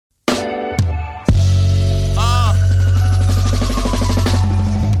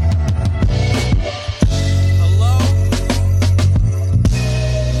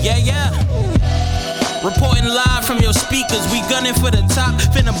speakers. We gunning for the top,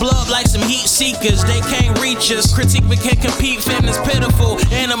 finna blow up like some heat seekers. They can't reach us. Critique but can't compete. Feminist pitiful,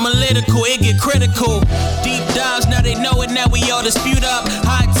 analytical, it get critical. Deep dives, now they know it. Now we all dispute up.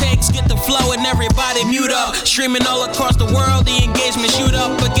 High takes, get the flow and everybody mute up. Streaming all across the world, the engagement shoot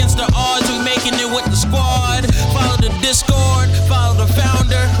up against the odds. We making it with the squad. Follow the Discord, follow the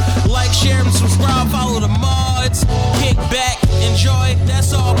founder. Like, share, and subscribe. Follow the mods. Kick back, enjoy.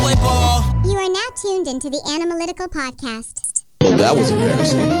 That's all. Play ball. You are now tuned into the Animalytical Podcast. Well, that was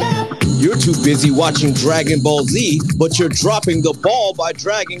embarrassing. You're too busy watching Dragon Ball Z, but you're dropping the ball by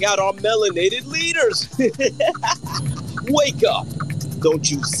dragging out our melanated leaders. Wake up. Don't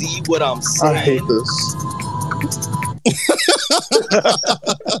you see what I'm saying? I hate this.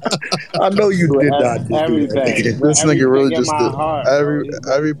 I know you did not do everything. This nigga really just did heart,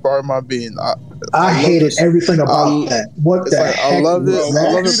 every part of my being. I hated everything about that. What the like, heck? I love it. was I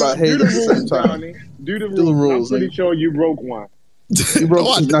that? love it, but I hate it at the same time. Do the Do the rules. rules, I'm pretty sure you broke one. He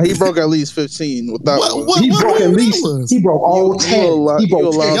broke. No, he broke at least 15 with that one. He broke at least. He broke all 10. He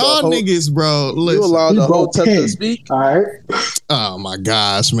broke 10. Y'all niggas, bro. Listen. You allowed the whole test to speak. All right. Oh my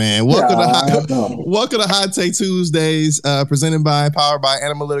gosh, man! Welcome to Hot Take Tuesdays, presented by and powered by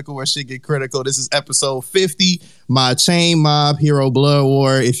Animalytical, where shit get critical. This is episode 50. My Chain Mob Hero Blood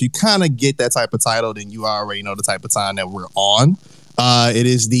War. If you kind of get that type of title, then you already know the type of time that we're on. It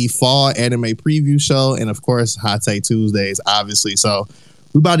is the fall anime preview show, and of course, Hot Take Tuesdays, obviously. So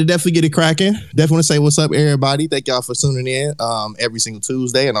we about to definitely get it cracking. Definitely want to say what's up, everybody. Thank y'all for tuning in every single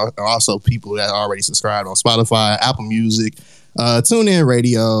Tuesday, and also people that are already subscribed on Spotify, Apple Music, TuneIn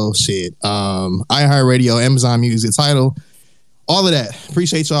Radio, iHeartRadio, Amazon Music, Tidal, all of that.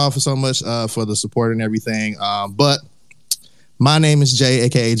 Appreciate y'all for so much for the support and everything. But my name is Jay,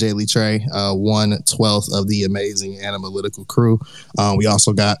 aka Jay Lee Trey, 1/12 of the amazing Animalytical crew. We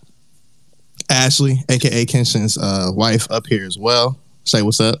also got Ashley, aka Kenshin's wife, up here as well. Say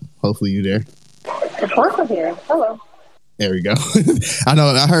what's up. Hopefully you there. Of course I'm here. Hello. There we go. I know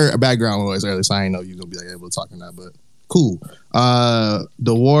I heard a background noise earlier, so I didn't know you were gonna be able to talk or not, but cool.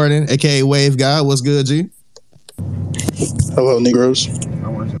 The Warden, aka Wave Guy, what's good, G? Hello, Negroes.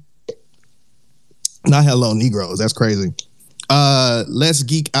 Not hello, Negroes. That's crazy. Let's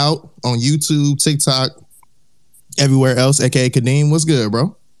Geek Out on YouTube, TikTok, everywhere else, aka Kadeem. What's good,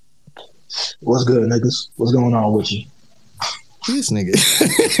 bro? What's good, niggas? What's going on with you? This nigga.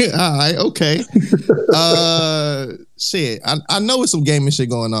 All right, okay. Shit. I know it's some gaming shit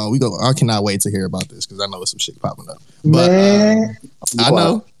going on. I cannot wait to hear about this because I know it's some shit popping up. But Man, I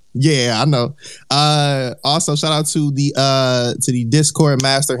know. Yeah, I know. Also, shout out to the Discord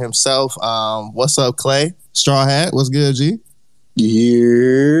master himself. What's up, Clay? Straw Hat. What's good, G?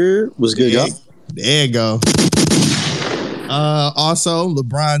 Yeah. What's good, y'all? There you go. Also,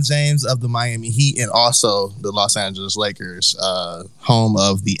 LeBron James of the Miami Heat and also the Los Angeles Lakers, home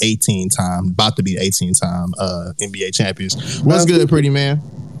of the about to be 18-time NBA champions. What's good, pretty man?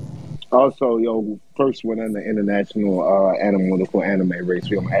 Also, first one in the international analytical anime race.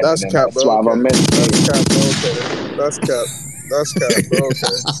 That's cap, bro. That's cap. That's cap, bro. Okay.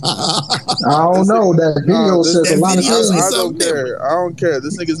 I don't know. That video says a lot of things. I don't care. I don't care.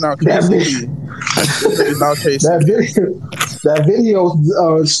 This nigga's now KCP. That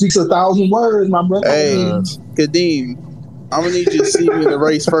video speaks 1,000 words, my brother. Hey, Kadeem, I'm gonna need you to see me in the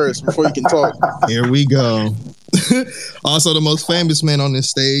race first before you can talk. Here we go. Also, the most famous man on this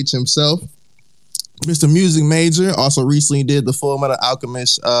stage himself, Mr. Music Major, also recently did the Full Metal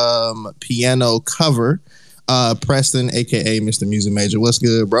Alchemist piano cover. Preston, aka Mr. Music Major, what's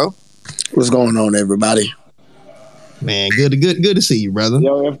good, bro? What's going on, everybody? Man, good to see you, brother.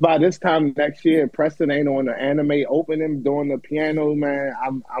 Yo, if by this time next year Preston ain't on the anime opening doing the piano, man,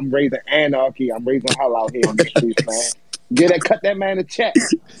 I'm raising anarchy. I'm raising hell out here on the streets, man. Cut that man a check.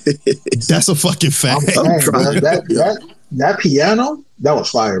 That's a fucking fact. That piano, that was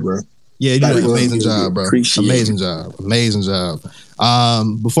fire, bro. Yeah, you did an amazing job, bro. Amazing job.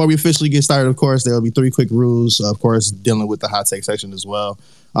 Before we officially get started, of course, there will be 3 quick rules, of course, dealing with the hot take section as well.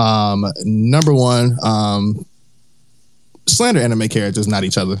 Number 1, slander anime characters, not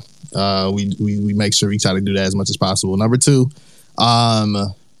each other. We make sure we try to do that as much as possible. Number 2,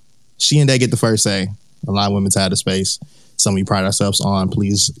 she and they get the first say. A lot of women tied to space. Something we pride ourselves on.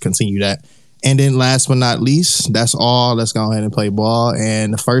 Please continue that. And then last but not least, that's all. Let's go ahead and play ball.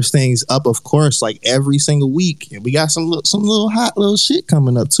 And the first thing's up, of course, like every single week. And we got some little hot little shit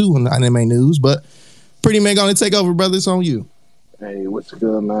coming up too in the anime news. But pretty man gonna take over, brother. It's on you. Hey, what's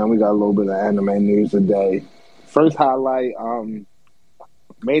good, man? We got a little bit of anime news today. First highlight,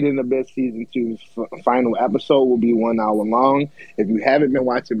 Made in Abyss Season 2's final episode will be 1 hour long. If you haven't been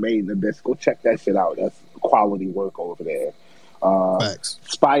watching Made in Abyss, go check that shit out. That's quality work over there.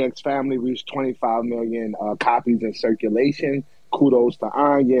 Spy X Family reached 25 million copies in circulation. Kudos to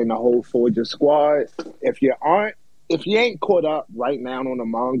Anya and the whole Forger squad. If you ain't caught up right now on the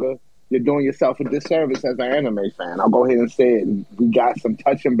manga, you're doing yourself a disservice as an anime fan. I'll go ahead and say it. We got some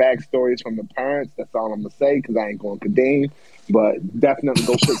touching backstories from the parents. That's all I'm gonna say because I ain't going to Kadeem. But definitely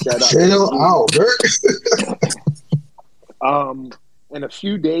go pick that up. Chill out, Bert. In a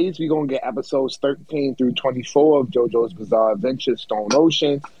few days, we're going to get episodes 13 through 24 of JoJo's Bizarre Adventure Stone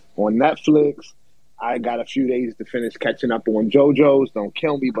Ocean on Netflix. I got a few days to finish catching up on JoJo's. Don't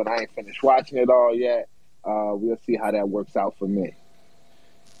kill me, but I ain't finished watching it all yet. We'll see how that works out for me.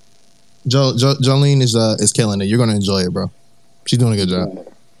 Jolene is killing it. You're going to enjoy it, bro. She's doing a good job.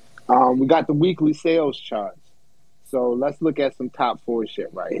 We got the weekly sales charts. So let's look at some top 4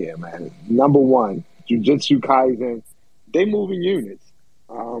 shit right here, man. Number 1, Jujutsu Kaisen. They moving units.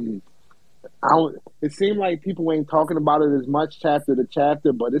 It seemed like people ain't talking about it as much chapter to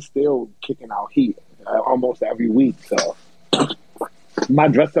chapter, but it's still kicking out heat almost every week. So my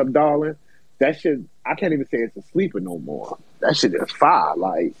Dress Up Darling, that shit, I can't even say it's a sleeper no more. That shit is fire.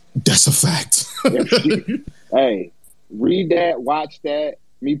 Like, that's a fact. Hey, read that, watch that.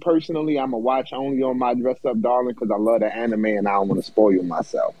 Me personally, I'm going to watch only on my Dress Up Darling because I love the anime and I don't want to spoil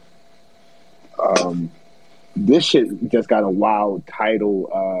myself. This shit just got a wild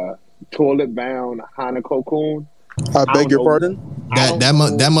title. Toilet Bound Hanako-kun. I beg your pardon? That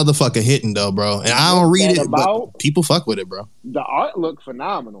motherfucker hitting though, bro. And I don't read it, but people fuck with it, bro. The art looked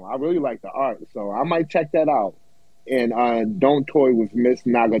phenomenal. I really like the art. So I might check that out. And Don't Toy with Miss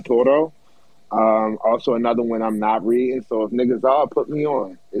Nagatoro. Also another one I'm not reading. So if niggas are, put me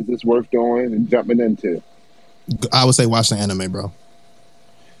on. Is this worth doing and jumping into? I would say watch the anime, bro.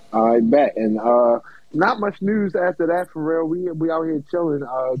 I bet. And not much news after that for real. We out here chilling.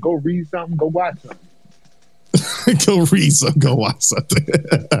 Go read something. Go watch something. Go read something. Go watch something.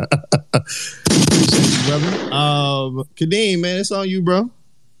 Appreciate you, brother. Kadeem, man, it's on you, bro.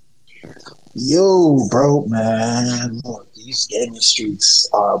 Yo, bro, man. Look, these gaming streets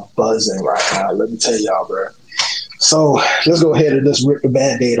are buzzing right now. Let me tell y'all, bro. So let's go ahead and just rip the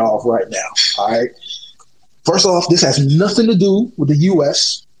Band-Aid off right now. All right. First off, this has nothing to do with the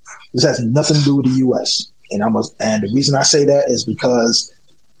U.S. This has nothing to do with the U.S. And the reason I say that is because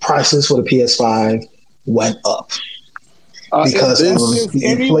prices for the PS5 went up because of the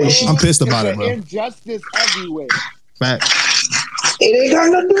inflation. I'm pissed about it, bro. Injustice everywhere. Fact. It ain't got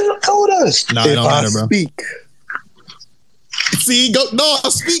nothing to do with us. No, it don't matter, bro. Speak. See,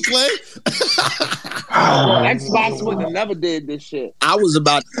 speak, Clay. Xbox would have never did this shit. I was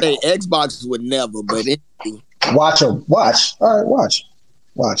about to say Xbox would never, but it. Watch. All right,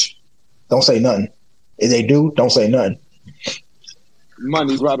 watch. Don't say nothing. If they do, don't say nothing.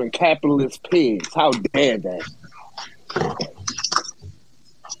 Money grubbing capitalist pigs. How dare that?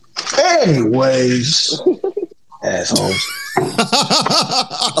 Anyways, assholes.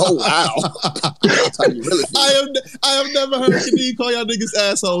 Oh wow! That's how you really feel. I have never heard Kadeem call y'all niggas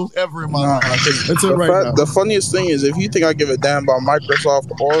assholes ever in my life. That's it right now. The funniest thing is, if you think I give a damn about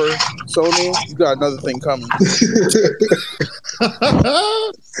Microsoft or Sony, you got another thing coming.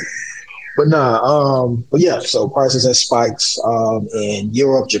 But yeah, so prices have spiked in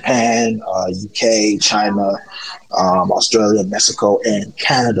Europe, Japan, UK, China, Australia, Mexico, and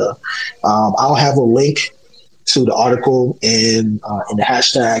Canada. I'll have a link to the article in the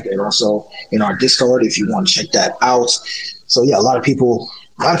hashtag and also in our Discord if you want to check that out. So yeah, a lot of people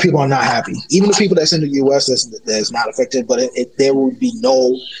are not happy. Even the people that's in the US that's not affected, but there will be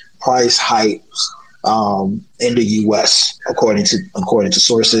no price hikes in the US according to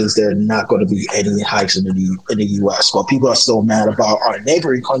sources. There are not going to be any hikes in the US, but people are still mad about our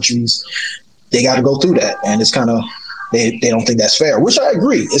neighboring countries. They got to go through that, and it's kind of they don't think that's fair, which I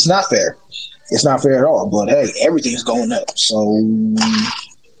agree. It's not fair. It's not fair at all. But hey, everything's going up. So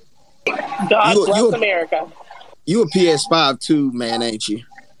God bless America. You a PS5 too, man, ain't you?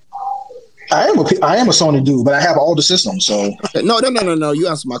 I am a Sony dude, but I have all the systems. So no. You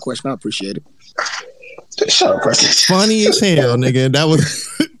answered my question. I appreciate it. Shut up, Preston. Funny as hell, nigga. That was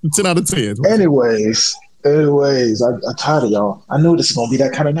 10 out of 10. Anyways, I'm tired of y'all. I knew this is gonna be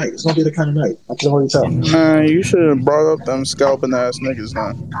that kind of night. It's gonna be that kind of night. I can already tell. You should have brought up them scalping ass niggas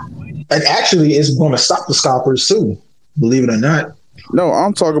now. And actually, it's gonna stop the scalpers too. Believe it or not. No,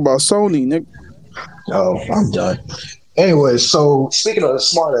 I'm talking about Sony, nigga. Oh, I'm done. Anyway, so speaking of the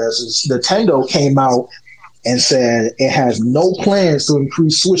smart asses, Nintendo came out and said it has no plans to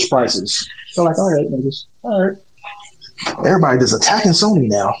increase Switch prices. So like, all right, niggas, all right. Everybody just attacking Sony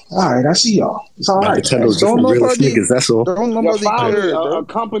now. All right, I see y'all. It's all right. Nintendo's just the realest niggas. That's all. Don't nobody care. A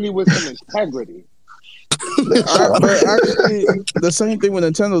company with some integrity. But actually, the same thing with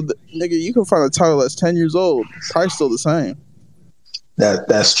Nintendo, nigga. You can find a title that's 10 years old, price still the same.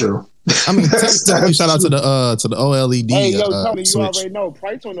 That's true. I mean, shout out to the OLED. Hey, yo, Tony, you Switch. already know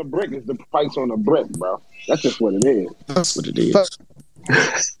price on the brick is the price on the brick, bro. That's just what it is. That's what it is.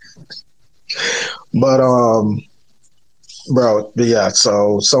 But bro, yeah.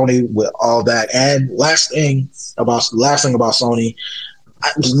 So Sony with all that, and last thing about Sony.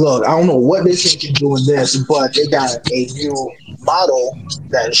 Look, I don't know what they think in doing this, but they got a new model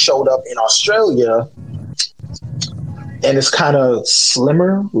that showed up in Australia, and it's kind of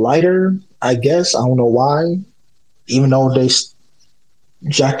slimmer, lighter. I guess I don't know why. Even though they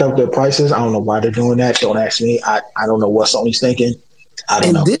jacked up their prices, I don't know why they're doing that. Don't ask me. I don't know what Sony's thinking. I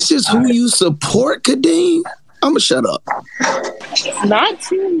don't know. This is who you support, Kadeem? I'ma shut up. Not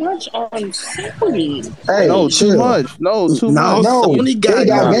too much on Sony. Hey, no, too much. No, too much. No, Sony they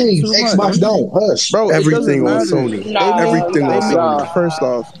got games. Too Xbox much. don't. Hush. Bro, Everything on matter. Sony. Everything on Sony. First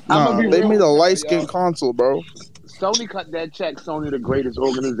off, they made a light-skinned console, bro. Sony cut that check. Sony, the greatest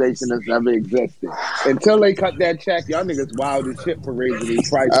organization that's ever existed. Until they cut that check, y'all niggas wild as shit for raising these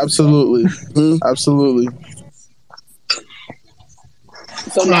prices. Absolutely. Absolutely.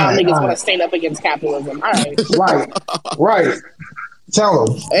 So now niggas want to stand up against capitalism. All right. Right. Tell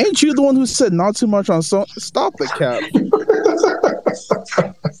them. Ain't you the one who said not too much on Sony? Stop the cap.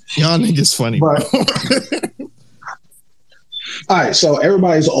 Y'all niggas funny. But, all right, so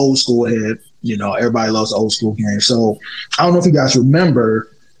everybody's old school head. You know, everybody loves old school games. So I don't know if you guys remember,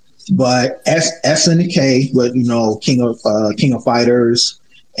 but SNK, but King of Fighters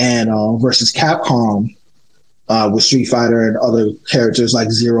and versus Capcom with Street Fighter and other characters like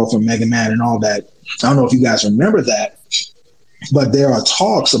Zero from Mega Man and all that. I don't know if you guys remember that, but there are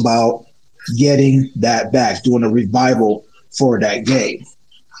talks about getting that back, doing a revival for that game.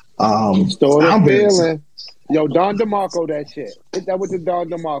 I'm feeling. Yo, Don DeMarco, that shit. Hit that with the Don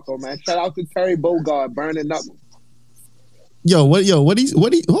DeMarco, man. Shout out to Terry Bogard, burning knuckles. What he,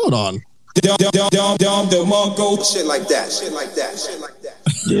 hold on. Don DeMarco. Shit like that.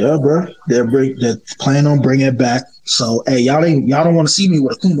 Yeah, bro. They're planning on bringing it back. So, hey, y'all don't want to see me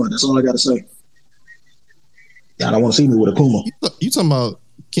with Akuma. That's all I got to say. Y'all don't want to see me with Akuma. You talking about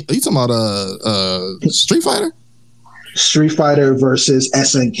Street Fighter? Street Fighter versus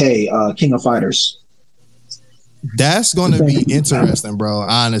SNK, King of Fighters. That's going to be interesting, bro,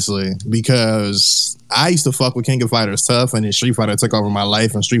 honestly, because I used to fuck with King of Fighters tough, and then Street Fighter took over my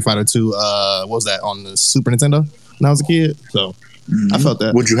life, and Street Fighter 2, what was that, on the Super Nintendo when I was a kid? So I felt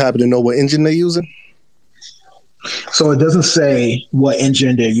that. Would you happen to know what engine they're using? So it doesn't say what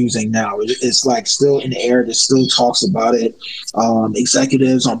engine they're using now. It's like still in the air. There still talks about it.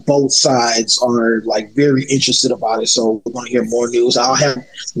 Executives on both sides are like very interested about it. So we're going to hear more news. I'll have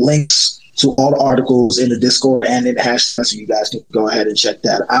links to all the articles in the Discord and in the hashtag, so you guys can go ahead and check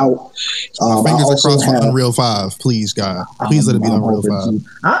that out. Fingers crossed for Unreal 5, please, God. Please let it be Unreal 5.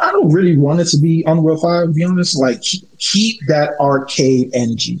 I don't really want it to be Unreal 5, to be honest. Like, keep that arcade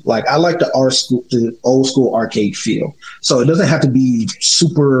energy. Like, I like the old school arcade feel. So it doesn't have to be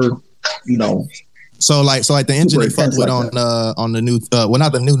super, So like the engine they fucked with on the new, well,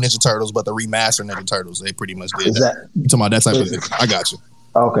 not the new Ninja Turtles, but the remastered Ninja Turtles. They pretty much did that. You talking about that type of thing? I got you.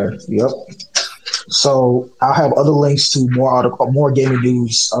 Okay. Yep. So I'll have other links to more gaming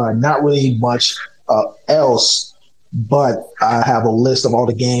news. Not really much else, but I have a list of all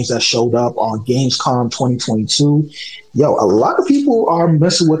the games that showed up on Gamescom 2022. Yo, a lot of people are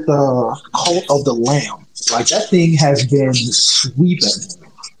messing with the Cult of the Lamb. Like, that thing has been sweeping.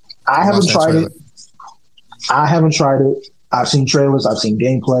 I haven't tried it. I've seen trailers. I've seen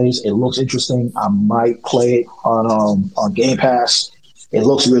gameplays. It looks interesting. I might play it on Game Pass. It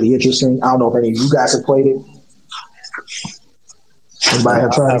looks really interesting. I don't know if any of you guys have played it. Anybody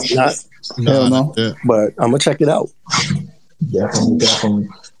have tried it? No. But I'm gonna check it out. Definitely.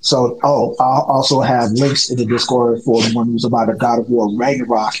 So, I'll also have links in the Discord for the one who's about the God of War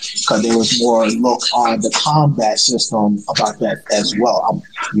Ragnarok, because there was more look on the combat system about that as well.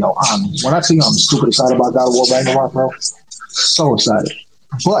 When I tell you I'm super excited about God of War Ragnarok, bro, so excited.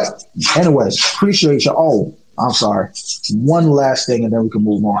 But anyways, appreciate you. Oh, I'm sorry. One last thing, and then we can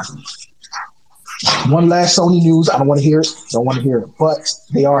move on. One last Sony news. I don't want to hear it. But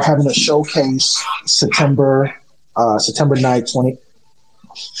they are having a showcase September 9th, 20.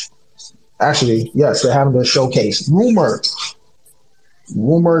 Actually, yes, they're having a showcase. Rumor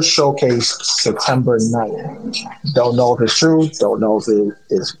showcase September 9th. Don't know if it's true. Don't know if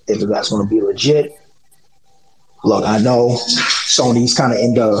that's going to be legit. Look, I know Sony's kind of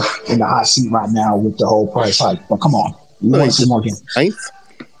in the hot seat right now with the whole price hike, but come on, we want to see more games. 9th?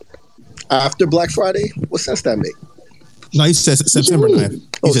 After Black Friday? What sense that make? No, he said September 9th.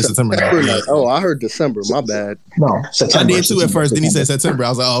 He said September 9th. Oh, I heard December. My bad. No, September. I did too at first. Then he said September. I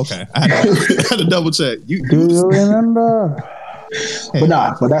was like, oh, okay. I had to double check. Do you remember?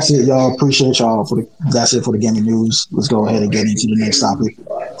 But that's it, y'all. Appreciate y'all that's it for the gaming news. Let's go ahead and get into the next topic.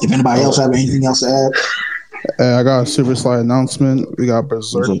 If anybody else have anything else to add, I got a super slight announcement. We got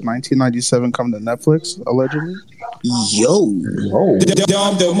Berserk 1997 coming to Netflix allegedly. Yo,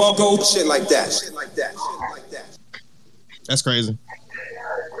 shit like that. That's crazy.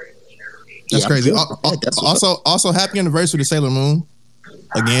 That's crazy. Also, happy anniversary to Sailor Moon.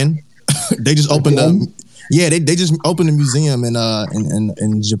 Again, they just opened they just opened a museum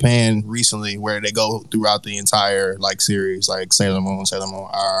in Japan recently where they go throughout the entire series, like Sailor Moon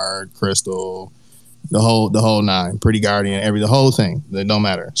R, Crystal, the whole nine, Pretty Guardian, the whole thing. It don't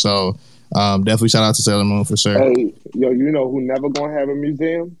matter. So definitely shout out to Sailor Moon for sure. Hey, yo, you know who never gonna have a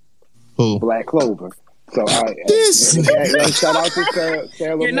museum? Who? Black Clover. So shout out to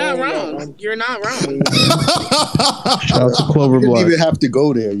Sailor Moon. You're not wrong. You're not wrong. Shout out to Clover Black. You didn't even have to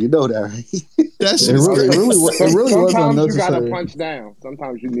go there. You know that, right? That's it really was Sometimes you gotta unnecessary. punch down.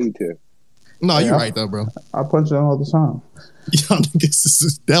 Sometimes you need to. No, you're right though, bro. I punch down all the time. Yo,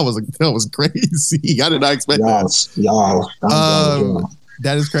 that was crazy. I did not expect that. Y'all.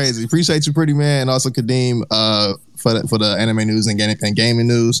 That is crazy. Appreciate you, Pretty Man, and also Kadeem for the anime news and gaming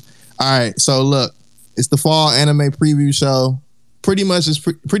news. All right, so look, it's the fall anime preview show. Pretty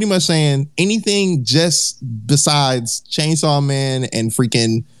much saying anything just besides Chainsaw Man and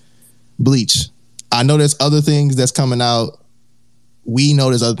freaking Bleach. I know there's other things that's coming out. We know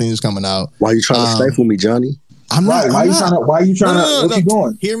there's other things coming out. Why are you trying to stifle me, Johnny? I'm not. Why are you trying to? What you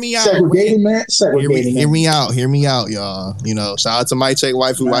doing? Hear me out. Segregating, man. Hear me out, y'all. You know, shout out to My Check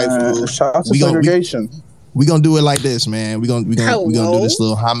Waifu. Shout out to segregation. We gonna do it like this, man. We gonna do this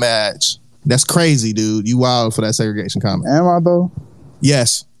little high match. That's crazy, dude. You wild for that segregation comment. Am I though?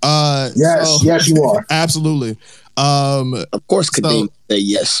 Yes. Yes, you are. Absolutely. Of course, Kadeem say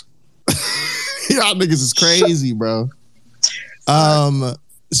yes. Y'all niggas is crazy, bro.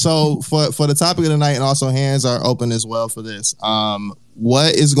 So for the topic of the night, and also hands are open as well for this.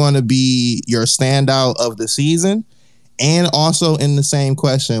 What is going to be your standout of the season? And also in the same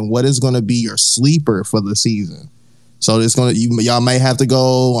question, what is going to be your sleeper for the season? So it's y'all may have to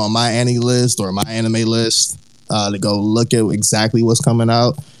go on my anime list or my anime list to go look at exactly what's coming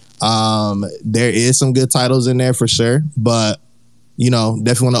out. There is some good titles in there for sure, but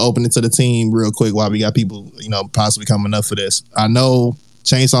definitely want to open it to the team real quick while we got people, possibly coming up for this. I know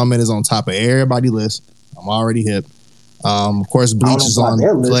Chainsaw Man is on top of everybody's list. I'm already hip. Of course, Bleach is on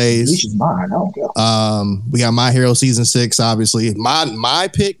plays. Bleach is mine. I don't care. We got My Hero Season 6, obviously. My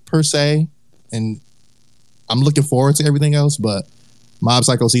pick per se, and I'm looking forward to everything else, but Mob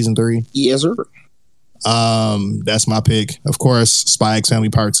Psycho Season 3. Yes, sir. That's my pick. Of course, Spy X Family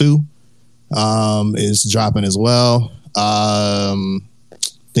Part 2 is dropping as well. I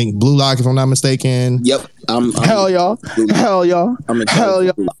think Blue Lock, if I'm not mistaken. Yep. Hell y'all. I'm Hell y'all.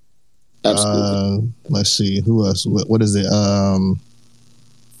 Absolutely. Let's see. Who else? What is it?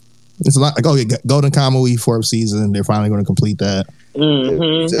 It's a lot. Golden Kamuy 4th season. They're finally going to complete that.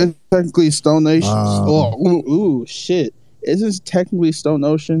 It's technically Stone Nation. Shit. Isn't technically Stone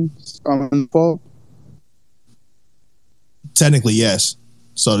Ocean on the fall? Technically, yes.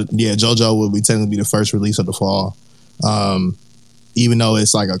 So yeah, JoJo will be technically the first release of the fall. Even though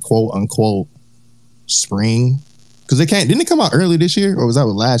it's like a quote unquote spring, because didn't it come out early this year, or was that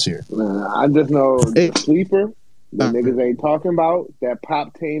last year? I just know the sleeper, the niggas ain't talking about that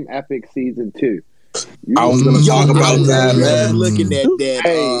Pop Team Epic Season 2. I was gonna talk about that, man. Looking at that.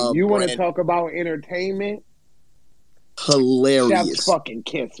 Hey, you want to talk about entertainment? Hilarious. Chef's fucking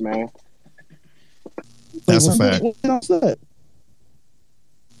kiss, man. That's a fact.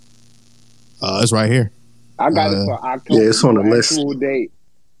 It's right here. I got it for October. Yeah, it's on the list. Date.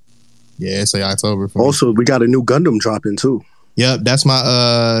 Yeah, it's October. Also, we got a new Gundam dropping too. Yep, that's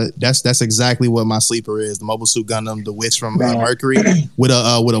my that's exactly what my sleeper is. The Mobile Suit Gundam, the Witch from Mercury, with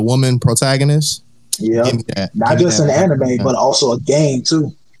a woman protagonist. Yeah, not just an anime, but also a game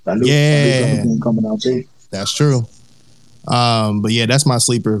too. A new game coming out too. That's true. But yeah, that's my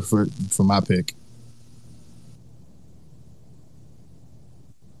sleeper for my pick.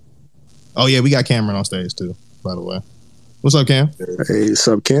 Oh yeah, we got Cameron on stage too, by the way. What's up, Cam? Hey, what's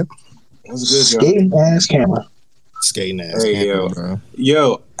up, Cam? What's good, Skating ass Cameron. Skating ass. Hey, bro.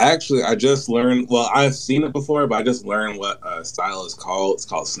 Actually, I just learned. Well, I've seen it before, but I just learned what style is called. It's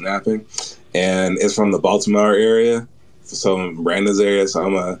called snapping, and it's from the Baltimore area, so Brandon's area. So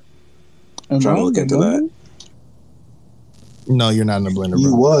I'm trying to look into that. No, you're not in the blender.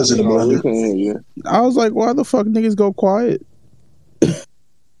 You was in the blender. I was like, why the fuck niggas go quiet?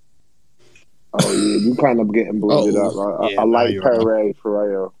 Oh yeah, you kind of getting blended up. I like Perret for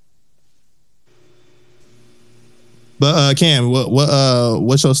real. But Cam,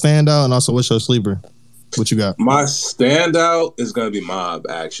 what's your standout, and also what's your sleeper? What you got? My standout is gonna be Mob,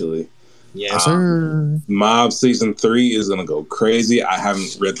 actually. Yes, sir. Mob season 3 is gonna go crazy. I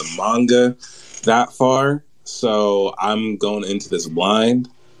haven't read the manga that far, so I'm going into this blind.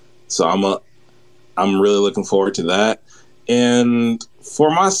 So I'm really looking forward to that. And for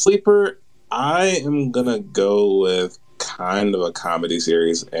my sleeper, I am gonna go with kind of a comedy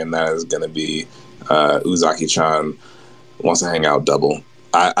series, and that is gonna be Uzaki-chan Wants to Hang Out Double.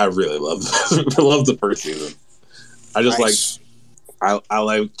 I really love the first season. I just I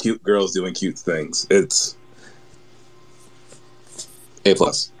like cute girls doing cute things. It's A+.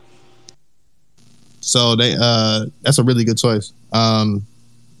 So that's a really good choice.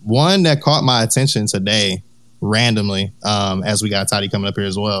 One that caught my attention today randomly, as we got Toddy coming up here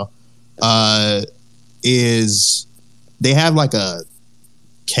as well, is they have like a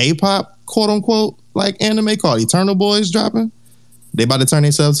K-pop quote unquote like anime called Eternal Boys dropping. They about to turn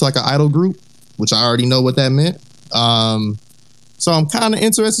themselves to like an idol group, which I already know what that meant. So I'm kind of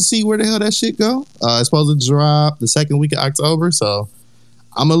interested to see where the hell that shit go. It's supposed to drop the second week of October, so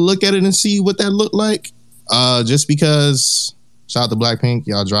I'm gonna look at it and see what that looked like. Just because, shout out to Blackpink,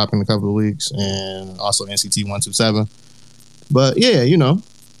 y'all dropping in a couple of weeks, and also NCT 127. But yeah, that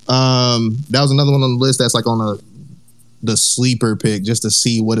was another one on the list that's like on the sleeper pick, just to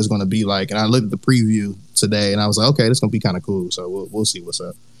see what it's going to be like. And I looked at the preview today, and I was like, okay, this is going to be kind of cool. So we'll see what's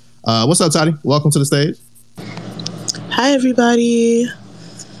up. What's up, Toddy? Welcome to the stage. Hi, everybody.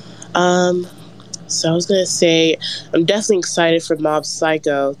 So I was going to say, I'm definitely excited for Mob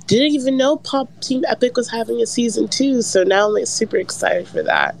Psycho. Didn't even know Pop Team Epic was having a season 2, so now I'm like super excited for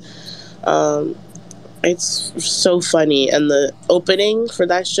that. It's so funny, and the opening for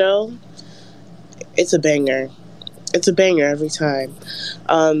that show, it's a banger. It's a banger every time.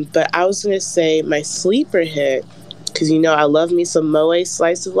 But I was going to say my sleeper hit, because I love me some Moe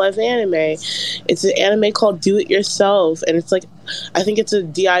slice of life anime. It's an anime called Do It Yourself, and it's like, I think it's a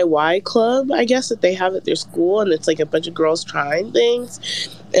DIY club, I guess, that they have at their school, and it's like a bunch of girls trying things.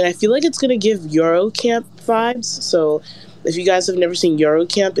 And I feel like it's going to give Eurocamp vibes. So if you guys have never seen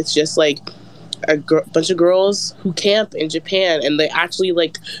Eurocamp, it's just like a bunch of girls who camp in Japan, and they actually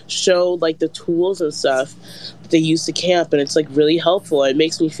like show like the tools and stuff they use to camp, and it's like really helpful. It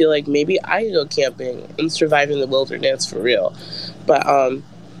makes me feel like maybe I go camping and survive in the wilderness for real. But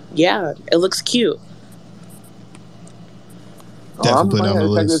yeah, it looks cute. I'm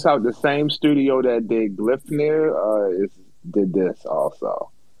gonna check this out. The same studio that did Glyphnir did this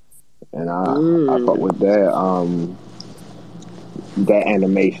also, and I fuck with that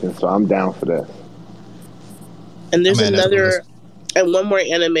animation, so I'm down for that. And there's another. And one more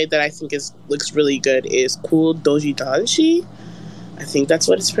anime that I think looks really good is Cool Doji Danshi. I think that's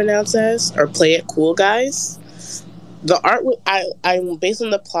what it's pronounced as. Or Play It Cool Guys. The artwork, I'm based on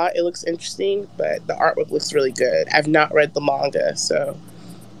the plot, it looks interesting, but the artwork looks really good. I've not read the manga, so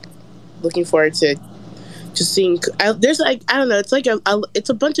looking forward to just seeing. There's like, I don't know, it's like it's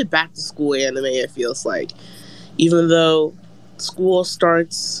a bunch of back to school anime, it feels like. Even though school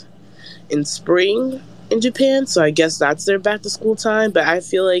starts in spring in Japan, so I guess that's their back to school time, but I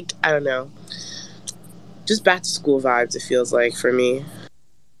feel like, I don't know, just back to school vibes, it feels like, for me.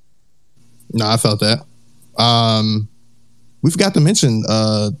 No, I felt that. We forgot to mention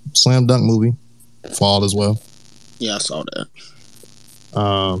Slam Dunk movie, Fall as well. Yeah, I saw that.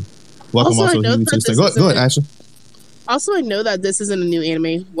 Welcome also to the Go ahead, Ashley. Also, I know that this isn't a new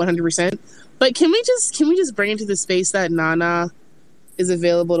anime 100%, but can we just bring it to the space that Nana is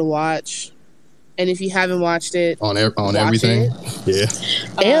available to watch? And if you haven't watched it, on everything, yeah.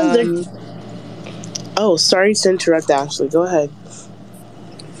 And sorry to interrupt, Ashley. Go ahead.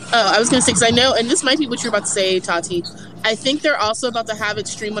 I was gonna say, because I know, and this might be what you're about to say, Tati. I think they're also about to have it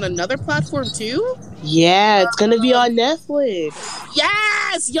stream on another platform too. Yeah, it's gonna be on Netflix.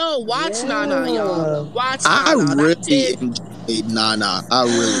 Yes, yo, watch Nana, yo, watch. I Nana. really enjoyed Nana. I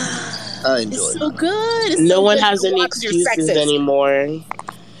enjoyed. It's so good. No one has any excuses anymore.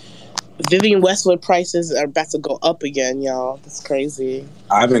 Vivian Westwood prices are about to go up again, y'all. That's crazy.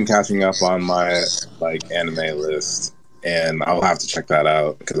 I've been catching up on my anime list, and I'll have to check that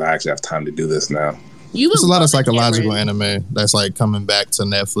out because I actually have time to do this now. There's a lot of psychological anime that's like coming back to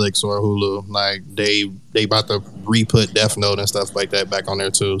Netflix or Hulu. Like they about to re-put Death Note and stuff like that back on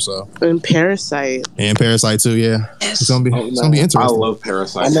there too. So and Parasite too. Yeah, it's gonna be interesting. I love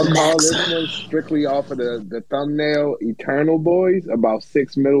Parasite. I'm gonna call this one strictly off of the thumbnail. Eternal Boys, about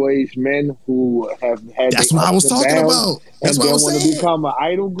 6 middle-aged men who have had. That's what I was talking about. That's what I was saying. Want to become an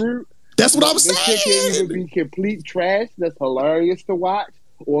idol group. That's what I was saying. This can either be complete trash that's hilarious to watch,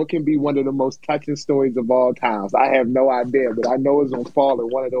 or it can be one of the most touching stories of all times. I have no idea, but I know it's gonna fall in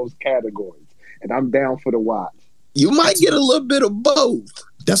one of those categories, and I'm down for the watch. You might get a little bit of both.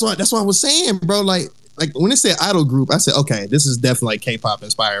 That's what I was saying, bro. Like when it said idol group, I said, okay, this is definitely K-pop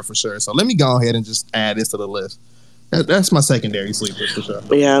inspired for sure. So let me go ahead and just add this to the list. That's my secondary sleeper for sure.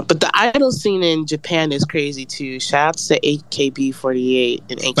 Yeah, but the idol scene in Japan is crazy too. Shout out to AKB48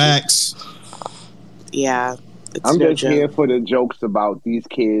 and AKB. Facts. Yeah. I'm just here for the jokes about these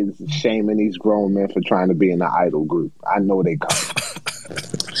kids shaming these grown men for trying to be in the idol group. I know they come.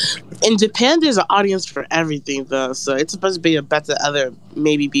 In Japan, there's an audience for everything, though. So it's supposed to be about the other,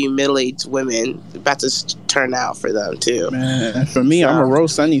 maybe be middle-aged women about to turn out for them, too. Man, for me, I'm a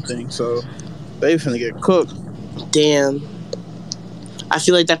roast anything. So they finna get cooked. Damn. I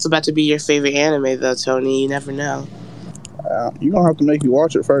feel like that's about to be your favorite anime, though, Tony. You never know. You gonna have to make you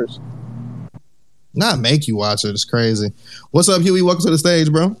watch it first. Not make you watch it. It's crazy. What's up, Huey? Welcome to the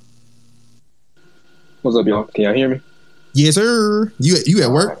stage, bro. What's up, y'all? Can y'all hear me? Yes, sir. You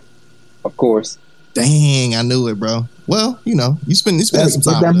at work? Of course. Dang, I knew it, bro. Well, you spend some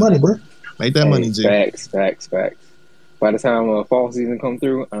time. Make that money, bro. Make that money, G. Facts. By the time fall season come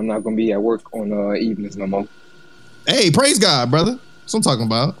through, I'm not gonna be at work on evenings no more. Hey, praise God, brother. That's what I'm talking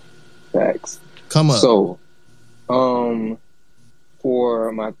about. Facts. Come up. So, for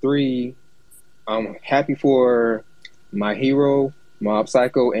my 3, I'm happy for My Hero, Mob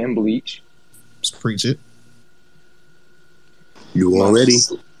Psycho, and Bleach. Just preach it. You already.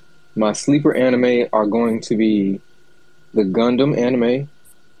 My sleeper anime are going to be the Gundam anime.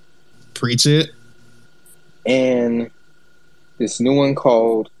 Preach it. And this new one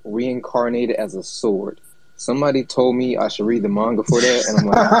called Reincarnated as a Sword. Somebody told me I should read the manga for that, and I'm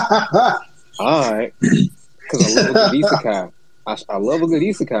like, all right, because I love a good isekai. I love a good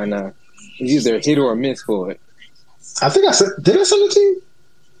isekai now. It's either hit or miss for it. I think I said, did I send it to you?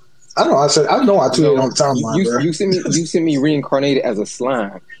 I don't know. I tweeted on the timeline. You sent me Reincarnated as a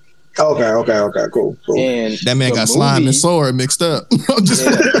slime. Okay, cool. And that man got slime and sword mixed up. I'm just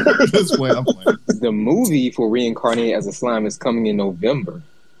playing. The movie for Reincarnated as a Slime is coming in November.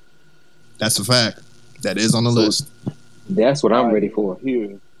 That's a fact. That is on the list. That's what I'm ready for.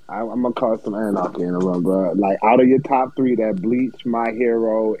 Here, I'm gonna cause some anarchy in the room, bro. Like, out of your top 3, that Bleach, My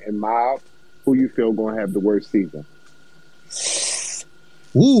Hero, and Mob, who you feel gonna have the worst season?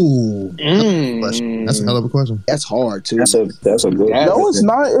 Ooh, that's a hell of a question. That's hard too. That's a good. No, it's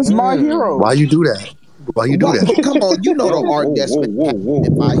not. It's My Hero. Why you do that? Come on, you know the art that's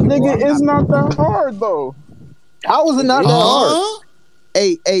nigga, it's not that hard though. How is it not that hard?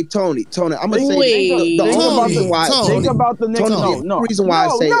 Hey, Tony, I'm gonna say the only reason why. Think about the niggas. No. Reason why I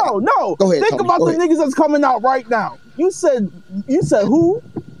say no. Go ahead. Think about the niggas that's coming out right now. You said who?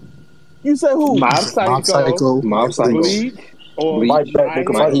 You said who? Mob Psycho. Bleach.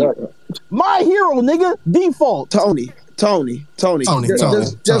 My Hero, nigga. Default. Tony. Just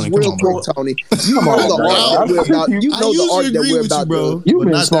real quick, Tony. You know the art that we're about to. You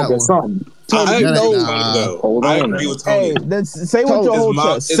been smoking something. Tony, hold on. I agree with Tony. Hey, say with your whole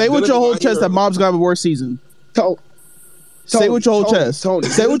chest. Say with your whole chest that Mob's gonna have a worst season. Say with your whole chest. Tony.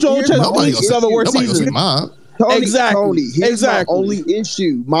 Say with your whole chest. Nobody gonna have a worst season. Exactly. Here's my only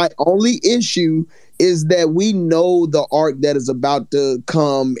issue. My only issue is that we know the arc that is about to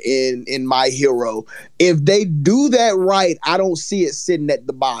come in My Hero. If they do that right, I don't see it sitting at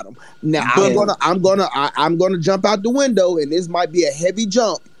the bottom. Now I'm gonna jump out the window, and this might be a heavy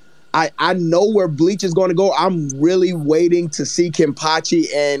jump. I know where Bleach is going to go. I'm really waiting to see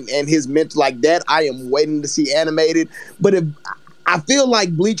Kenpachi and his mentor like that. I am waiting to see animated. But if I feel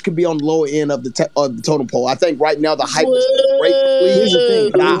like Bleach could be on the lower end of the totem pole. I think right now the hype is great for Bleach. Here's the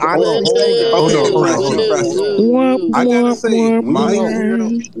thing. I honestly think I gotta say,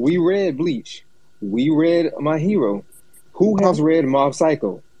 we read Bleach. We read My Hero. Who has read Mob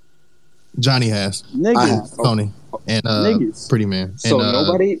Psycho? Johnny has. Niggas. Tony. And Pretty Man. So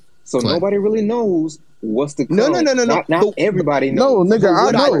nobody really knows what's the No. Not everybody knows. No, nigga,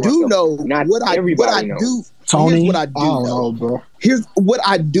 what I do know. Not everybody knows. Tony, here's what I do know, bro. Here's what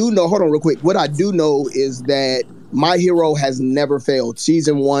I do know. Hold on, real quick. What I do know is that My Hero has never failed.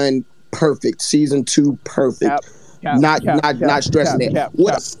 Season 1, perfect. Season 2, perfect. not stressing it.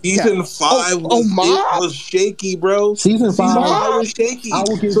 What season 5 was shaky, bro. Season 5 was shaky. I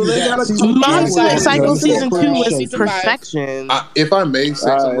will give so you they that. gotta Mob Psycho season 2 was perfection. If I may say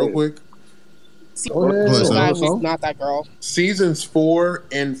something real quick. Season 5 was not that girl. Seasons 4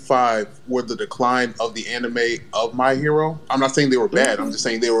 and 5 were the decline of the anime of My Hero. I'm not saying they were bad. I'm just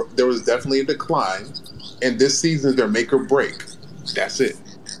saying there was definitely a decline. And this season is their make or break. That's it.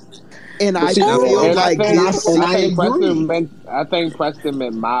 And I feel like I think Preston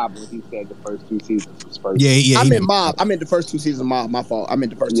meant Mob when he said the first 2 seasons was first. Yeah. I meant Mob. I meant the first 2 seasons of Mob. My fault. I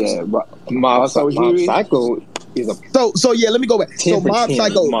meant the first 2 seasons. Mob Psycho is a so yeah. Let me go back. So Mob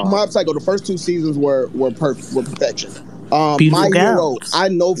Psycho. The first 2 seasons were perfection. My Hero. I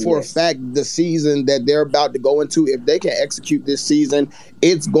know for a fact the season that they're about to go into, if they can execute this season,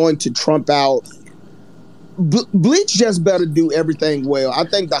 it's going to trump out. Bleach just better do everything well. I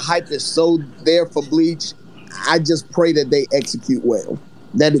think the hype is so there for Bleach. I just pray that they execute well.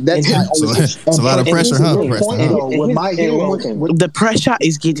 That's it's a lot of pressure, huh? With My Hero, the pressure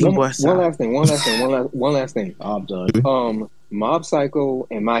is getting worse. One last thing. I'm done. Mob Psycho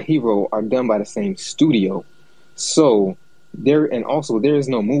and My Hero are done by the same studio, so there is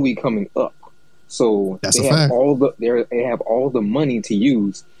no movie coming up. So they have all the money to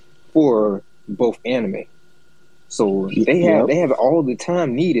use for both anime. So they have all the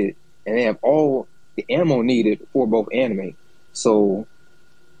time needed, and they have all the ammo needed for both anime. So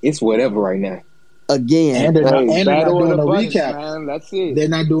it's whatever right now. Again, and they're not doing a recap. Man, that's it. They're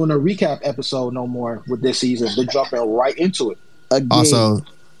not doing a recap episode no more with this season. They're jumping right into it. Again. Also,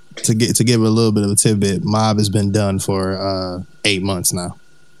 to give a little bit of a tidbit, Mob has been done for 8 months now.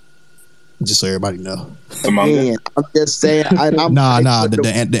 Just so everybody know. Man, I'm just saying.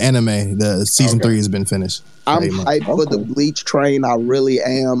 The anime, the season 3 has been finished. I'm hyped for the Bleach train. I really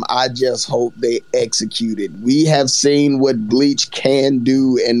am. I just hope they execute it. We have seen what Bleach can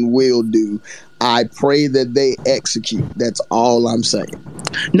do and will do. I pray that they execute. That's all I'm saying.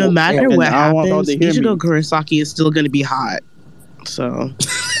 No matter what happens, Ichigo Kurosaki is still going to be hot. So,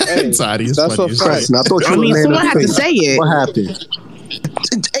 that's what fact. Someone had to say it. What happened?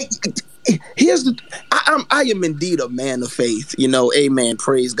 Here's the. I am indeed a man of faith. Amen.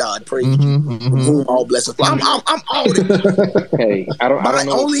 Praise God. Praise whom all blessings. I'm all that. Hey, I don't know. My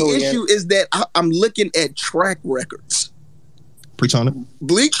only issue is that I'm looking at track records. Preach on it.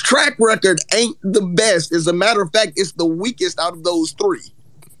 Bleach track record ain't the best. As a matter of fact, it's the weakest out of those 3.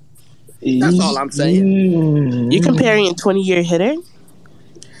 That's all I'm saying. You're comparing a 20-year hitter?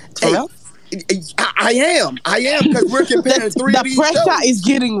 I am because we're comparing 3 of these shows. The pressure is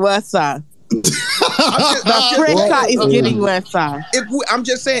getting worse. The pressure is getting worse. I'm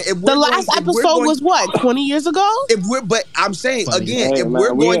just saying, the last episode was what, 20 years ago? But I'm saying again, if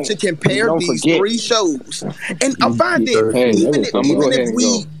we're going to compare these 3 shows, and I'm fine there,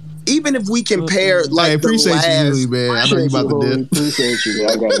 even if we compare, like, I appreciate you, Julie, man. I know you about to dip. Appreciate you.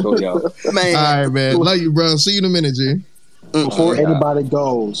 I gotta go, y'all. Man, all right, man. Love you, bro. See you in a minute, G. Before anybody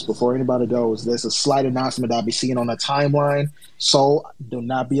goes, there's a slight announcement I'll be seeing on the timeline. So do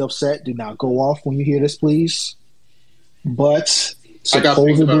not be upset. Do not go off when you hear this, please. But I got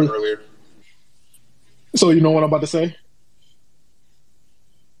things about it earlier. So you know what I'm about to say?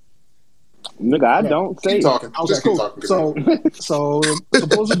 Nigga, I don't say. Keep talking. Okay, Just keep talking. So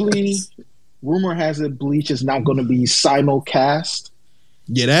supposedly, rumor has it Bleach is not going to be simulcast.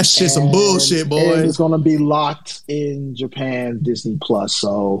 Yeah, that shit's some bullshit, boy. And it's gonna be locked in Japan, Disney Plus.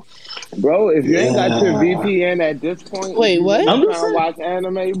 So, bro, if you ain't got your VPN at this point, wait, what? I'm trying to watch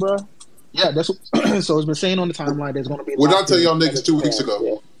anime, bro. Yeah, that's what, so it's been saying on the timeline. There's gonna be. What did I tell y'all niggas 2 weeks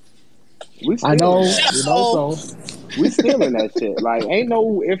ago? I know. So we stealing that shit. Like, ain't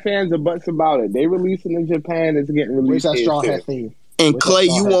no ifs, ands, or buts about it. They releasing in Japan. It's getting released. Where's that straw hat theme? And Clay,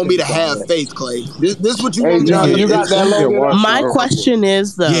 you want me to have faith, Clay? This is what you want me to do. You got that logo. My question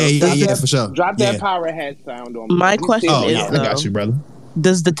is though. Yeah, for sure. Drop that power hat sound on me. My question is, I got you, brother.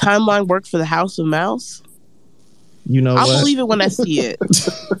 Does the timeline work for the House of Mouse? You know, I'll believe it when I see it.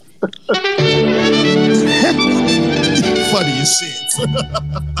 Funny as shit.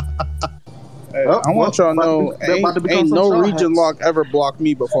 Hey, I want y'all to know, ain't no region lock ever blocked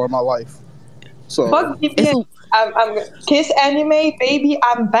me before in my life. So, I'm Kiss Anime, baby.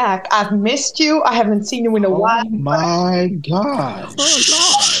 I'm back. I've missed you. I haven't seen you in a while. My God.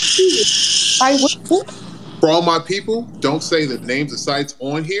 For all my people, don't say the names of sites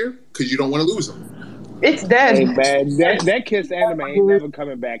on here because you don't want to lose them. It's dead. Hey, man, that Kiss Anime ain't never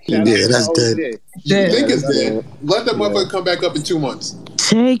coming back. Shout yeah, that's dead. You think it's dead? Let that motherfucker come back up in 2 months.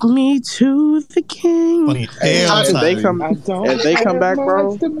 Take me to the king. If they come back,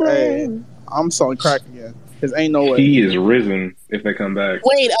 bro, hey, I'm selling crack again. Cause ain't no way. He is risen if they come back.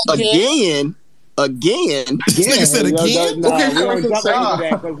 Wait, Again. Nigga said again.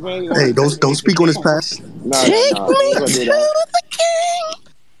 Hey, don't speak on his past. Take me to the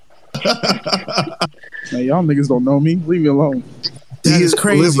king. Man, y'all niggas don't know me. Leave me alone. That is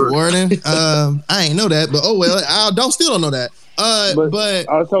crazy, Warden. I ain't know that, but oh well. I still don't know that. But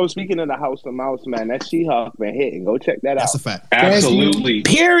also speaking of the House of Mouse, man, that She-Hulk been hitting. Go check that out. That's a fact. Absolutely.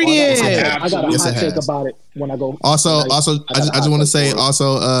 Period. I got a hot take about it when I go. Also, I just want to say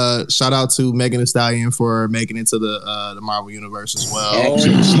shout out to Megan Thee Stallion for making it to the Marvel Universe as well.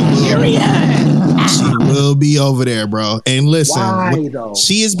 She will be over there, bro. And listen,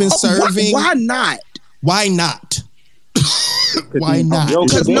 she has been serving. Why not? Why not? Why not?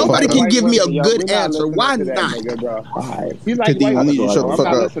 Because nobody can give me a good answer. Why not? He's like, I need you to shut the fuck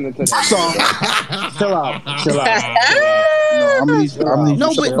up. Listening to that. Chill out.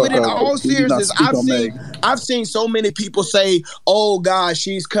 But in all seriousness, I've seen so many people say, "Oh God,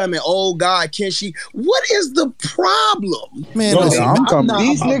 she's coming. Oh God, can she?" What is the problem, man?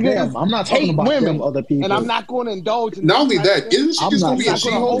 These niggas, I'm not talking about women, them other people, and I'm not going to indulge. In not only that, isn't she just going to be a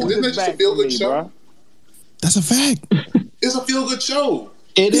She-Hulk? Isn't that just a feel-good show? That's a fact. It's a feel-good show.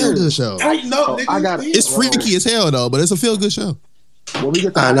 It is a good show. Tighten up, nigga. I got it. It's freaky as hell though, but it's a feel-good show. Well, we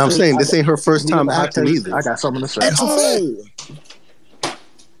get and I'm saying this ain't her first time acting either. I got something to say. I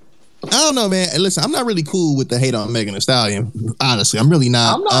don't know, man. Listen, I'm not really cool with the hate on Megan Thee Stallion. Honestly, I'm really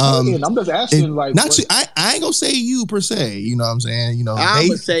not. I'm not hating. I'm just asking, like, I ain't gonna say you per se. You know what I'm saying? You know, I'm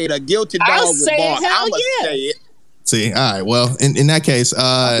gonna say the guilty dog will bark. I'm gonna say it. See, all right. Well, in that case,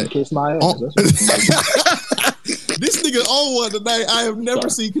 kiss my ass. This nigga on one tonight. I have never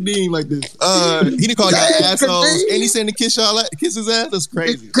seen Kadeem like this. He didn't call y'all assholes, and he said to kiss his ass. That's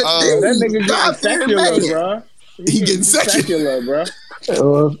crazy. That nigga getting secular, bro. He getting secular, bro.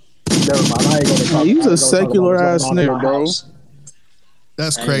 Never mind. I ain't gonna. He's a secular ass nigga, bro.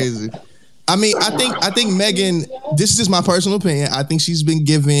 That's crazy. I mean, I think Megan. This is just my personal opinion. I think she's been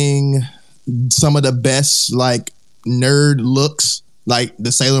giving some of the best like nerd looks, like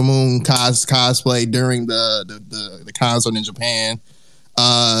the Sailor Moon cosplay during the concert in Japan.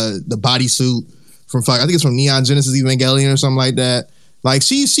 The bodysuit from I think it's from Neon Genesis Evangelion or something like that. Like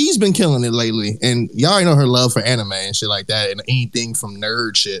she's been killing it lately, and y'all already know her love for anime and shit like that, and anything from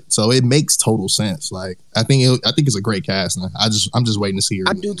nerd shit. So it makes total sense. Like I think it's a great casting. I'm just waiting to see her.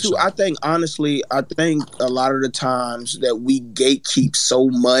 I do too. I think honestly, a lot of the times that we gatekeep so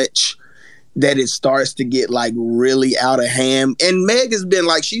much that it starts to get like really out of hand. And Meg has been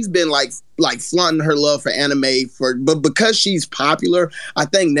like, she's been like flaunting her love for anime but because she's popular, I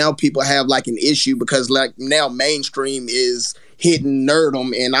think now people have like an issue because like now mainstream is hitting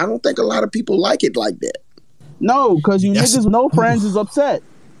nerdom, and I don't think a lot of people like it like that. No, because you niggas no friends is upset.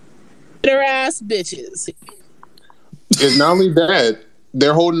 Their ass bitches. It's not only that,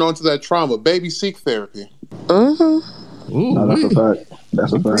 they're holding on to that trauma. Baby, seek therapy. No, that's a fact.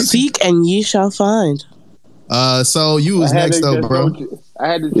 That's a fact. Seek and ye shall find. So you was next though, bro. I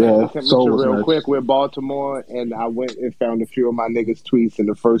had to check the temperature real quick with Baltimore, and I went and found a few of my niggas' tweets, and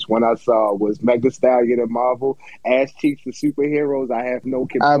the first one I saw was Meg Thee Stallion and Marvel, ass cheeks for superheroes. I have no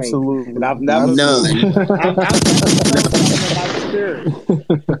complaints. Absolutely. And I've never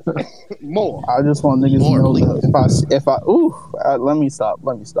more. I just want niggas to know that let me stop.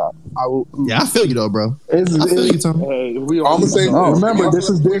 I will. Yeah, I feel you though, bro. I feel you, Tom. Hey, remember,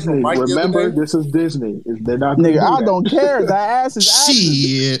 this is Disney. Remember, this is Disney. They're not. Nigga, I don't care. That ass is shit.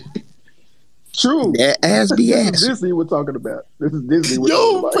 True. That ass be ass. This is Disney we're talking about. This is Disney we're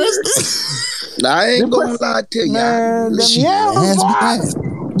talking about. Preston. I ain't gonna lie to you. Man,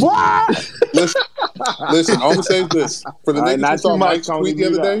 what? Listen, all I'm gonna say is this. For the niggas who saw Mike's tweet the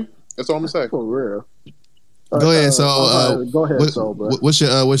other day, that's all I'm gonna say. For real. Go ahead. So, go ahead. What's your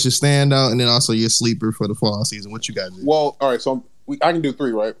standout, and then also your sleeper for the fall season? What you got? Well, all right. So I can do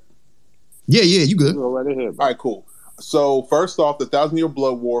 3, right? Yeah, you good. Go right ahead. All right, cool. So first off, the 1,000-Year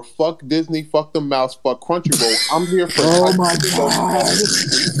Blood War. Fuck Disney. Fuck the mouse. Fuck Crunchyroll. I'm here for. Oh my god.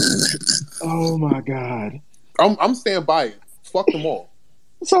 Oh my god. I'm staying by it. Fuck them all.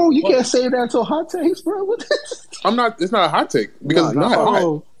 So you can't say that until hot takes, bro. What I'm not. It's not a hot take because it's not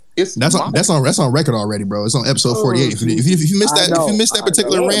hot. It's that's on record already, bro. It's on episode 48. If you missed that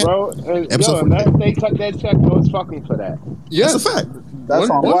particular rant, episode 48. If they cut that check, I was fucking for that. Yes. That's a fact. That's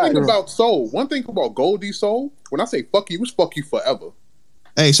one thing about Soul. One thing about Goldie Soul. When I say fuck you, it's fuck you forever.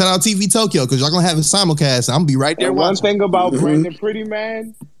 Hey, shout out TV Tokyo because y'all gonna have a simulcast. I'm gonna be right there. And one thing about Brandon Pretty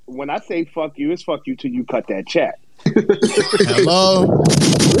Man, when I say fuck you, it's fuck you till you cut that check. Hello.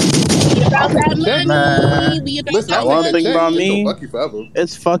 One thing about me,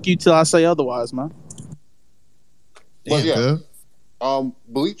 it's fuck you till I say otherwise, man. But yeah,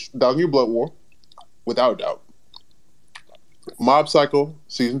 Bleach, Dog Year Blood War, without a doubt. Mob Psycho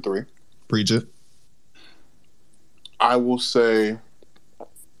season 3. Preach it. I will say,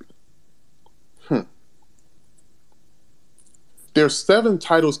 there's 7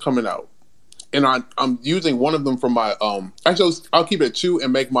 titles coming out, and I'm using one of them for my Actually, I'll keep it at 2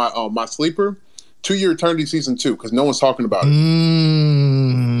 and make my my sleeper 2 Year Eternity season 2 because no one's talking about it.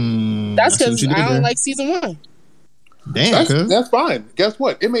 That's because I don't like season 1. Damn, that's fine. Guess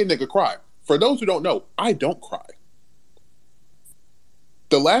what? It made nigga cry. For those who don't know, I don't cry.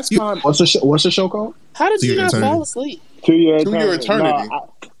 The last time, what's the show called? How did you not fall asleep? 2 Year Eternity.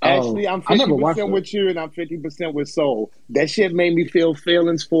 No, actually, I'm 50% with you and I'm 50% with Soul. That shit made me feel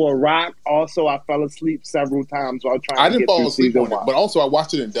feelings for a rock. Also, I fell asleep several times while trying to get through season 1. I didn't fall asleep on it, but also I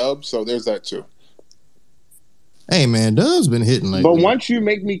watched it in dub, so there's that too. Hey man, Dub's been hitting lately. But once you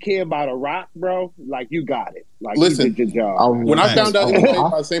make me care about a rock, bro, like you got it. Like listen, you did your job. When I found out it was made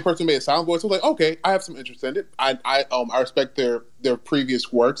by the same person who made Silent Voice, I was like, okay, I have some interest in it. I respect their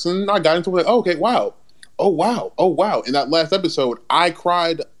previous works, and I got into it. Like, oh, okay, wow, oh wow. In that last episode, I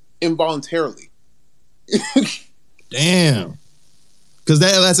cried involuntarily. Damn, because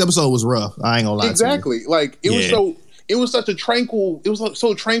that last episode was rough. I ain't gonna lie. Exactly, to you. like it was such a tranquil. It was like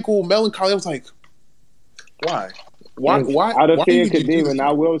so tranquil, melancholy. I was like, why? Out of fear, Demon,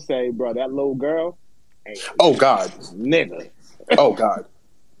 I will say, bro, that little girl. Oh God, nigga. Oh God.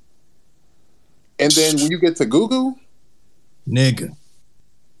 And then when you get to Gugu, nigga.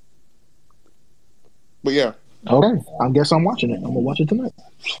 But yeah. Okay, I guess I'm watching it. I'm gonna watch it tonight.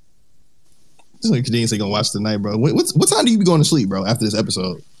 This nigga Kadeem say gonna watch tonight, bro. What time do you be going to sleep, bro? After this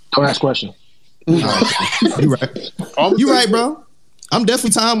episode? Don't ask question. You right. You right, bro. I'm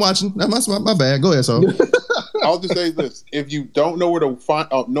definitely time watching. That's my bad. Go ahead, so. I'll just say this: if you don't know where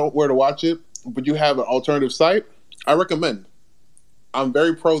to watch it, but you have an alternative site, I recommend. I'm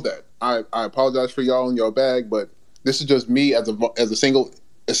very pro that. I apologize for y'all in your bag, but this is just me as a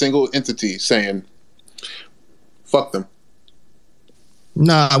single entity saying, "Fuck them."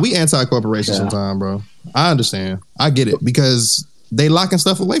 Nah, we anti-corporation sometimes, bro. I understand. I get it because they locking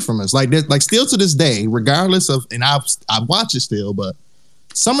stuff away from us. Like still to this day, regardless of, and I watch it still, but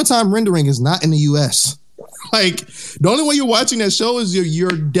summertime rendering is not in the U.S. Like the only way you're watching that show is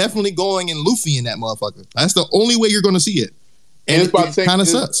you're definitely going and Luffy in that motherfucker. That's the only way you're going to see it, and it kind of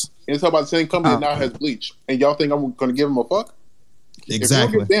sucks. It's about the same company that now has Bleach, and y'all think I'm going to give them a fuck?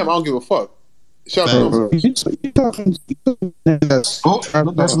 Exactly. If you don't give a damn, I don't give a fuck. Shout out to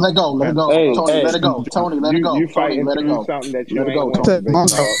let's let go. Let it go. Hey, Tony, let it go. Tony, let it go. You Tony, let it go. Something that you let it go, Tony.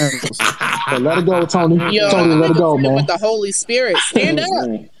 Let it go, Tony. Yo, Tony, let it go, man. With the Holy Spirit, stand up.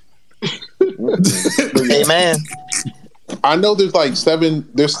 Hey, man. I know there's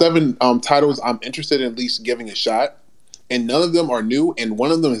seven titles I'm interested in at least giving a shot, and none of them are new, and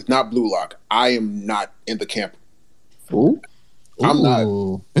one of them is not Blue Lock. I am not in the camp. Ooh. I'm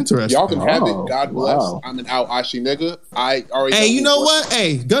not. Interesting. Y'all can have it. God bless. Wow. I'm an out Ashi nigga. I already. Hey, you know what?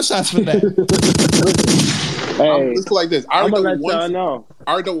 Hey, gunshots for that. Hey, it's like this. I already know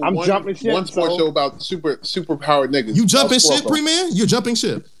one sports show about super powered niggas. You jumping ship, Pre-Man? You're jumping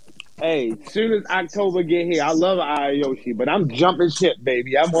ship. Hey, as soon as October get here, I love Ayayoshi, but I'm jumping ship,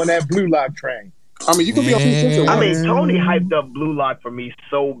 baby. I'm on that Blue Lock train. I mean, you can be on Blue I mean, Tony hyped up Blue Lock for me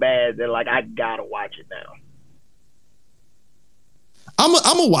so bad that I gotta watch it now. I'm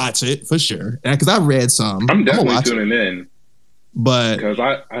gonna watch it for sure because I read some. I'm definitely tuning in, but because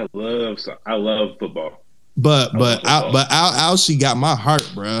I love football. But Aoshi got my heart,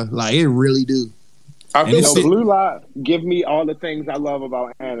 bro. Like it really do. I feel Blue Lock give me all the things I love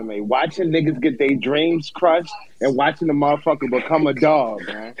about anime. Watching niggas get their dreams crushed and watching the motherfucker become a dog,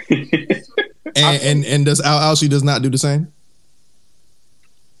 man. and does Aoshi does not do the same?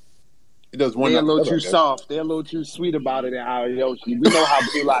 It does one. They're a little too soft. They're a little too sweet about it in Ayayoshi. We know how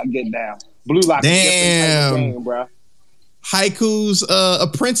Blue Lock get down. Blue Lock is a different type of game, bro. Haikyuu's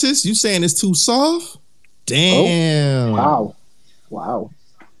apprentice, you saying it's too soft? Damn. Oh, wow.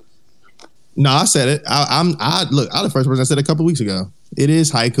 No, I said it. I'm the first person I said it a couple weeks ago. It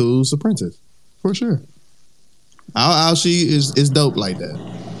is Haikyuu's apprentice. For sure. Aoshi is dope like that.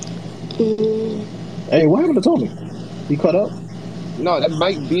 Hey, what happened to Tony? He cut up? No, that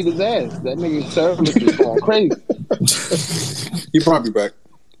Mike beat his ass. That nigga's service is going crazy. He'll probably be back.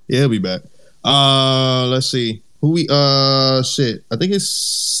 Yeah, he'll be back. Let's see. Who we shit. I think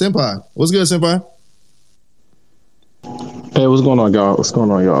it's Senpai. What's good, Senpai? Hey, what's going on, y'all?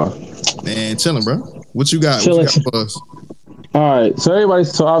 Man, chilling, bro. What you got? Chilling. What you got for us? All right.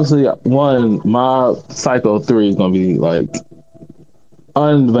 So obviously Mob Psycho 3 is gonna be like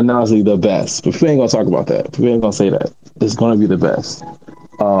unbeknownstly the best. But we ain't gonna talk about that. We ain't gonna say that. It's gonna be the best.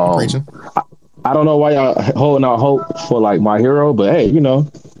 I don't know why y'all holding out hope for like My Hero, but hey,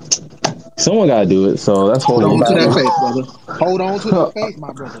 someone gotta do it. So that's hold on to that faith, brother. Hold on to that faith,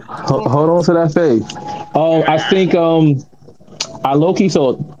 my brother. Hold on to that faith. I think I low-key,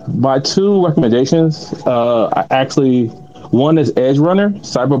 so my two recommendations, I actually, one is Edge Runner,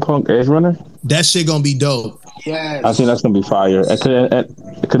 Cyberpunk Edge Runner. That shit gonna be dope. Yes. I think that's gonna be fire.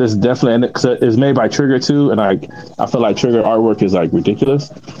 Because it's definitely, it's made by Trigger too, and I feel like Trigger artwork is like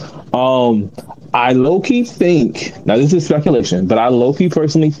ridiculous. I low-key think, now this is speculation, but I low-key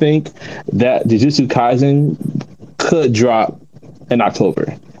personally think that Jujutsu Kaisen could drop in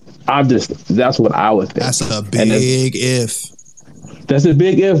October. That's what I would think. That's a big if. That's a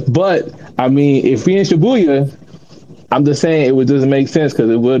big if, but I mean, if we in Shibuya, I'm just saying it doesn't make sense because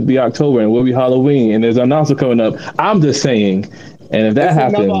it would be October and it would be Halloween and there's an announcement coming up. I'm just saying, and if that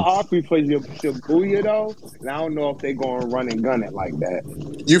happens, another arc for Shibuya though, and I don't know if they're going to run and gun it like that.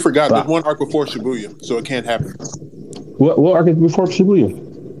 You forgot there's one arc before Shibuya, so it can't happen. What arc is before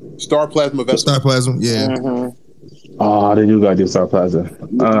Shibuya? Star Plasma Vessel. Star Plasma, yeah. Mm-hmm. Oh, they do gotta do Star Plasma.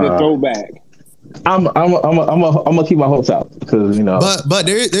 The throwback. I'm gonna keep my hopes out because But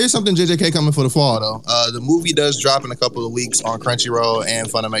there's something JJK coming for the fall though. The movie does drop in a couple of weeks on Crunchyroll and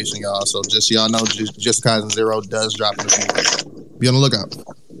Funimation, y'all. So just so y'all know, Jujutsu Kaisen 0 does drop in a few weeks. Be on the lookout.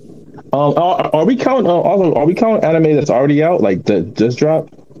 Are we counting? Also, are we counting anime that's already out, like that just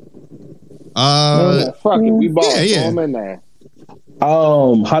dropped? Fuck it, we bought them in there.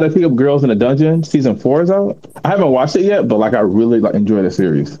 How to Pick Up Girls in a Dungeon season 4 is out. I haven't watched it yet, but like I really enjoy the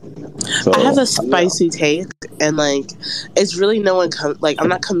series. So, I have a spicy take, and like it's really no one I'm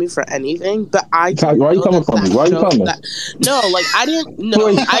not coming for anything, but I. Why are you coming for me? Why are you coming? I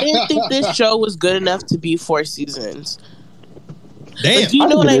didn't think this show was good enough to be 4 seasons. Damn, do you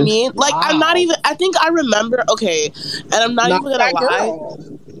know what I mean? Like, wow. I'm not even. I think I remember. Okay, and I'm not even gonna lie.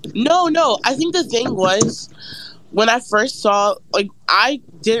 No. I think the thing was, when I first saw, I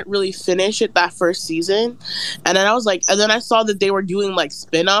didn't really finish it that first season, and then I was like, and then I saw that they were doing like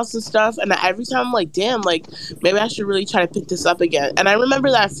spin-offs and stuff, and every time I'm like, damn, like maybe I should really try to pick this up again. And I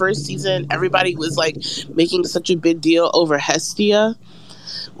remember that first season, everybody was like making such a big deal over Hestia,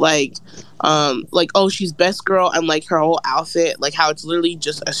 oh, she's best girl, and like her whole outfit, like how it's literally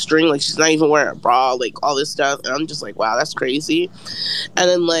just a string, like she's not even wearing a bra, like all this stuff, and I'm just like, wow, that's crazy. And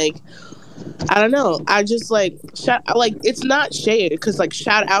then I don't know. I just it's not shade because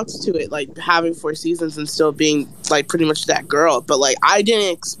shout outs to it, like having 4 seasons and still being like pretty much that girl. But I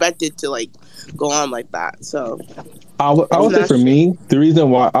didn't expect it to go on like that. So I would say for me, the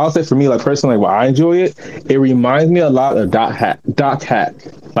reason why I'll say for me, personally, why I enjoy it, it reminds me a lot of Doc Hack.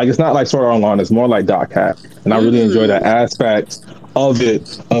 Like it's not like Sword Art Online, it's more like Doc Hack, and I really enjoy that aspect of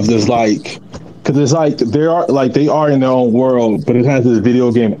it, of this because it's they are in their own world, but it has this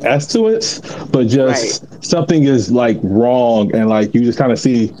video game S to it. But just something is wrong, and you just kind of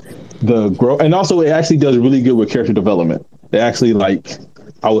see the growth. And also, it actually does really good with character development. It actually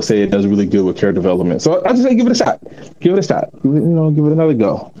I would say it does really good with character development. So I just say give it a shot. Give it another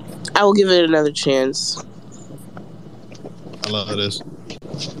go. I will give it another chance. I love this.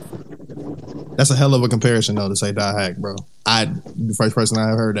 That's a hell of a comparison though to say Die Hack, bro. The first person I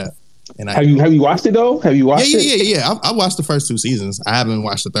have heard that. And have you watched it though? Have you watched it? Yeah. I watched the first 2 seasons. I haven't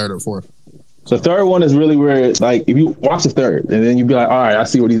watched the third or fourth. So the third one is really where if you watch the third and then you'd be like, all right, I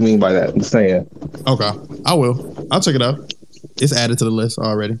see what he means by that. I'm just saying. Okay, I will. I'll check it out. It's added to the list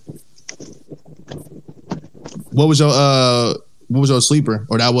already. What was your sleeper?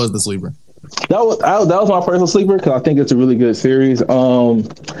 Or that was the sleeper? That was my personal sleeper because I think it's a really good series.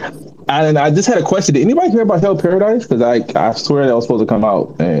 And I just had a question. Did anybody hear about Hell Paradise? Because I swear that was supposed to come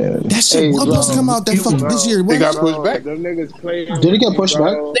out. And that shit was supposed to come out this year. They got pushed back. Them niggas playing. Did it get pushed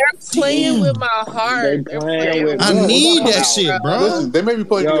back? They're playing with my heart. I need that shit, bro. Listen, they may be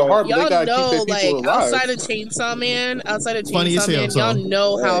playing with your heart, but they gotta keep their people alive. Outside of Chainsaw Man, y'all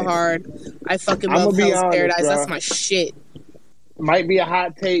know how hard I fucking love Hell's Paradise. Bro. That's my shit. Might be a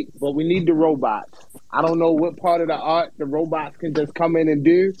hot take, but we need the robots. I don't know what part of the art the robots can just come in and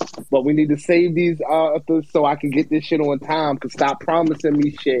do, but we need to save these authors so I can get this shit on time. Cause stop promising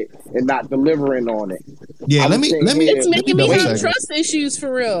me shit and not delivering on it. Yeah, let me. It's making me have trust issues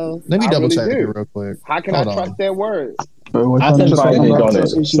for real. Let me double check it real quick. How can I trust their word? I think I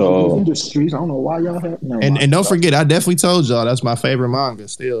don't know why y'all have. And don't forget, I definitely told y'all that's my favorite manga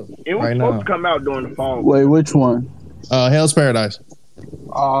still. It was supposed to come out during the fall. Wait, which one? Hell's Paradise.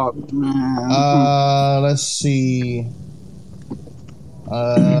 Man. Let's see.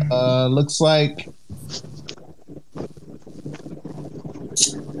 Looks like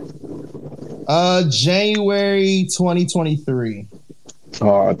January 2023.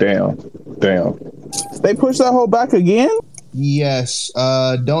 Oh, damn. They pushed that whole back again? Yes.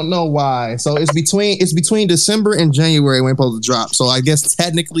 Don't know why. So it's between December and January when it's supposed to drop. So I guess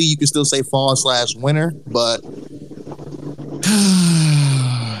technically you can still say fall/winter, but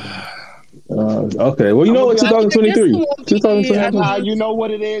okay. Well, you know what? 2023. You know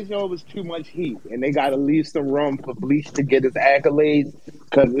what it is, yo? It was too much heat, and they got to leave some room for Bleach to get his accolades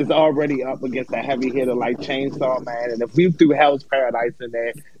because it's already up against a heavy hitter like Chainsaw Man. And if we threw Hell's Paradise in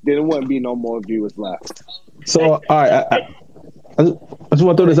there, then it wouldn't be no more viewers left. So, all right, I just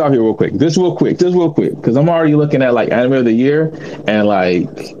want to throw this out here real quick, because I'm already looking at like anime of the year and like.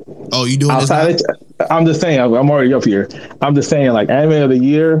 Oh, you doing outside this? I'm just saying, I'm already up here. I'm just saying, like anime of the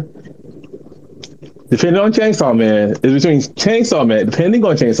year. Depending on Chainsaw Man, it's between Chainsaw Man, depending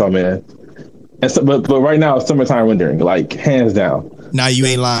on Chainsaw Man, and so, but right now it's Summertime Rendering, like hands down. Nah, you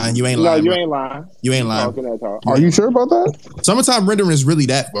ain't lying. You ain't lying. No, you ain't lying. You ain't lying. Are you sure about that? Summertime Rendering is really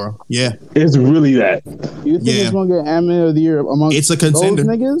that, bro. Yeah, it's really that. You think it's gonna get anime of the year among? It's a contender.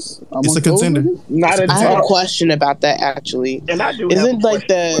 Those niggas? It's a contender. I have a question about that actually. And I do. Isn't like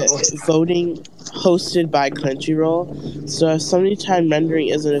the voting hosted by Crunchyroll? So if Summertime Rendering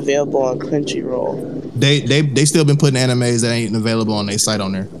isn't available on Crunchyroll, they still been putting animes that ain't available on their site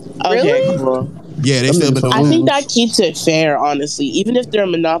on there. Okay, cool. Yeah, they still been doing. I think that keeps it fair, honestly. Even if they're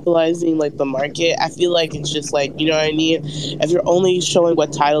monopolizing like the market, I feel like it's just like, you know what I mean? If you're only showing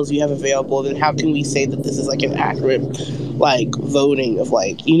what titles you have available, then how can we say that this is like an accurate like voting of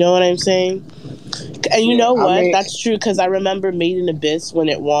like, you know what I'm saying? And you know what? That's true, because I remember Made in Abyss when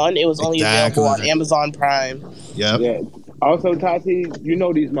it won. It was only available on Amazon Prime. Yep. Yeah. Also, Tati, you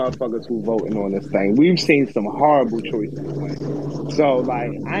know these motherfuckers who voting on this thing. We've seen some horrible choices win. So,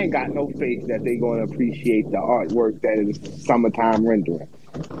 like, I ain't got no faith that they're going to appreciate the artwork that is Summertime Rendering.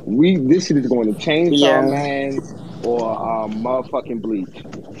 This shit is going to Chainsaw Man or motherfucking Bleach.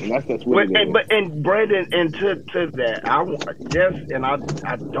 And that's just what it is. And Brandon, and to that, I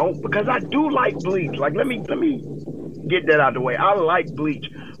don't, because I do like Bleach. Like, let me get that out of the way. I like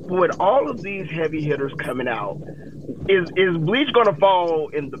Bleach. But with all of these heavy hitters coming out, is Bleach going to fall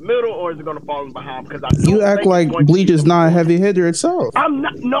in the middle or is it going to fall in behind? Because you act like Bleach is not a heavy hitter itself. I'm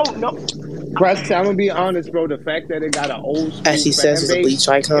not. No. Press, I'm gonna be honest, bro. The fact that it got an old school as he says, it's a Bleach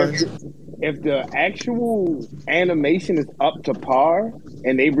icon. If the actual animation is up to par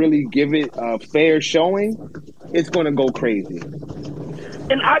and they really give it a fair showing, it's gonna go crazy.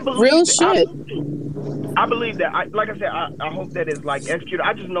 And I believe real shit. I believe that. Like I said, I hope that it's like executed.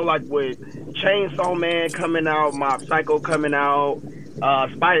 I just know, like with Chainsaw Man coming out, Mob Psycho coming out,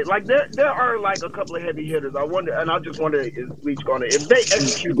 Spider. Like there are like a couple of heavy hitters. I wonder, and I just wonder, is Bleach gonna, if they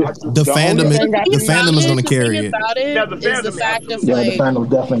execute the fandom is gonna carry it. The fact of the like fandom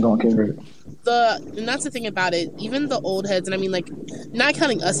definitely gonna carry it. And that's the thing about it. Even the old heads, and I mean, like, not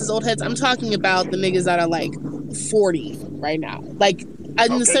counting us as old heads. I'm talking about the niggas that are like 40 right now, like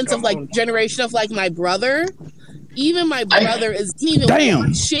in the sense of like generation of like my brother. Even my brother didn't even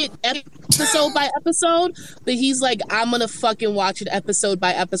watch shit episode by episode, but he's like, I'm gonna fucking watch it episode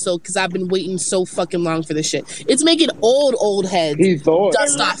by episode because I've been waiting so fucking long for this shit. It's making old heads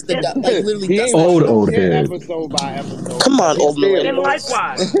dust off the dust, like literally dust off old heads. Episode by episode. Come on, old man. And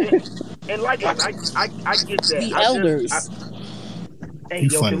likewise, I get that. The elders. Hey,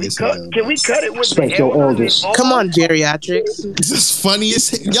 yo, can we cut it with respect your elders? Come on, geriatrics. This is funny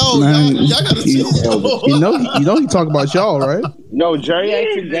as yo, man, y'all gotta chill. You know he talk about y'all, right? No,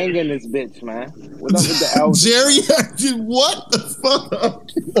 geriatric gang in this bitch, man. What up with the elders? Geriatric, what the fuck?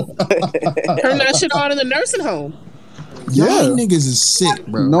 Turn that shit on in the nursing home. Y'all niggas is sick,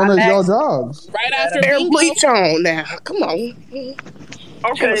 bro. Known as y'all jobs. Right after Bleach on now. Come on.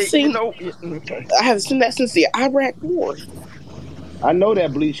 Okay, I haven't seen that since the Iraq War. I know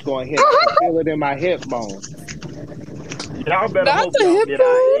that Bleach going hit. I feel it in my hip bone. Y'all better Not hope the y'all hip get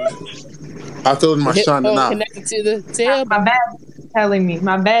bone. I feel it in my Hip shine bone now. connected to the tail. My bad telling me.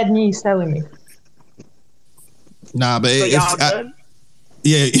 My bad knees telling me. Nah, but So y'all done?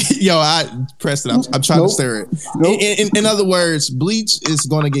 Preston, I'm trying to stir it. In other words, Bleach is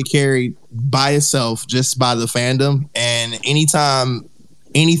going to get carried by itself just by the fandom, and anytime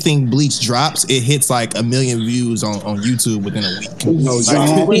anything Bleach drops, it hits like 1 million views on YouTube within a week.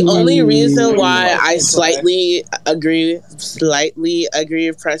 The only reason why I slightly agree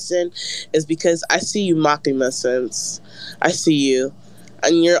with Preston is because I see you mocking my sense. I see you.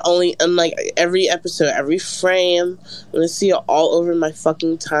 and you're only in like every episode, every frame. I'm gonna see it all over my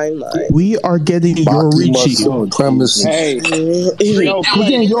fucking timeline. We are getting Yoruichi premise. Hey, we're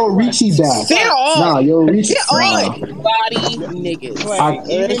getting Yoruichi back. They're all Yoruichi. body niggas.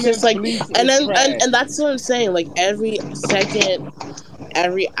 And it's just like, and then and that's what I'm saying. Like every second,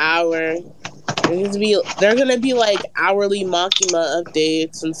 every hour, they're gonna be like hourly Makima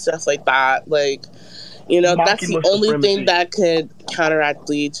updates and stuff like that. Like, you know, that's the only thing that could counteract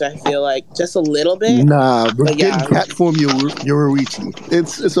Bleach. I feel like just a little bit. Nah, we're getting cat form Yoruichi.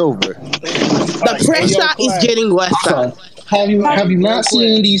 It's over. The pressure is getting West Side. Have you not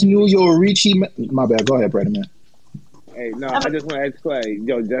seen these new Yoruichi? My bad. Go ahead, Brandon, man. Hey, no, I just want to ask Clay,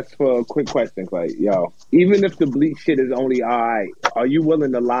 just for a quick question, Clay, even if the Bleach shit is only alright, are you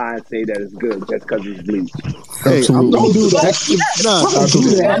willing to lie and say that it's good just because it's Bleach? Hey, I'm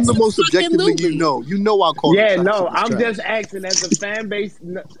the most objective thing you know. You know I'll call. Yeah, no, I'm just asking as a fan base,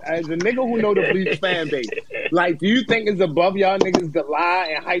 as a nigga who know the Bleach fan base. Like, do you think it's above y'all niggas to lie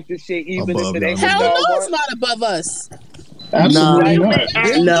and hype this shit even if it ain't? Hell no, it's not above us. Absolutely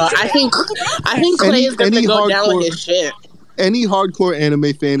No, I think Clay is going to go down with his shit. Any hardcore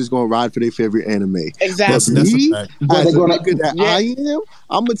anime fan is going to ride for their favorite anime. Exactly. But me, as a nigga that I am,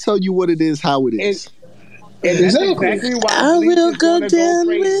 I'm going to tell you what it is, how it is. And that's exactly why I will go down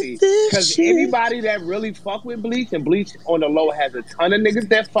crazy. with this Because shit. anybody that really fuck with Bleach, and Bleach on the low has a ton of niggas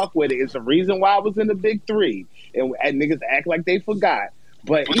that fuck with it. It's the reason why I was in the big three. And niggas act like they forgot.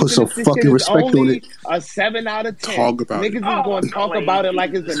 But Put some fucking respect on it. A 7 out of 10. Talk about niggas is going to talk about it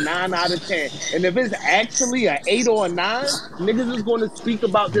like it's a 9 out of 10. And if it's actually an 8 or a 9, niggas is going to speak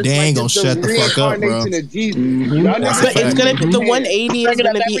about this. They ain't like gonna shut the fuck up, bro. Of Jesus. It's gonna be the 180 is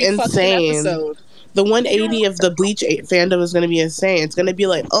gonna be insane. The 180 of the Bleach fandom is going to be insane. It's going to be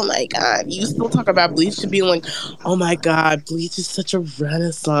like, oh my God, you still talk about Bleach to be like, oh my God, Bleach is such a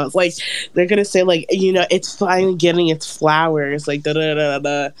renaissance. Like, they're going to say, like, you know, it's finally getting its flowers. Like,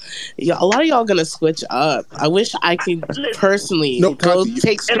 da-da-da-da-da. Yeah, a lot of y'all going to switch up. I wish I could personally go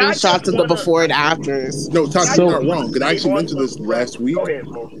take screenshots of the before and afters. No, Tati, you're not wrong. Because I actually mentioned this last week.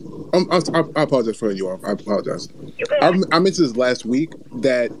 I apologize for you all. I apologize. I mentioned this last week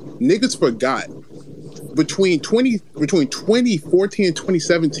that niggas forgot. Between 2014 and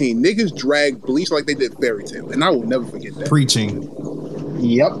 2017, niggas dragged Bleach like they did Fairy Tail, and I will never forget that. Preaching.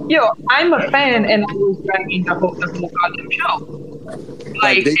 Yep. Yo, I'm a fan, and I was dragging the whole goddamn show.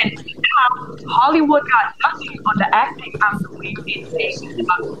 Like, and now Hollywood got nothing on the acting. I'm doing insane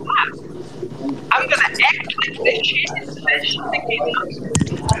about the class. I'm gonna act like this shit is the best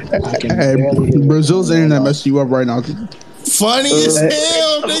shit Hey, Brazil's internet messed you up right now. Funny as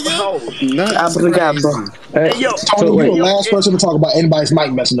hell, nigga. Hey, yo, Tony, you're the last person to talk about anybody's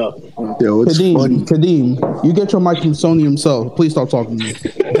mic messing up. Yo, it's funny. Kadeem, you get your mic from Sony himself. Please stop talking to me.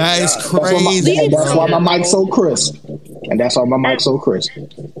 That is crazy. That's why my mic's so crisp. And that's why my mic's so crisp.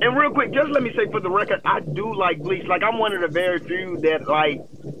 And real quick, just let me say for the record, I do like Bleach. Like, I'm one of the very few that, like,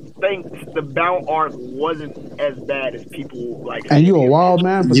 thinks the Bound arc wasn't as bad as people like. And you a wild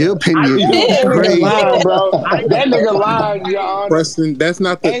man. For your opinion is crazy, bro. That nigga lied, Your Honor. Preston, that's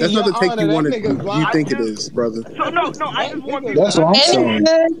not the take you want you think it is, brother. So no, I just want to. That's what I'm saying.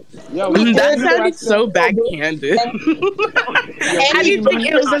 That sounded so backhanded. How do you think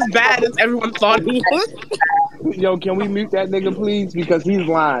it was as bad as everyone thought it was? Yo, can we mute that nigga, please? Because he's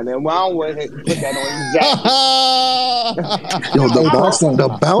lying, and I don't want to put that on his jacket. Yo, the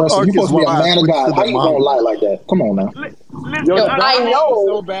Bound arc you supposed is to be a man of God. How the you gonna lie like that? Come on now. Yo, I know.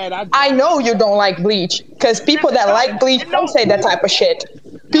 So bad. I know you don't like Bleach because people that like Bleach don't say that type of shit.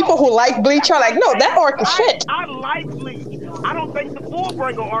 People who like Bleach are like, no, that arc is shit. I like Bleach. I don't think the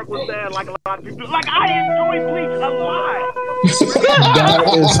Fullbringer arc was bad like a lot of people. Like, I enjoy Bleach a lot.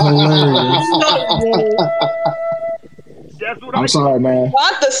 That is hilarious. I'm sorry, man.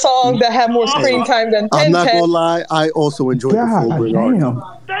 Not the song that had more screen time than 10. I'm not gonna lie, I also enjoyed the Fullbringer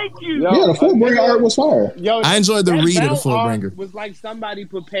arc. Thank you. Yeah, the Fullbringer art was fire. Yo, I enjoyed the read of the Fullbringer. It was like somebody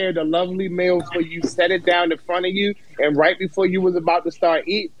prepared a lovely meal for you, set it down in front of you, and right before you was about to start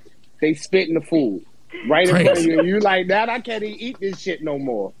eating, they spit in the food. Right in front of you. And you like, that I can't even eat this shit no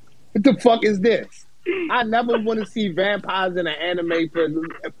more. What the fuck is this? I never want to see vampires in an anime for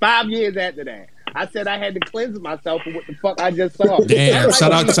 5 years after that. I said I had to cleanse myself from what the fuck I just saw. Damn,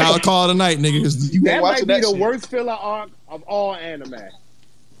 shout out to Tyler Call tonight, nigga. You that might be the shit. worst filler arc of all anime.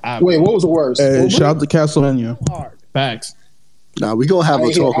 Wait, what was the worst? Shout out to Castlevania. Facts. Nah, we gonna have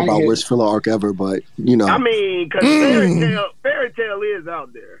a talk about worst filler arc ever, but you know. I mean, because Fairy Tail is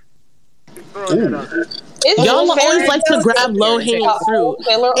out there. Y'all always like to grab low hanging fruit.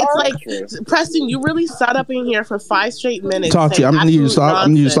 It's like, Preston, you really sat up in here for 5 straight minutes. Tati, I'm gonna need you to stop. I'm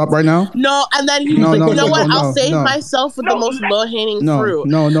gonna need you to stop right now. No, and then you know what? I'll save myself for the most low hanging fruit.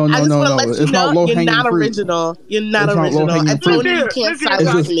 No. I just want to let you It's not know low you're hanging not fruit. original. You're not It's not original. low-hanging And fruit. Tony, you can't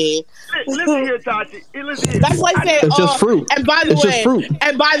side with me. Listen here, Tati. Listen here. That's why I say, It's just fruit. And by the It's just fruit.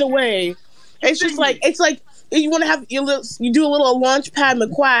 it's just like you want to have you do a little launch pad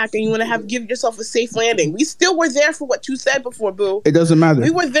McQuack, and you want to give yourself a safe landing. We still were there for what you said before, boo. It doesn't matter. We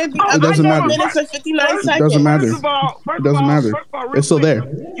were there. It doesn't matter. Minutes and 59 seconds. It doesn't matter. It doesn't matter. It's still there.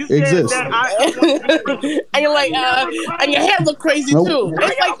 It exists. And you're like, and your hair look crazy Nope. too.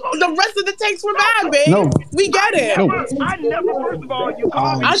 It's like the rest of the takes were bad, babe. No. We get it. No. I never, first of all, you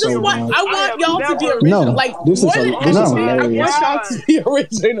called me. I want y'all to be original. No, like this is more than hilarious. anything, I want y'all to be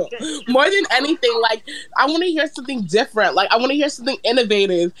original. More than anything, like I want to hear something different. Like I want to hear something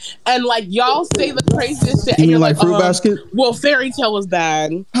innovative. And like y'all say the craziest shit. You and mean you're like Fruit Basket? Well, Fairy Tale was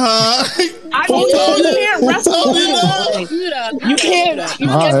bad. You can't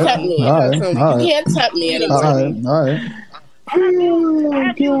tempt me. You can't tempt me anymore. All right.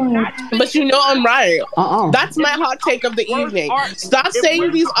 But you know I'm right. That's my hot take of the evening. Stop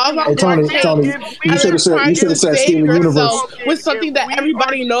saying these Hey, Tony, you should have said Steven Universe. with something that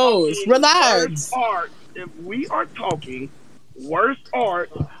everybody knows. Relax. If we are talking worst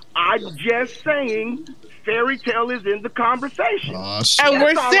art, I'm just saying Fairy Tale is in the conversation. And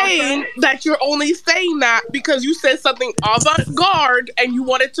we're saying that you're only saying that because you said something avant-garde and you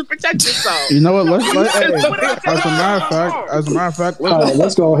wanted to protect yourself. You know what? As a matter of fact,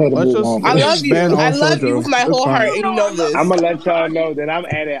 let's go ahead and move on. I love you. I love you with my whole heart, and you know this. I'm gonna let y'all know that I'm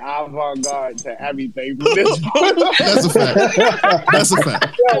adding avant-garde to everything from this point. That's a fact. That's a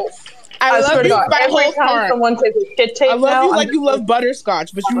fact. I love you by every whole time heart. someone says a shit take I love now, you like you love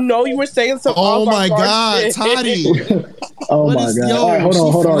butterscotch, but you know you were saying some. Oh my avant-garde God, shit. Toddy. Oh What my is- God! yo, All right, hold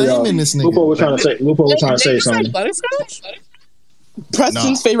on, y'all. flaming this nigga. Lupo was trying to say something. Butterscotch?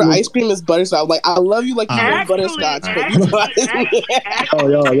 Preston's favorite ice cream is butterscotch. Like I love you like you love butterscotch, but you Oh,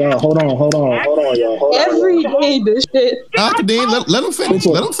 y'all, hold on, y'all. every day this shit. Dean, let him finish.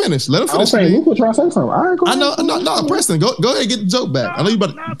 Let him finish. I was saying, Dean. Lupo trying to say something. All right, go I ahead. know. No, Preston, go ahead and get the joke back. I know you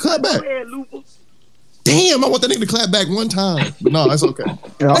about to cut back. Damn, I want that nigga to clap back one time. But no, that's okay.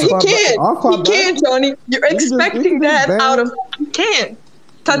 He can't, Tony. You're expecting that out of. You can't.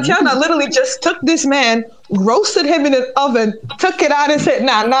 Tatiana literally just took this man, roasted him in an oven, took it out and said,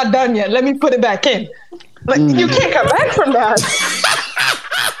 "Nah, not done yet. Let me put it back in." Like you can't come back from that.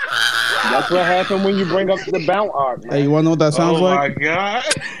 That's what happened when you bring up the Bount arc. Hey, you want to know what that sounds like? Oh my God.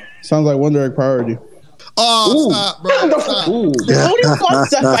 Sounds like One Direct Priority. Oh, stop, bro. Stop. Tony wants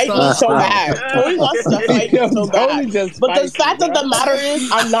to fight me so bad. Tony wants to fight me so bad. But the fact of the matter is,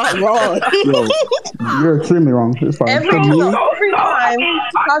 I'm not wrong. Yo, you're extremely wrong. It's fine. Every time,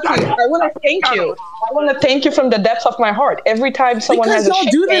 Tati, I want to thank you. I want to thank you from the depths of my heart. Every time someone Because has a y'all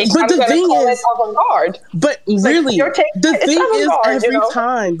shit do this, take, but I'm the gonna thing call is- it avant-garde. But Like, really, your take- the it's thing is, avant-garde, every you know?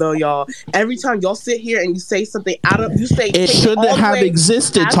 time though, y'all, every time y'all sit here and you say something you say It take shouldn't all the have way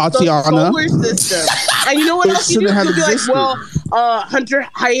existed, past the Tatiana. solar system. And you know what It else you do? shouldn't have You'll be like, existed. well, Hunter,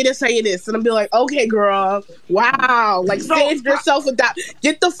 hiatus, and I'll be like, okay, girl, wow, like save yourself with that.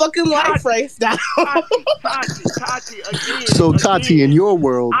 Get the fucking life race down. Tati, again. So Tati, in your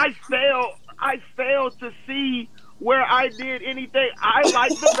world, I failed to see where I did anything. I like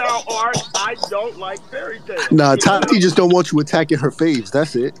the Bount art. I don't like Fairy Tale. nah, Tati just don't want you attacking her faves.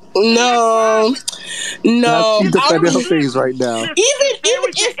 That's it. No. She's defending her faves right now. Even if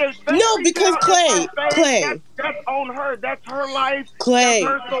no, because Clay. That's on her. That's her life. Clay.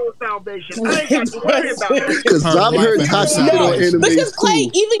 That's her soul salvation. I ain't got to worry about it. Because I've heard Tati get on anime Because Clay,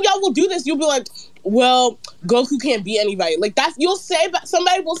 too. even y'all will do this. You'll be like, well, Goku can't beat anybody. Like that's you'll say, but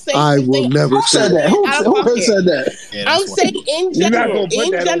somebody will say. I will never say that. Who said that? Yeah, I'm saying in general.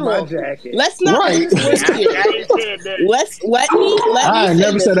 Let's not mince words here. Let me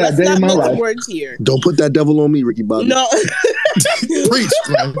never said that day in my life. Words here. Don't put that devil on me, Ricky Bobby. No. Preach,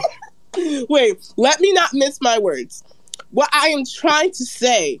 bro. Wait, let me not mince my words. What I am trying to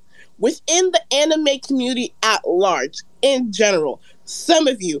say, within the anime community at large, in general, some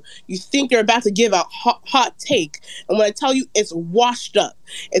of you think you're about to give a hot take. And when I tell you it's washed up,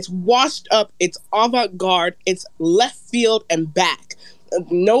 it's avant-garde, it's left field and back.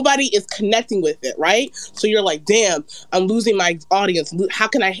 nobody is connecting with it, right? So you're like, damn, I'm losing my audience. How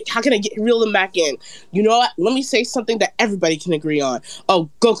can I reel them back in? You know what? Let me say something that everybody can agree on. Oh,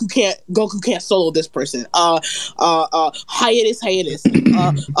 Goku can't solo this person. Hiatus.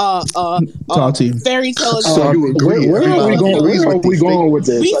 Tati. Fairy Tail is Where are we going with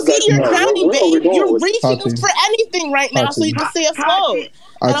this? We see you're drowning, babe. You're reaching for anything right now so you can stay afloat.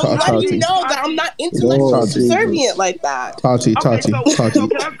 And I'm letting you know that I'm not intellectually subservient like that. Tati. So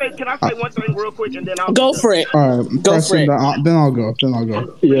can I say one thing real quick and then I'll go for it. All right, go for it. Then I'll go.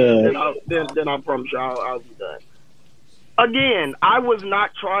 Yeah. Then I promise you I'll be done. Again, I was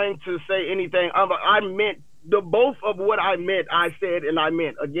not trying to say anything other. I meant the both of what I meant. I said and I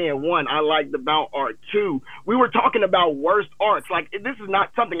meant. Again, one, I like the Mount art. Two, we were talking about worst arcs. Like this is not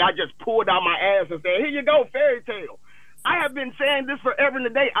something I just pulled out my ass and said, "Here you go, Fairy Tail." I have been saying this forever and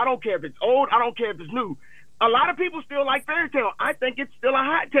a day. I don't care if it's old. I don't care if it's new. A lot of people still like Fairy Tail. I think it's still a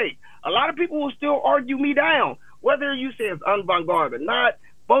hot take. A lot of people will still argue me down, whether you say it's avant-garde or not.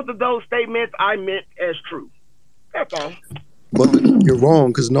 Both of those statements I meant as true. That's all. But you're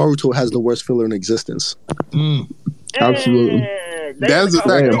wrong because Naruto has the worst filler in existence. Absolutely. That's the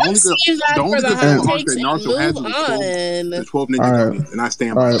fact. The only good thing about that Naruto has is the 12 Ninja Gummies, and I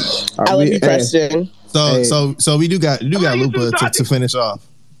stand by that. I love you, Preston. So we do got Lupa to finish off.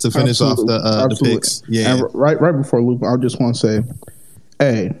 The picks. Yeah. And right before Lupa, I just want to say,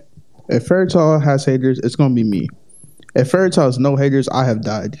 hey, if Fairy Tail has haters, it's gonna be me. If Fairy Tail has no haters, I have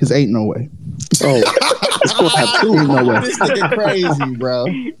died. Because ain't no way. Oh, it's gonna have two. Ain't no way. This nigga crazy, bro.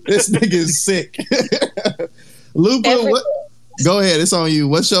 This nigga is sick. Lupa, go ahead. It's on you.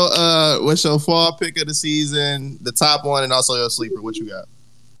 What's your fall pick of the season? The top one, and also your sleeper. What you got?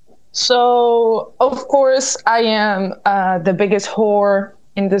 So, of course, I am the biggest whore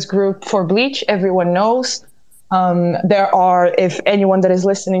in this group for Bleach. Everyone knows. If anyone that is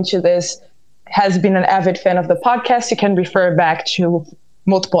listening to this has been an avid fan of the podcast, you can refer back to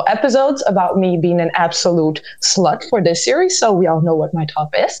multiple episodes about me being an absolute slut for this series. So we all know what my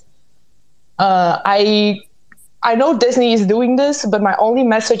top is. I know Disney is doing this, but my only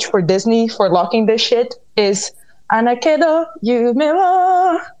message for Disney for locking this shit is Anakedo yume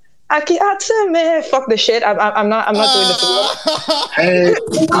wa aki atsume. Fuck this shit. I'm not doing this.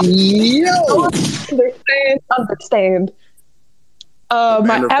 Understand.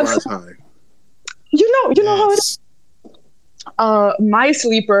 My absolute. You know how it is. My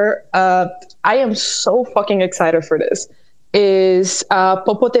sleeper, I am so fucking excited for this, is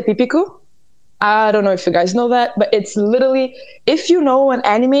Popote Pipiku. I don't know if you guys know that, but it's literally, if you know an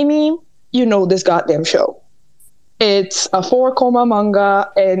anime meme, you know this goddamn show. It's a 4-koma manga,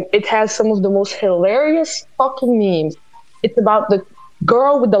 and it has some of the most hilarious fucking memes. It's about the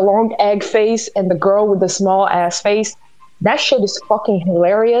girl with the long egg face and the girl with the small ass face. That shit is fucking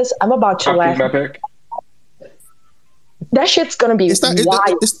hilarious. I'm about to laugh. That shit's gonna be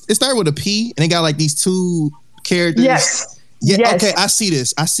wild. It started with a P, and it got like these two characters. Yes. Yeah. Yes. Okay, I see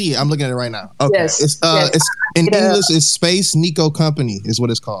this. I see it. I'm looking at it right now. Okay. Yes. It's in English. It's Space Nico Company is what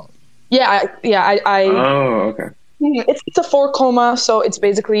it's called. Yeah. Oh, okay. It's a 4-koma, so it's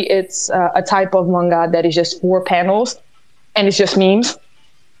basically a type of manga that is just 4 panels, and it's just memes.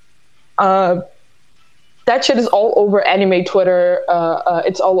 That shit is all over anime Twitter.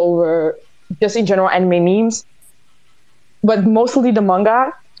 It's all over just in general anime memes, but mostly the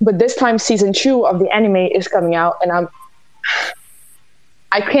manga. But this time, season 2 of the anime is coming out, and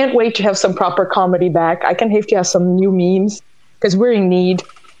I can't wait to have some proper comedy back. I can't wait to have some new memes because we're in need.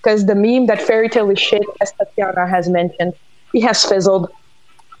 Because the meme that Fairy Tail is shit, as Tatiana has mentioned, it has fizzled.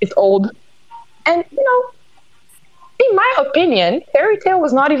 It's old. And, in my opinion, Fairy Tail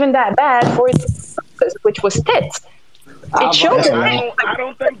was not even that bad for its purpose, which was tits. It showed I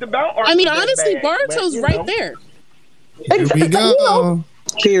don't think the belt. Honestly, Boruto's right there. Here we go.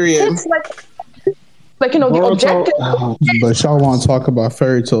 Period. It's like the objective. But y'all want to talk about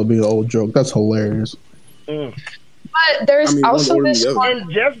Fairy Tail being an old joke? That's hilarious. But there's also this one.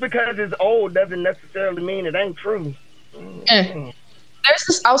 And just because it's old doesn't necessarily mean it ain't true.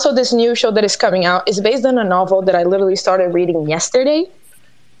 There's also this new show that is coming out. It's based on a novel that I literally started reading yesterday.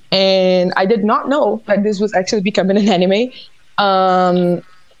 And I did not know that this was actually becoming an anime.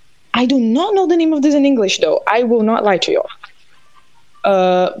 I do not know the name of this in English, though. I will not lie to you.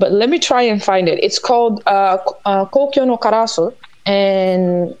 But let me try and find it. It's called Kokyo no Karasu.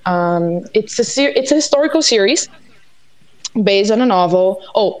 And it's a historical series based on a novel.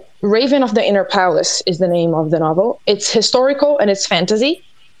 Oh, Raven of the Inner Palace is the name of the novel. It's historical and it's fantasy.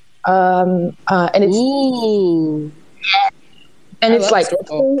 And it's and it's like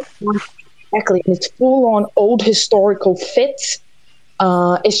exactly, and it's full on old historical fits.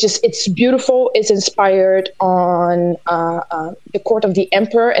 It's beautiful. It's inspired on the court of the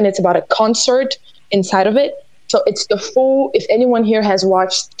emperor, and it's about a concert inside of it. So it's the full, if anyone here has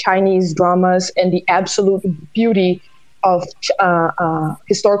watched Chinese dramas and the absolute beauty of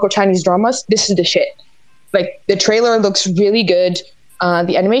historical Chinese dramas, this is the shit. Like, the trailer looks really good.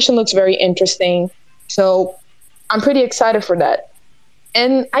 The animation looks very interesting. So I'm pretty excited for that.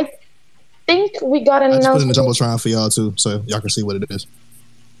 And I think we got an announcement. I just put in the Jumbotron for y'all too, so y'all can see what it is.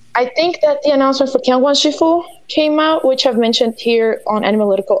 I think that the announcement for Kyangwon Shifu came out, which I've mentioned here on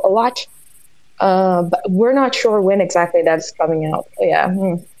Animalytical a lot. But we're not sure when exactly that's coming out.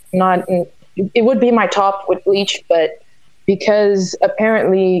 It would be my top with Bleach, but because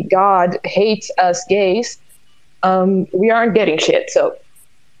apparently God hates us gays, we aren't getting shit. So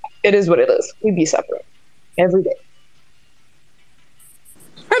it is what it is. We be separate every day.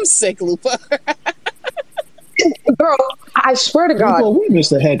 I'm sick, Lupa. Girl, I swear to God. We miss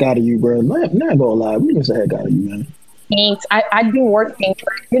the heck out of you, bro. Not gonna lie. We miss the heck out of you, man. Thanks. I've been working.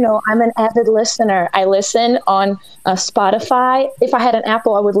 I'm an avid listener. I listen on Spotify. If I had an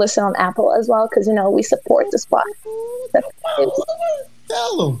Apple, I would listen on Apple as well because, we support the spot.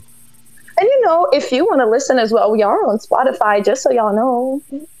 Tell them. And, if you want to listen as well, we are on Spotify, just so y'all know.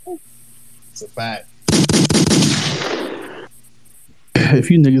 It's a fact.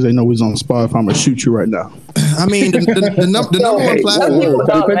 If you niggas ain't know we's on Spotify, I'm gonna shoot you right now. I mean, the number one platform.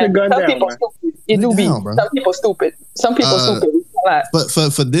 Put the gun down, man. Some people stupid. Some people stupid. But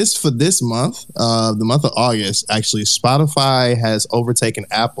for this month, the month of August, actually, Spotify has overtaken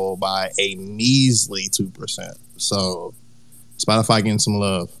Apple by a measly 2%. So Spotify getting some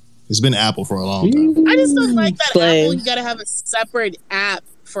love. It's been Apple for a long time. I just don't like that Apple. You got to have a separate app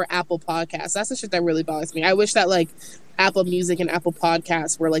for Apple Podcasts. That's the shit that really bothers me. I wish that Apple Music and Apple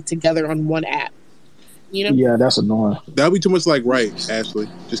Podcasts were together on one app. Yeah, that's annoying. That would be too much right, Ashley.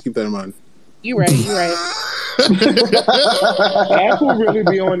 Just keep that in mind. You're right. Apple really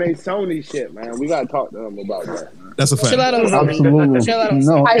be on their Sony shit, man. We gotta talk to them about that. Man. That's a fact. Absolutely.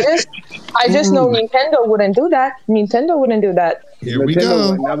 No. I just know Nintendo wouldn't do that. Here we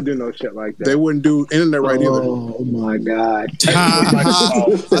go. Would never do no shit like that. They wouldn't do internet right either. Oh my God.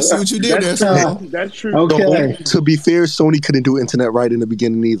 I see what you did there. That's true. Okay. To be fair, Sony couldn't do internet right in the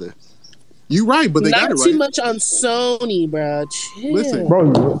beginning either. You right, but they got it right. Not too much on Sony, bro. Chill. Listen,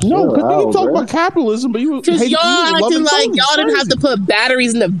 bro. No, because you talk about capitalism, but you because y'all acting like y'all didn't have to put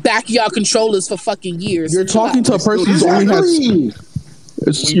batteries in the back of y'all controllers for fucking years. You're talking to a person who's only has.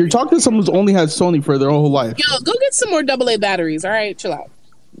 You're talking to someone who's only had Sony for their whole life. Yo, go get some more AA batteries. All right, chill out.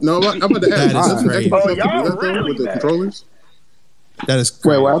 No, I'm about to ask. Y'all really with the controllers. That is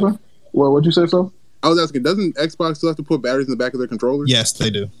crazy. Wait, what happened? What'd you say, so? I was asking, doesn't Xbox still have to put batteries in the back of their controllers? Yes,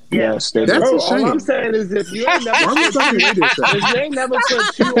 they do. Yes, they do. That's a shame. All I'm saying is if you ain't never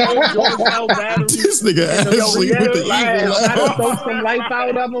put 2 old George L batteries, this nigga Ashley with the evil laugh. Throw some life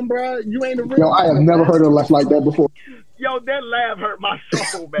out of them, bro. You ain't a real. Yo, I have never heard a laugh like that before. Yo, that laugh hurt my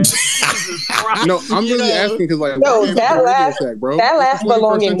soul, man. Jesus Christ. No, I'm really asking because that laugh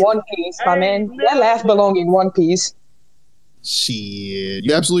belong in One Piece, my man. That laugh belong in One Piece. Shit,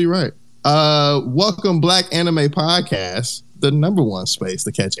 you're absolutely right. Welcome Black Anime Podcast, the number one space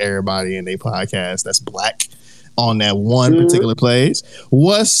to catch everybody in a podcast that's black on that one particular place.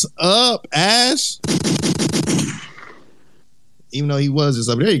 What's up, Ash? Even though he was just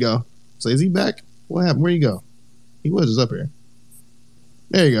up there, you go. So is he back? What happened? Where you go? He was just up here.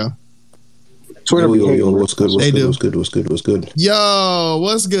 There you go. Yo, what's good? What's good? Yo,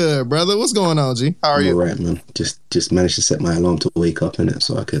 what's good, brother? What's going on, G? How are you? All right, man. Just managed to set my alarm to wake up in it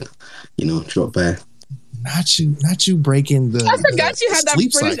so I could, drop by. Not you breaking the. I forgot you had that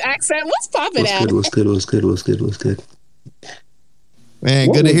British accent. What's popping at? What's good?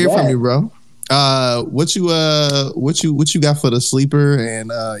 Man, good to hear from you, bro. What you got for the sleeper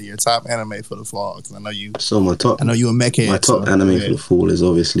and your top anime for the fall? Because I know you. So I know you a mech head. My top anime for the fall is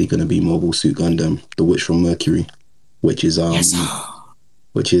obviously going to be Mobile Suit Gundam: The Witch from Mercury, which is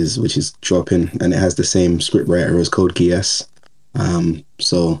which is dropping, and it has the same scriptwriter as Code Geass.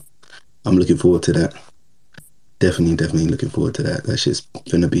 So I'm looking forward to that. Definitely looking forward to that. That's just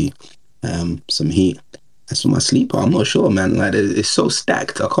gonna be some heat. As for my sleeper, I'm not sure, man. Like, it's so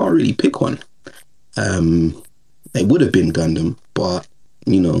stacked. I can't really pick one. It would have been Gundam, but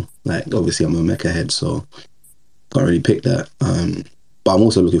obviously I'm a mecha head, so can't really pick that. But I'm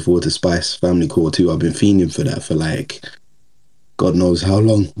also looking forward to Spice Family Core too. I've been fiending for that for God knows how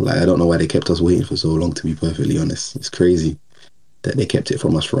long. I don't know why they kept us waiting for so long, to be perfectly honest. It's crazy that they kept it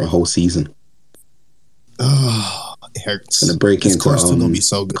from us for a whole season. Oh, hurts. Gonna break into gonna be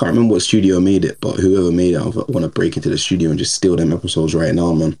so good. Can't remember what studio made it, but whoever made it, I want to break into the studio and just steal them episodes right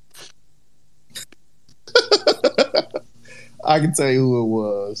now, man. I can tell you who it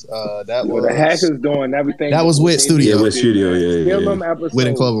was. That was the hackers doing everything. That was Wit Studio. Yeah, Wit Studio. Yeah. Steal them episodes. Wit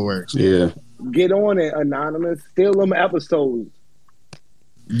and Cloverworks. Yeah. Get on it, Anonymous. Steal them episodes.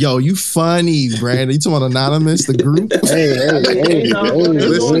 Yo, you funny, Brandon. You talking about Anonymous, the group? Hey,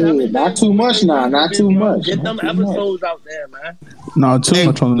 not too much now. Not too much. Get them episodes out there, man. No, too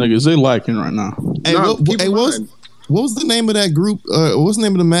much on the niggas. They lacking right now. Hey, what was the name of that group? What was the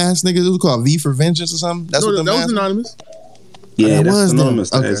name of the mass niggas? It was called V for Vengeance or something? That was Anonymous. Yeah, that's was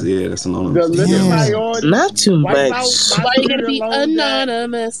anonymous. Okay. That's anonymous. Not too much. Why you gotta be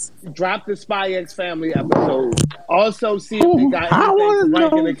anonymous? Drop the Spy X Family episode. Also, see if they got anything for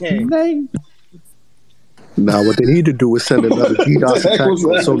Ranking the King. Now, what they need to do is send another DDoS attack on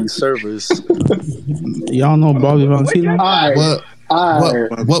Sony servers. Y'all know Bobby Valentino? What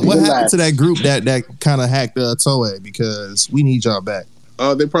happened to that group that kind of hacked Toei? Because we need y'all back.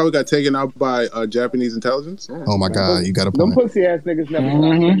 They probably got taken out by Japanese intelligence. Oh my God, you got a Them point. pussy ass niggas never got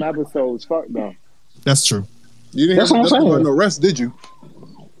them episodes. Fuck no. That's true. You didn't have no rest, did you?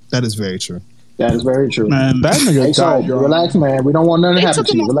 That is very true. That is very true. Man, that nigga died. Relax, man. We don't want nothing to happen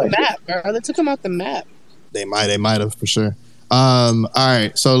to you. Relax. They took him off the map. They might have for sure. All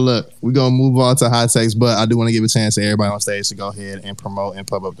right, so look, we're gonna move on to hot takes, but I do want to give a chance to everybody on stage to go ahead and promote and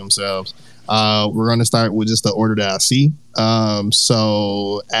pub up themselves. We're gonna start with just the order that I see.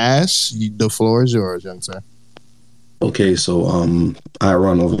 So Ash, the floor is yours, young sir. Okay, so I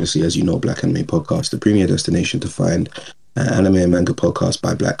run, obviously, as you know, Black Anime Podcast, the premier destination to find anime and manga podcasts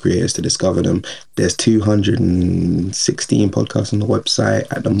by Black creators to discover them. There's 216 podcasts on the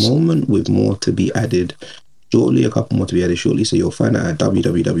website at the moment, with more to be added shortly, a couple more to be added shortly. So you'll find that at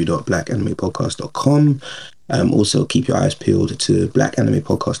www.blackanimepodcast.com. Also, keep your eyes peeled to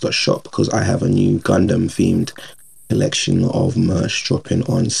blackanimepodcast.shop because I have a new Gundam themed collection of merch dropping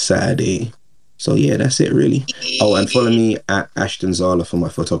on Saturday. So yeah, that's it really. Oh, and follow me at Ashton Zala for my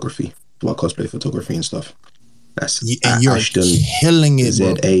photography, for my cosplay photography and stuff. That's and you're Ashton killing it,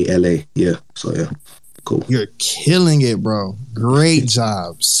 bro. ZALA. Yeah. So yeah. Cool. You're killing it, bro. Great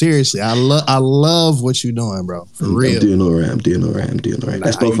job. Seriously, I love what you're doing, bro. For real. I'm doing all right.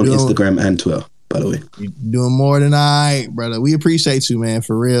 That's both on Instagram and Twitter, by the way. You're doing more than I, brother. We appreciate you, man.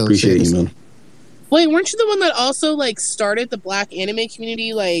 For real. Appreciate you, man. Wait, weren't you the one that also started the Black anime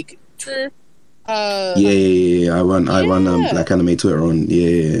community Twitter? Yeah. I run Black Anime Twitter on.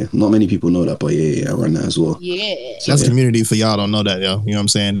 Yeah. Not many people know that, but yeah, I run that as well. Yeah. So, that's community for y'all don't know that, yo. You know what I'm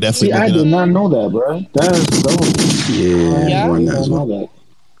saying? Definitely. See, I did not know that, bro. That's dope. Yeah, I run that as well.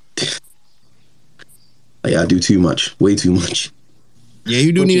 Yeah, I do too much. Way too much. Yeah,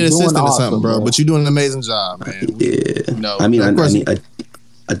 you do need an assistant or something, bro. But you're doing an amazing job, man. Yeah. I mean, I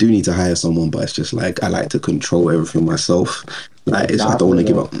do need to hire someone, but it's just I like to control everything myself. I don't want to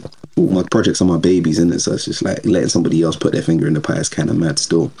give up. My projects are my babies, and so it's just letting somebody else put their finger in the pie is kind of mad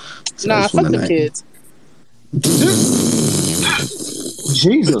still. So fuck the kids.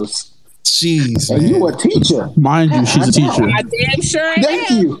 Jesus. Jeez, man. You a teacher. Mind you, she's a teacher. I damn sure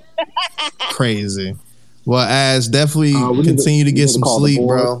Thank you. Crazy. Well, Ash, definitely continue to get some sleep,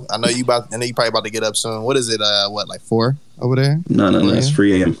 bro. I know you probably about to get up soon. What is it? 4 over there? No, it's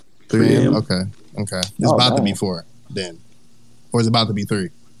 3 a.m. 3 a.m. Okay. It's about to be 4 then, or is it about to be 3?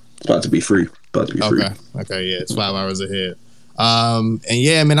 It's about to be 3. Okay. Yeah, it's 5 hours ahead. And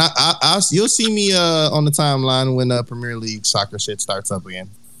yeah, man, you'll see me on the timeline when Premier League soccer shit starts up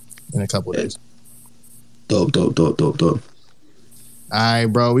again in a couple of days. Dope. All right,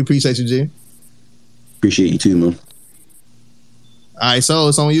 bro. We appreciate you, G. Appreciate you too, man. All right, so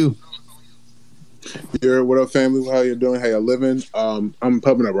it's on you. What up, family? How you doing? How you living? I'm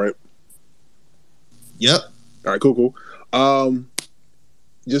pubbing up, right? Yep. All right, cool.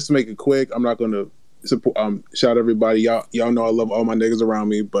 Just to make it quick, I'm not gonna support. Shout everybody. Y'all know I love all my niggas around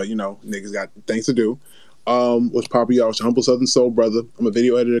me, but niggas got things to do. What's poppin', y'all? It's your humble Southern Soul brother. I'm a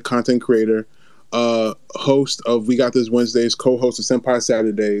video editor, content creator, host of We Got This Wednesdays, co-host of Senpai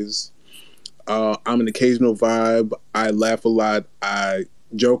Saturdays. I'm an occasional vibe. I laugh a lot. I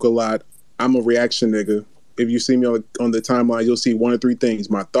joke a lot. I'm a reaction nigga. If you see me on the timeline, you'll see one of 3 things: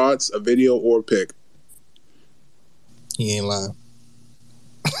 my thoughts, a video, or a pic. He ain't lying.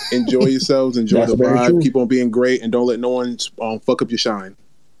 Enjoy yourselves. Enjoy the vibe. True. Keep on being great, and don't let no one fuck up your shine.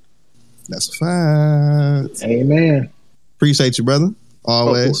 That's a fact. Amen. Appreciate you, brother.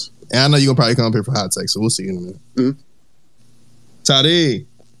 Always. And I know you're gonna probably come up here for hot takes, so we'll see you in a minute. Tadi.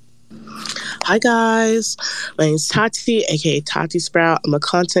 Hi guys, my name's Tati, aka Tati Sprout. I'm a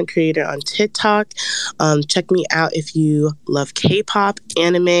content creator on TikTok. Check me out if you love K-pop,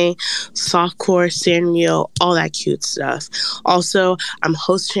 anime, softcore, Sanrio, all that cute stuff. Also, I'm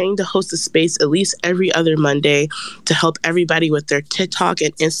trying to host a space at least every other Monday to help everybody with their TikTok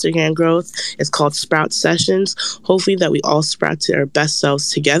and Instagram growth. It's called Sprout Sessions. Hopefully that we all sprout to our best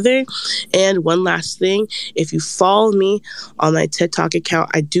selves together. And one last thing, if you follow me on my TikTok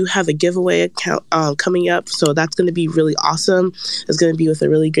account, I do have a giveaway account coming up, so that's going to be really awesome. It's going to be with a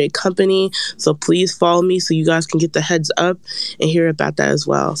really great company, so please follow me so you guys can get the heads up and hear about that as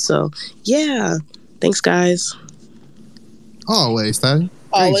well. So yeah, thanks guys. Always, Tati.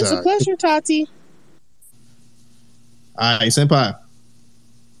 Always a pleasure, Tati. All right, Senpai.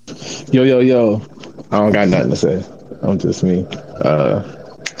 Yo. I don't got nothing to say. I'm just me.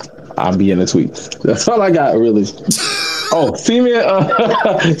 I'll be in the tweets. That's all I got, really. Oh, see me in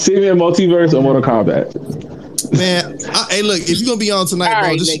Multiverse or Mortal Kombat. Man, hey, look, if you're gonna be on tonight,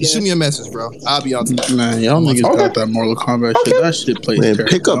 bro, just shoot me a message, bro. I'll be on tonight. Man, y'all niggas got that Mortal Kombat shit. That shit plays terrible.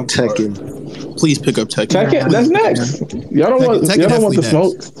 Pick up Tekken. Please pick up Tekken. Tekken, that's next. Y'all don't want the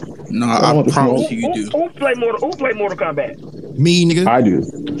smoke. No, I promise you do. Who play Mortal Kombat? Me, nigga. I do.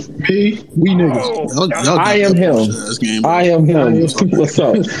 Me? We niggas. I am him. I am him. What's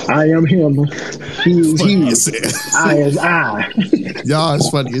up? I am him. He is he. I is I. Y'all, it's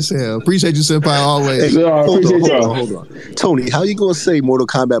funny as hell. Appreciate you, Senpai, always. Hey, hold on. Tony, how you gonna say Mortal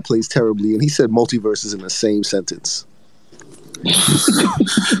Kombat plays terribly and he said multiverses in the same sentence?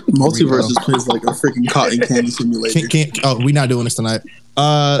 Multiverses plays like a freaking cotton candy simulator. We're not doing this tonight.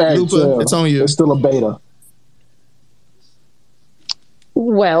 Hey, Lupa, it's on you. It's still a beta.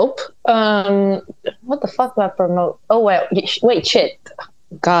 Welp. What the fuck do I promote? Oh, well, wait, shit.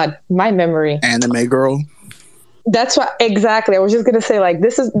 God, my memory. Anime girl. That's what exactly. I was just gonna say, like,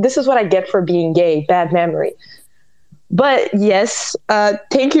 this is what I get for being gay. Bad memory. But yes,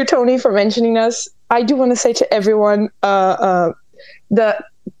 thank you, Tony, for mentioning us. I do want to say to everyone, the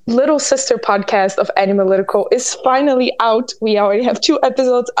little sister podcast of Animalytical is finally out. We already have 2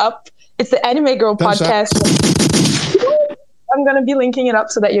 episodes up. It's the Anime Girl podcast. I'm going to be linking it up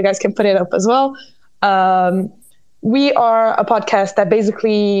so that you guys can put it up as well. We are a podcast that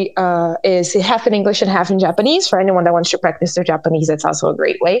basically is half in English and half in Japanese. For anyone that wants to practice their Japanese, that's also a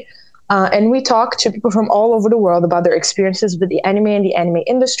great way. And we talk to people from all over the world about their experiences with the anime and the anime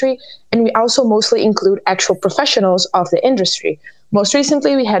industry. And we also mostly include actual professionals of the industry. Most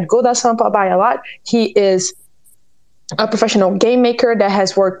recently, we had Goda-san pop by a lot. He is a professional game maker that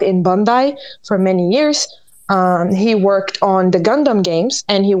has worked in Bandai for many years. He worked on the Gundam games,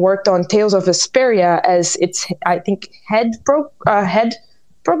 and he worked on Tales of Vesperia as its, I think, head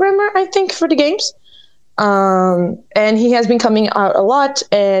programmer, I think, for the games. And he has been coming out a lot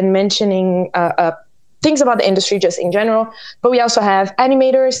and mentioning things about the industry just in general. But we also have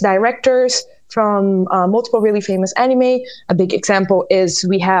animators, directors from multiple really famous anime. A big example is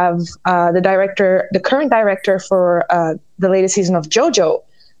we have the current director for the latest season of JoJo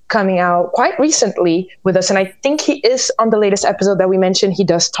coming out quite recently with us. And I think he is on the latest episode that we mentioned. He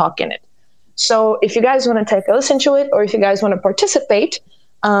does talk in it. So if you guys want to take a listen to it, or if you guys want to participate,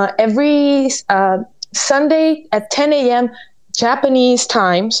 every Sunday at 10 a.m. Japanese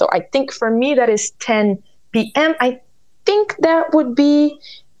time. So I think for me that is 10 p.m. I think that would be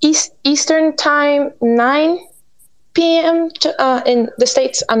Eastern time, 9 p.m. In the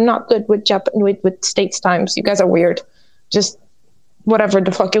States. I'm not good with with States times. You guys are weird. Just whatever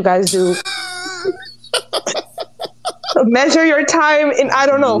the fuck you guys do. Measure your time in, I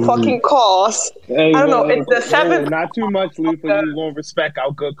don't know, fucking calls. Hey, I don't know. It's the 7th. Not too much, Lupa. You're going to respect our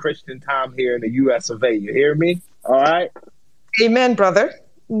good Christian time here in the U.S. of A. You hear me? All right? Amen, brother.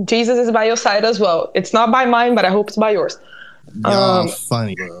 Jesus is by your side as well. It's not by mine, but I hope it's by yours.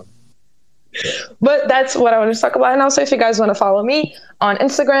 Funny, bro. But that's what I want to talk about. And also, if you guys want to follow me on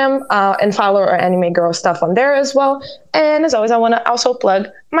Instagram and follow our Anime Girl stuff on there as well. And as always, I want to also plug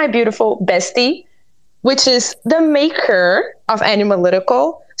my beautiful bestie, which is the maker of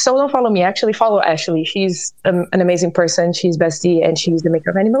Animalytical. So don't follow me. Actually, follow Ashley. She's an amazing person. She's bestie, and she's the maker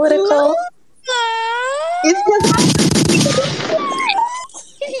of Animalytical.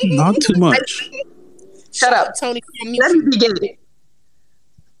 Not too much. Shut up. Tony. Let me begin.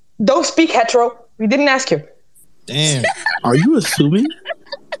 Don't speak hetero. We didn't ask you. Damn. Are you assuming?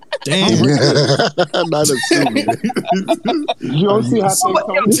 Damn. I'm not assuming. You don't see how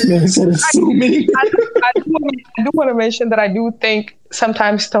assuming. I do want to mention that I do think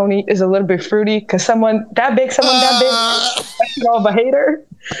sometimes Tony is a little bit fruity because someone that big, of a hater.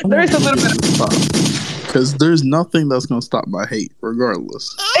 There is a little bit of Because there's nothing that's gonna stop my hate,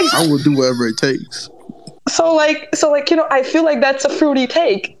 regardless. I will do whatever it takes. So I feel like that's a fruity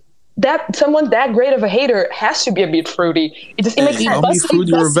take. That someone that great of a hater has to be a bit fruity. It makes sense. I'll be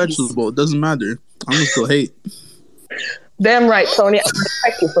fruity or vegetable. It doesn't matter. I'm just gonna hate. Damn right, Tony. I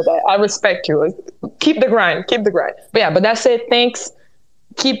respect you for that. I respect you. Keep the grind. But that's it. Thanks.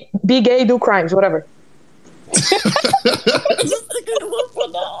 Be gay, do crimes, whatever.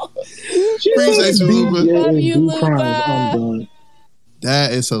 Appreciate you, Luba. Love you, Luba.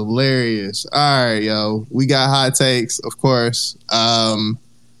 That is hilarious. All right, yo. We got hot takes, of course. Hands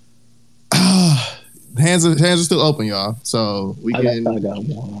are still open, y'all. So we can. I got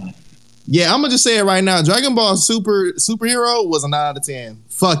one. Yeah, I'm gonna just say it right now. Dragon Ball Superhero was a 9 out of 10.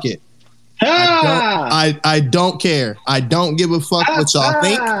 Fuck it. I don't care. I don't give a fuck what y'all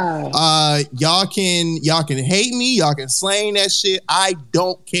think. Y'all can hate me. Y'all can slang that shit. I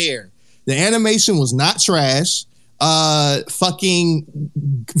don't care. The animation was not trash. Fucking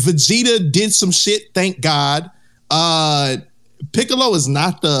Vegeta did some shit. Thank God. Piccolo is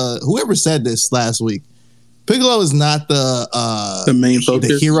not whoever said this last week. Piccolo is not the main focus.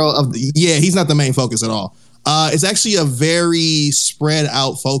 The hero of he's not the main focus at all. It's actually a very spread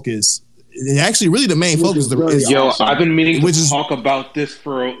out focus. Actually, really the main focus is awesome. I've been meaning to talk about this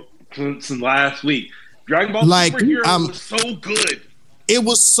since last week. Dragon Ball Superhero was so good. It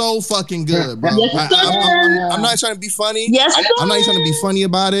was so fucking good, bro. Yes, I'm not trying to be funny. Yes, I'm not even trying to be funny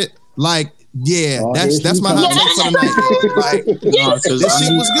about it. Like, that's my hot take for the night. Like, this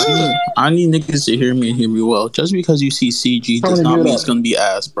shit was good. I need niggas to hear me and hear me well. Just because you see CG does not mean it's gonna be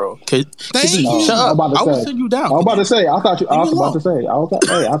ass, bro. Thank you. Shut up. I will send you down. I was about to say. I thought you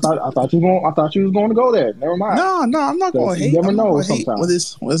was going to go there. Never mind. No, I'm not going to hate. You never know. Sometimes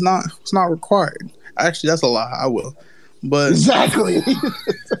it's not required. Actually, that's a lie. I will. But exactly.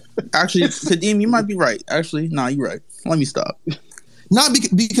 Actually, Kadeem, you might be right. Actually, nah, you're right. Let me stop. Not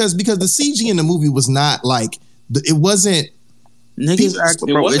because the CG in the movie was not like it wasn't. Niggas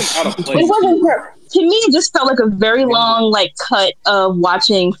it wasn't out of place. It wasn't. To me, it just felt like a very long cut of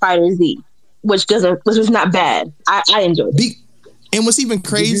watching Fighter Z, which was not bad. I enjoyed it. And what's even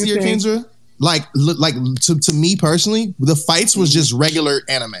crazier, Kendra, like to me personally, the fights was just regular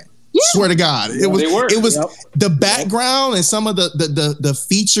anime. Yeah. Swear to God, it was the background and some of the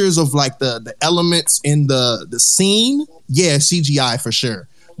features of like the elements in the scene. Yeah, CGI for sure.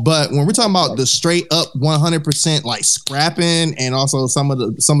 But when we're talking about the straight up 100% like scrapping and also some of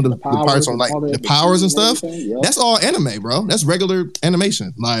the parts on like the powers and stuff, that's all anime, bro. That's regular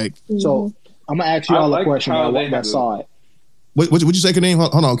animation. Like, so I'm gonna ask you all a question. That saw it. What'd you say, Kadeem?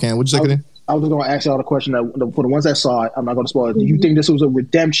 Hold on, Cam. What'd you say, Kadeem? I was just going to ask y'all the question for the ones that saw it. I'm not going to spoil it. Do you think this was a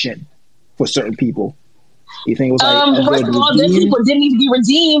redemption for certain people? You think it was like first of all, these people didn't need to be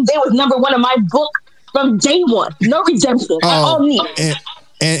redeemed. They was number one in my book from day one. No redemption. All me.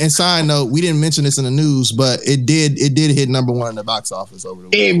 And side note, we didn't mention this in the news, but it did hit number 1 in the box office over the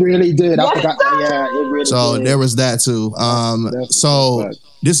weekend. It really did. I forgot. Yeah, it really so did. There was that too. So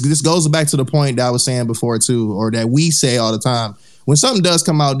this goes back to the point that I was saying before too, or that we say all the time. When something does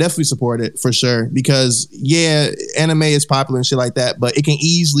come out, definitely support it for sure. Because anime is popular and shit like that, but it can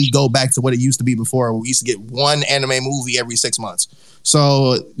easily go back to what it used to be before. We used to get one anime movie every 6 months.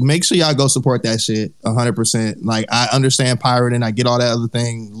 So make sure y'all go support that shit 100%. Like, I understand pirating, I get all that other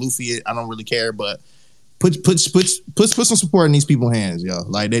thing. Luffy, I don't really care, but put some support in these people's hands, yo.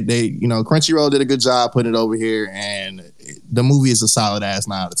 Like they Crunchyroll did a good job putting it over here, and the movie is a solid ass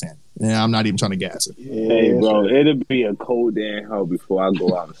 9 out of 10. And I'm not even trying to gas it. Hey, bro, it'll be a cold day in hell before I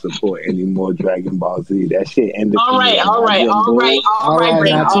go out and support any more Dragon Ball Z. That shit ended. All right.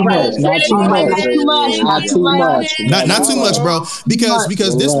 Not too much, bro.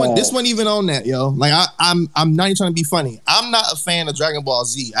 Because this one even on that, yo. Like I'm not even trying to be funny. I'm not a fan of Dragon Ball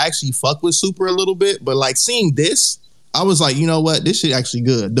Z. I actually fuck with Super a little bit, but like seeing this, I was like, you know what? This shit actually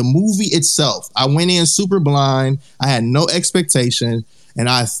good. The movie itself, I went in super blind. I had no expectation. And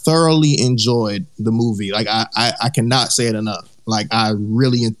I thoroughly enjoyed the movie. Like I cannot say it enough. Like I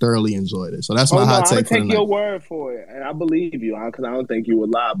really and thoroughly enjoyed it. So that's my hot take. I'm gonna take your word for it, and I believe you, because I don't think you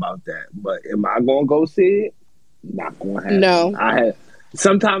would lie about that. But am I gonna go see it? Not gonna happen. No.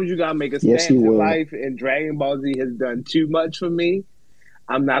 Sometimes you gotta make a stand in life, and Dragon Ball Z has done too much for me.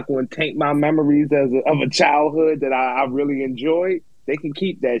 I'm not going to taint my memories of a childhood that I really enjoyed. They can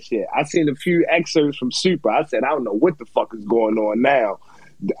keep that shit. I seen a few excerpts from Super. I said, I don't know what the fuck is going on now.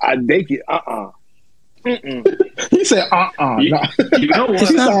 He said, You know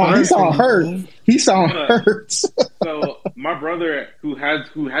what? He saw hurt. He saw hurt. So my brother, who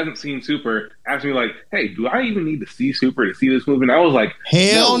hasn't seen Super, asked me like, "Hey, do I even need to see Super to see this movie?" And I was like,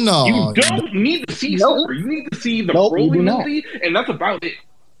 "Hell no! You don't need to see Super. You need to see the Broly movie, and that's about it."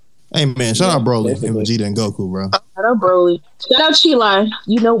 Hey man, shout out Broly and Vegeta and Goku, bro. Shout out Broly. Shout out Chi-Lai.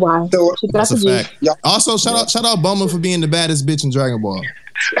 You know why? That's a fact. Also, shout out Bulma for being the baddest bitch in Dragon Ball.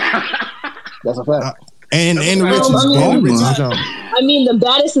 That's a fact. And the richest. I mean, the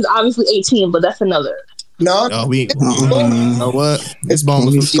baddest is obviously 18, but that's another. No, you know what? It's Bulma.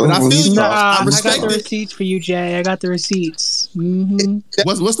 But I feel you. I respect I got the receipts for you, Jay. I got the receipts. Mm-hmm.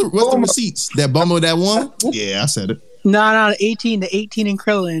 What's the receipts? That Bulma that one? Yeah, I said it. No, 18. The 18 in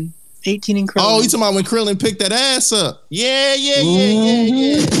Krillin. 18 in Krillin. Oh, you talking about when Krillin picked that ass up? Yeah. Yeah,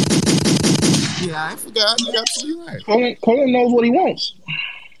 I forgot. You absolutely right. Krillin knows what he wants.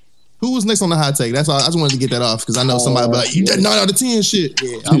 Who was next on the hot take? That's all. I just wanted to get that off because I know somebody about you did 9 out of 10 shit.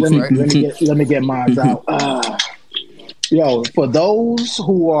 Yeah, let me get mine out. Yo, for those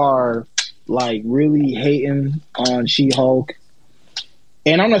who are like really hating on She-Hulk,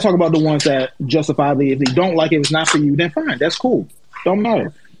 and I'm not talking about the ones that justifiably, if they don't like it, if it's not for you, then fine, that's cool, don't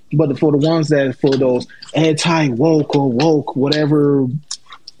matter. But for the ones that, for those anti-woke or woke, whatever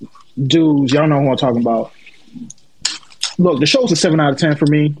dudes, y'all know who I'm talking about. Look, the show's a 7 out of 10 for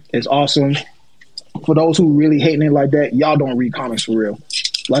me. It's awesome. For those who really hating it like that, y'all don't read comics for real.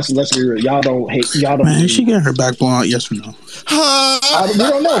 Let's be real. Y'all don't hate. Y'all don't. Man, is she getting her back blown out? Yes or no? We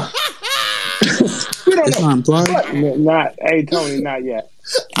don't know. We don't know. Not. Hey, Tony, not yet.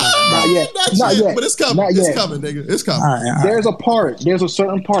 Not yet. But it's coming. It's coming, nigga. It's coming. All right. There's a part. There's a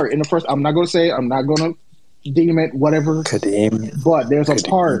certain part in the first. I'm not going to say it. I'm not going to deem it whatever. But there's a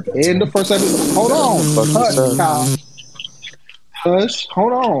part in the first episode. Hold on. Hush, Kyle. Hush.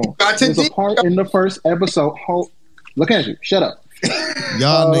 Hold on. There's a part in the first episode. Look at you. Shut up.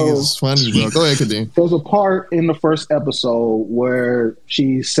 Y'all niggas funny, bro. Go ahead, Kadeem. There's a part in the first episode where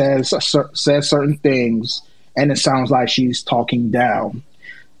she says certain things, and it sounds like she's talking down,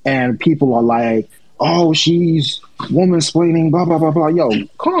 and people are like, "Oh, she's woman-splaining, blah blah blah blah." Yo,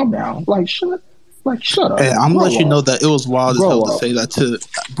 calm down. Shut up. Hey, I'm gonna let you know that it was wild as hell to say that to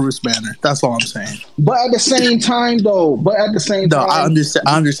Bruce Banner. That's all I'm saying. But at the same time, I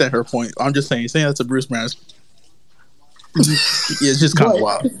understand her point. I'm just saying that to Bruce Banner. It's just kind of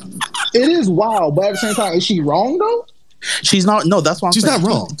wild. It is wild, but at the same time, is she wrong though? She's not. No, that's why I'm saying. She's not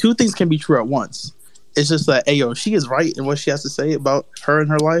wrong. Two things can be true at once. It's just that, she is right in what she has to say about her and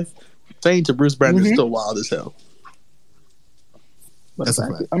her life. Saying to Bruce Banner is still wild as hell. That's a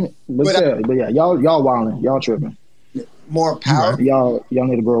fact. I mean, but yeah, y'all wilding, y'all tripping. More power. Y'all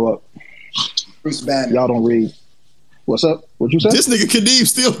need to grow up. Bruce Banner. Y'all don't read. What's up? What you say? This nigga Kadeem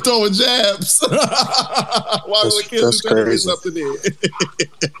still throwing jabs. Why Lakizu trying something in?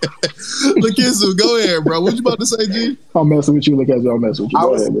 Lakizu, go ahead, bro. What you about to say, G? I'm messing with you, Lakizu. I'm messing with you.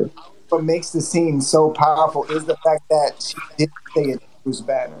 Go ahead, bro. What makes the scene so powerful is the fact that she didn't say it to Bruce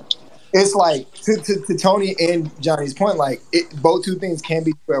Banner. It's like to Tony and Johnny's point, both two things can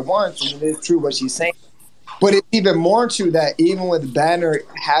be true at once, and it is true what she's saying. But it's even more true that even with Banner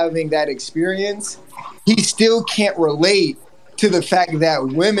having that experience, he still can't relate to the fact that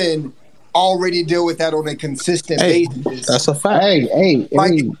women already deal with that on a consistent basis. That's a fact.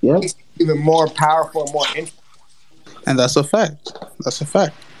 It's even more powerful and more interesting. And that's a fact.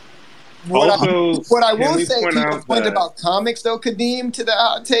 What I will say to your point about comics, though, Kadeem, to the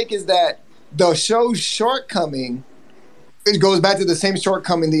hot take, is that the show's shortcoming, it goes back to the same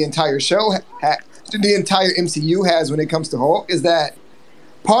shortcoming the entire show, the entire MCU has when it comes to Hulk, is that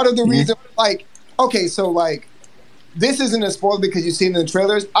part of the reason, this isn't a spoiler because you've seen it in the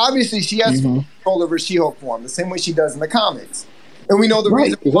trailers. Obviously, she has control over She-Hulk form, the same way she does in the comics. And we know the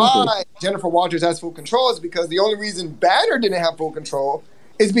reason why Jennifer Walters has full control is because the only reason Banner didn't have full control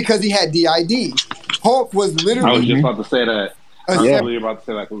is because he had DID. Hulk was literally... I was just about to say that.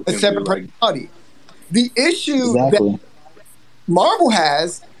 A separate personality. The issue that Marvel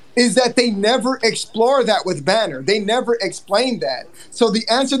has is that they never explore that with Banner. They never explain that. So the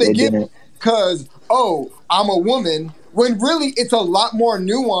answer they give is because, I'm a woman, when really it's a lot more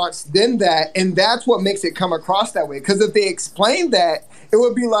nuanced than that, and that's what makes it come across that way. Because if they explain that, it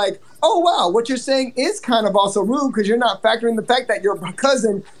would be like, oh, wow, what you're saying is kind of also rude because you're not factoring the fact that your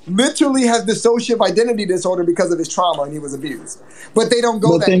cousin literally has dissociative identity disorder because of his trauma and he was abused. But they don't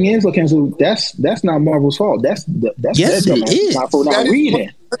go that. The thing is, Lakenzu, that's not Marvel's fault. That's yes, it is. For not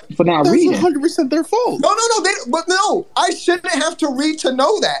reading. For not reading. That's 100% their fault. No. I shouldn't have to read to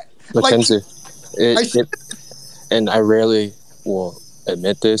know that. Lakenzu, and I rarely will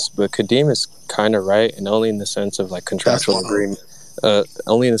admit this, but Kadeem is kind of right, and only in the sense of like contractual agreement.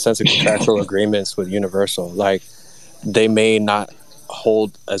 Only in the sense of contractual agreements with Universal, like they may not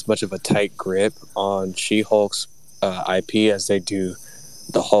hold as much of a tight grip on She-Hulk's IP as they do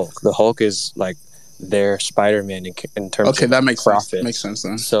the Hulk. The Hulk is like their Spider-Man in terms of that makes profit. Sense. Makes sense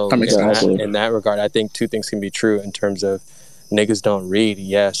then. So that makes sense. In that regard, I think two things can be true in terms of niggas don't read,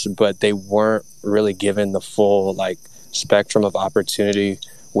 yes, but they weren't really given the full like spectrum of opportunity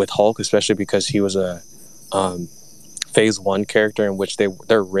with Hulk, especially because he was a phase 1 character in which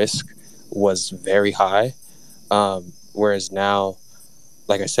their risk was very high. Whereas now,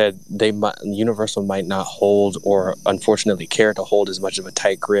 like I said, Universal might not hold or unfortunately care to hold as much of a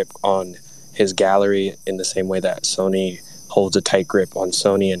tight grip on his gallery in the same way that Sony holds a tight grip on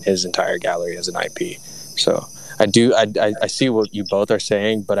Sony and his entire gallery as an IP. So I see what you both are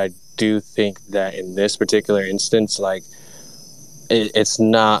saying, but I do think that in this particular instance, like it's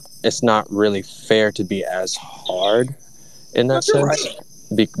not really fair to be as hard in that sense. Right.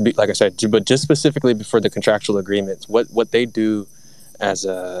 Like I said, but just specifically for the contractual agreements, what they do as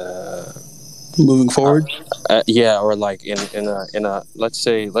a moving forward, or like in a let's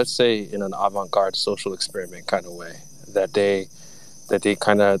say in an avant-garde social experiment kind of way, that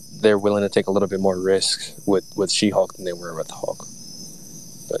they're willing to take a little bit more risk with She-Hulk than they were with Hulk.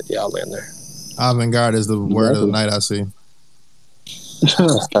 But yeah, I'll land there. Avant-garde is the word of the night, I see. There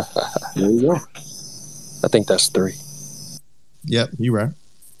you go. I think that's 3. Yep, you right.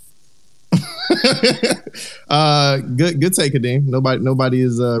 Good take, Kadeem. Nobody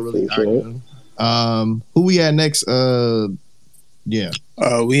is really arguing. Who we had next? We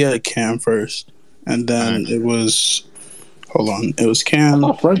had Cam first, and then it was. Hold on, it was Cam. I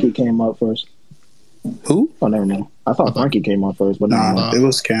thought Frankie came up first. Who? Oh, never mind. I thought Frankie came up first, but no, it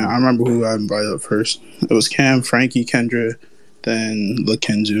was Cam. I remember who I invited up first. It was Cam, Frankie, Kendra, then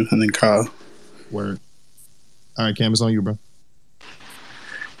LaKenju, and then Kyle. Word. All right, Cam, it's on you, bro.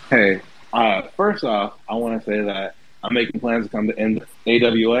 Hey, first off, I want to say that I'm making plans to come to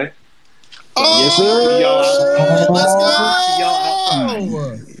AWA. Yes, sir.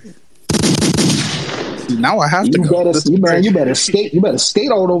 Now I have to go. You better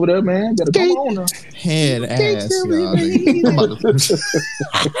skate all over there, man. Better come on now. Head ass, y'all.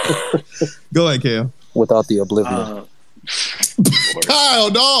 Go ahead, Cam. Without the oblivion. Kyle,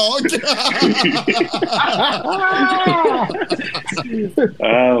 dog.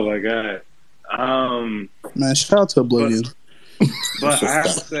 Oh my god. Man, shout out to Oblivion. But I have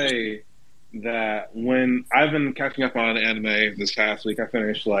to say that when I've been catching up on anime this past week, I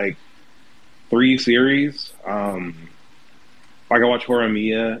finished like 3 series. Like I watched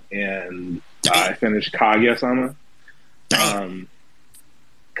Horimiya and I finished Kaguya-sama.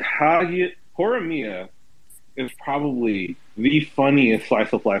 Horimiya is probably the funniest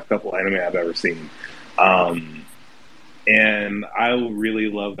slice of life couple anime I've ever seen. And I really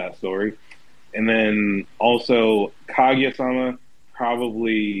love that story. And then also Kaguya-sama,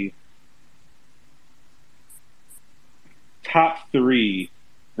 probably top 3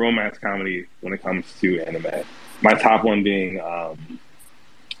 romance comedy when it comes to anime. My top one being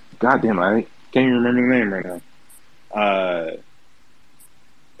goddamn, I can't even remember the name right now.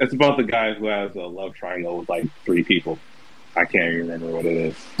 It's about the guy who has a love triangle with like 3 people. I can't even remember what it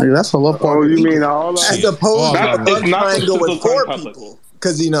is. Hey, that's a love part. Oh, you mean all that? As opposed to a love triangle with 4 people.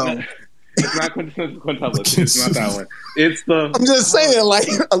 Because, you know. It's not quintuplet. It's not that one. It's the... I'm just saying, like,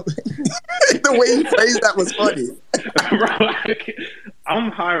 the way you phrased that was funny. Bro, I'm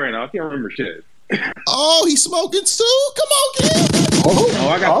high right now. I can't remember shit. Oh, he's smoking too? Come on, Cam.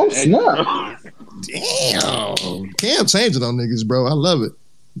 I got snap. Damn. Cam changing on niggas, bro. I love it.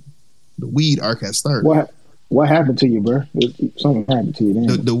 The weed arc has started. What happened to you, bro? Something happened to you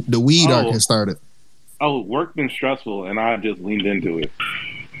then. The weed arc has started. Oh, work been stressful, and I just leaned into it.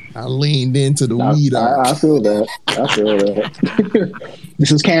 I leaned into the weed arc. I feel that.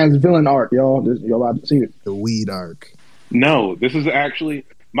 This is Cam's villain arc, y'all. Y'all about to see it. The weed arc. No, this is actually...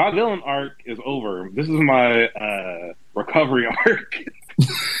 My villain arc is over. This is my recovery arc.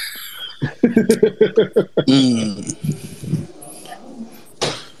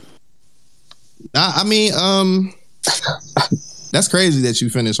 I mean, that's crazy that you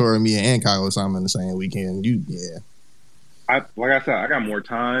finished Horimiya and Kaguya-sama in the same weekend. Like I said, I got more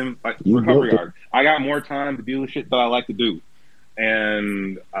time. Recovery arc. I got more time to do the shit that I like to do,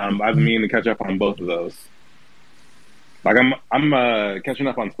 and I've been meaning to catch up on both of those. Like I'm catching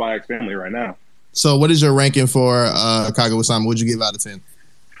up on Spy X Family right now. So, what is your ranking for Kaguya-sama? What'd you give out of 10?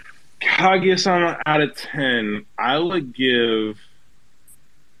 Kaguya-sama out of 10, I would give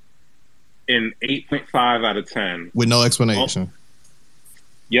an 8.5 out of 10 with no explanation.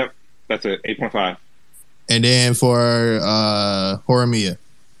 Yep, that's it. 8.5. And then for Horimiya.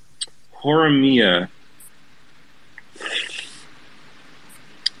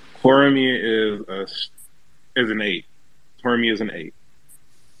 Horimiya is an 8. Horimiya is an 8.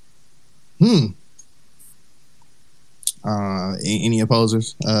 Any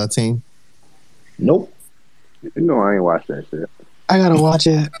opposers, team? Nope. No, I ain't watched that shit. I gotta watch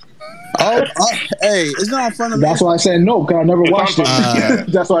it. Hey, it's not in front of me. That's why I said no, because I never watched it.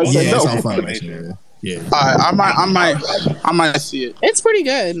 That's why I said no. It's on Funimation. Yeah. All right, I might see it. It's pretty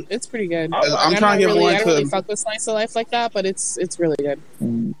good. It's pretty good. I'm trying to get one I don't to. really fuck with slice of life like that, but it's really good.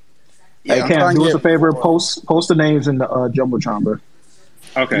 Hey, Cam, do us a favor. Post the names in the Jumbotron, bro.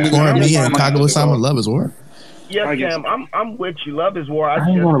 Okay. Horimiya and Kaguya-sama Love is War. Yes, Cam, I'm with you. Love is War. I just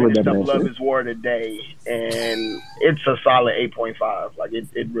finished up Love is War today, and it's a solid 8.5. Like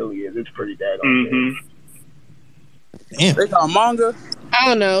it really is. It's pretty daggone good. Damn. They got a manga. I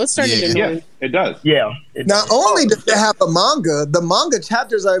don't know. It's starting to annoy. Yeah, it does. Yeah. Not only does it have a manga, the manga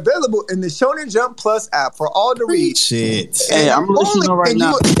chapters are available in the Shonen Jump Plus app for all to read. Shit. Hey, I'm listening to right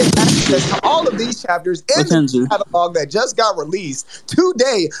now. You will get access to all of these chapters in the catalog that just got released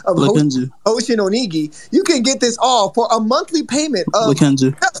today of Hoshin Onigi. You can get this all for a monthly payment of just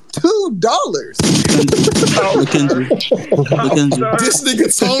 $2. This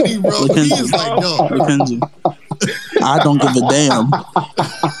nigga Tony, bro, he is like, yo. I don't give a damn.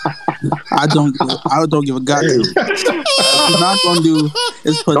 I don't give a goddamn. What you're not gonna do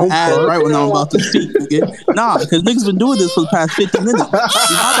is put ads right when I'm about to speak, nigga. Nah, because niggas been doing this for the past 50 minutes.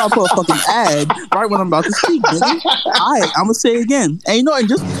 You're not about to put a fucking ad right when I'm about to speak, nigga. Alright, I'm gonna say it again. And you know, and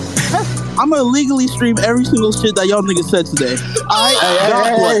just I'm gonna legally stream every single shit that y'all niggas said today.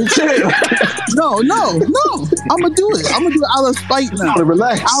 Alright? No. I'm gonna do it. I'm gonna do it out of spite now.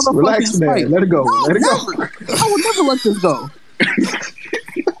 Relax, man. Spite. Let it go. No, Let it go. I would never let this go.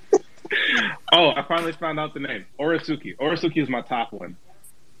 Oh, I finally found out the name. Orisuki. Orisuki is my top one.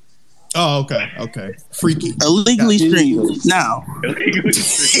 Oh, okay. Freaky. Illegally streamed now.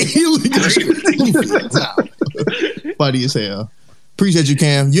 Funny as hell. Appreciate you,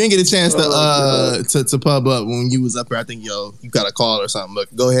 Cam. You didn't get a chance to pub up when you was up here. I think you got a call or something.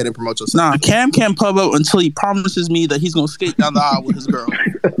 But go ahead and promote yourself. Nah, Cam can't pub up until he promises me that he's gonna skate down the aisle with his girl. Bro,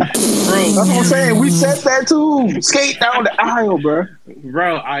 that's what I'm saying. We said that too. Skate down the aisle, bro.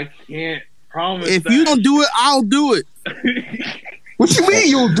 Bro, I can't promise. If you don't do it, I'll do it. What you mean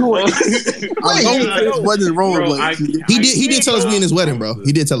you'll do it? Wasn't rollerblades. He did tell us we in his wedding, bro.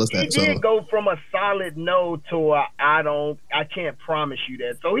 He did tell us that. He did go from a solid no to a I can't promise you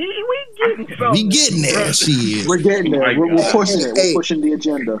that. So we getting there. Shit. We're getting there. We're pushing it. We're pushing the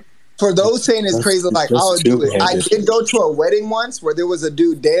agenda. For those saying it's crazy, like I'll do it. I did go to a wedding once where there was a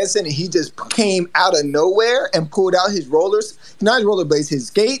dude dancing and he just came out of nowhere and pulled out his rollers, not his rollerblades, his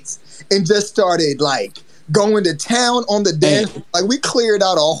skates, and just started like going to town on the dance. Like we cleared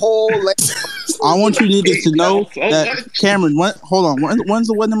out a whole lane. I want you niggas to know that Cameron, hold on. When's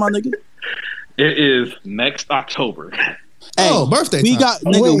the wedding, my nigga? It is next October. Hey, birthday. We got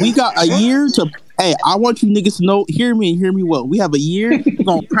a year to. Hey, I want you niggas to know. Hear me well. We have a year. We're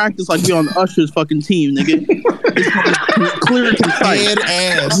gonna practice like we on Usher's fucking team, nigga. It's clear and concise.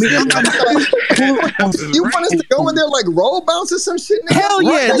 You want us to go in there like roll bounce or some shit? Nigga? Hell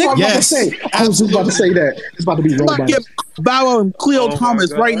yeah, nigga. Yes. I was just about to say that. It's about to be roll bounce. Get Bow Wow and Cleo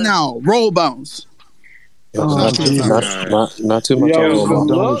Thomas right now. Roll bounce. Not too much. But speaking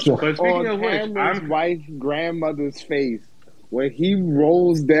of which, I'm wife's grandmother's face. When he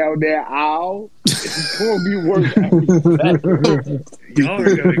rolls down that aisle, it's gonna be worse. Y'all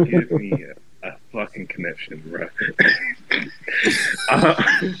are gonna give me a fucking connection, bro.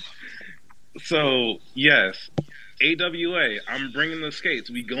 So yes, AWA. I'm bringing the skates.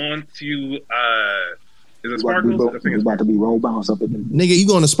 We going to is it Sparkles? I think it's about to be roll bounce up in there. Nigga, you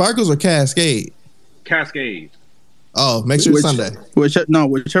going to Sparkles or Cascade? Cascade. Oh, make sure it's Sunday. Whichever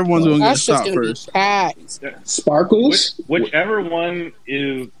one's going to get stopped first. Sparkles? Whichever one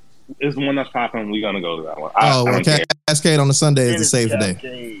is the one that's popping, we're going to go to that one. Cascade on the Sunday is the safe day.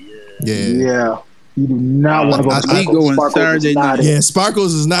 Yeah. You do not want to go to Sparkles. Saturday night. Yeah,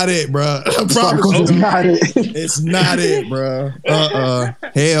 Sparkles is not it, bro. I promise. Sparkles is not it. It's not it, bro. Hell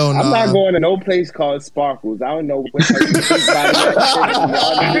no. I'm not going to no place called Sparkles. I don't know what y'all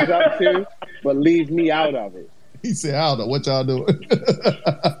up to, but leave me out of it. He said, I don't know what y'all doing.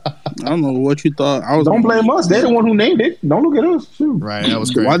 I don't know what you thought. Don't blame us. They're the one who named it. Don't look at us. Too. Right, that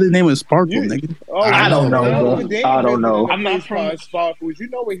was crazy. Why did they name it Sparkle, nigga? I don't know, bro. I don't know. I'm not from Sparkles. You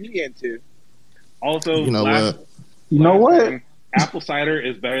know what he into. Also, you know what? Apple cider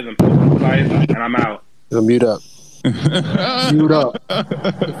is better than pumpkin cider, and I'm out. Mute up. Mute up.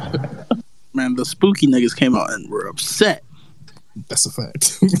 Man, the spooky niggas came out and were upset. That's a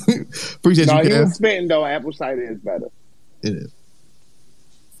fact. Appreciate you, he Cam. was spitting though. Apple cider is better. It is.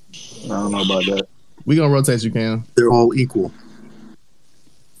 I don't know about that. We gonna rotate you, Cam. They're all equal.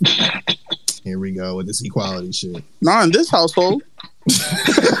 Here we go with this equality shit. Not in this household.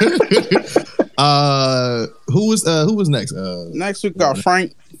 Who was next? Next we got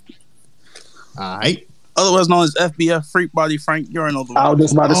Frank. All right. Otherwise known as FBF, Freak Body Frank. You already know the I was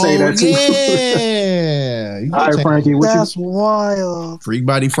just about to say that too. Yeah. All right, Frankie. That's wild. Freak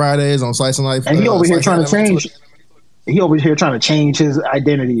Body Fridays on Slice and Life. And he over here trying to change. He over here trying to change his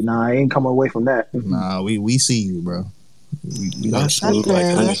identity. Nah, I ain't coming away from that. Nah, we see you, bro. That's fair.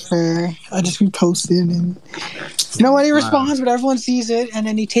 That's fair. I just reposted and nobody responds, but everyone sees it, and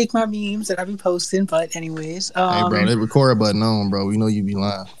then they take my memes that I've been posting. But anyways, hey, bro, that record button on, bro. We know you be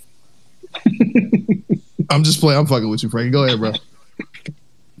lying. I'm just playing. I'm fucking with you, Frankie. Go ahead, bro.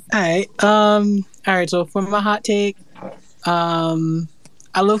 All right. So for my hot take, I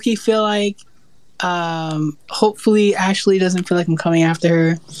low-key feel like, hopefully Ashley doesn't feel like I'm coming after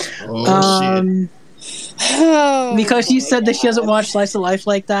her. Oh shit. Because she said that she doesn't watch Slice of Life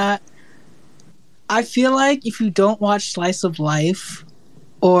like that. I feel like if you don't watch Slice of Life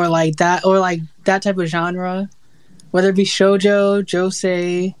or like that type of genre, whether it be shoujo,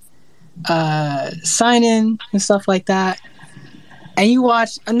 josei, seinen and stuff like that, and you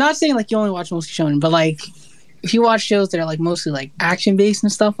watch, I'm not saying like you only watch mostly shonen, but like if you watch shows that are like mostly like action based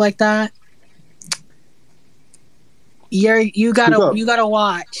and stuff like that, you gotta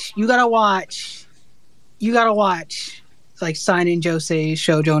watch like seinen, josei,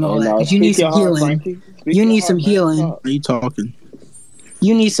 shoujo, and all that, because you need some healing. You need some healing. What are you talking?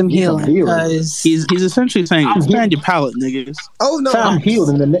 You need some healing because he's essentially saying expand your palate, niggas. Oh no, I'm healed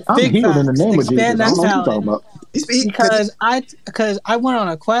in the name of Jesus. I don't know what you're talking about. Because I went on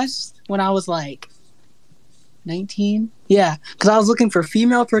a quest when I was like 19. Yeah, because I was looking for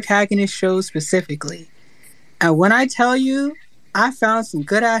female protagonist shows specifically, and when I tell you, I found some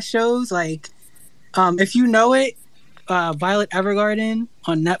good ass shows. Like, if you know it, Violet Evergarden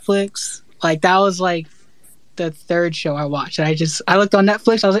on Netflix. Like that was like the third show I watched. And I looked on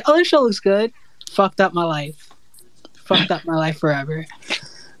Netflix. I was like, oh, this show looks good. Fucked up my life forever.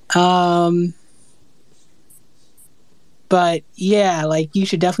 But yeah, like you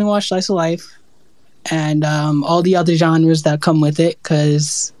should definitely watch Slice of Life and all the other genres that come with it.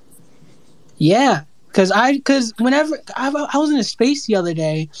 Because whenever I was in a space the other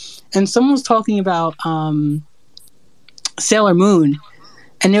day and someone was talking about Sailor Moon.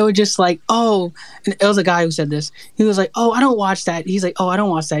 And they were just like, oh, and it was a guy who said this. He was like, oh, I don't watch that. He's like, oh, I don't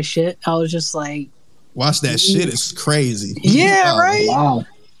watch that shit. I was just like, watch that shit. It's crazy. Yeah, right? Wow.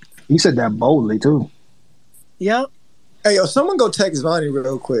 You said that boldly, too. Yep. Hey, yo, someone go text Vonnie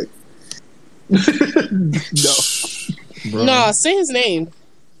real quick. No, say his name.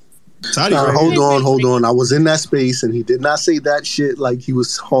 Hold on. I was in that space and he did not say that shit like he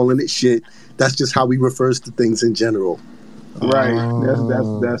was calling it shit. That's just how he refers to things in general. Right.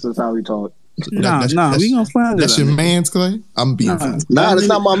 That's just how we talk. Nah, we gonna find that's your man's, Clay. I'm being nah, that's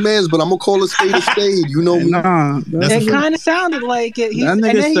not my man's, but I'm gonna call a spade a spade. You know me. It kind of sounded like it. And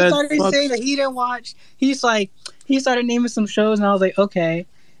then he started saying that he didn't watch. He's like, he started naming some shows, and I was like, okay.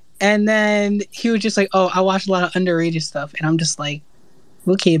 And then he was just like, oh, I watch a lot of underrated stuff, and I'm just like,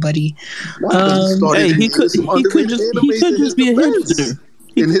 okay, buddy. Hey, he could just be a hipster.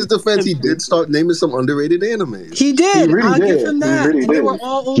 In his defense, he did start naming some underrated animes. He did. He really I'll did. give him that. Really and they were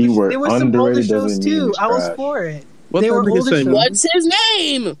all older. There were some older shows too. I was for it. They were older shows. What's his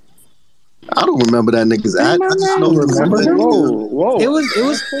name? I don't remember that nigga's act. I just know remember him. Whoa. It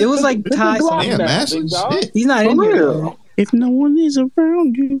was like Ty. He's not in here though. If no one is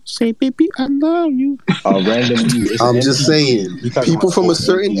around you, say, baby, I love you. I'm just saying, people from a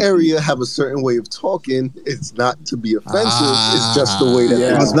certain area have a certain way of talking. It's not to be offensive. It's just the way that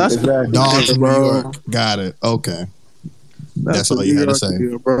that's exactly. Dog from New York. Got it. Okay. That's all you had to say.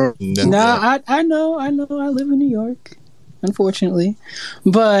 Nah, I know. I live in New York. Unfortunately,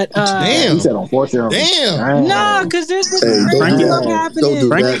 but damn, he said unfortunately. Damn, no, because there's this Frankie, happening. Don't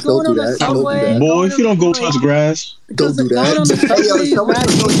do that. Boy, if you don't go touch grass, don't do that. Is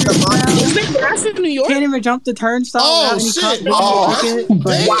there grass in New York? Can't even jump the turnstile. Oh shit!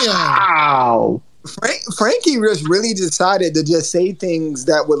 Wow. Frankie just really decided to just say things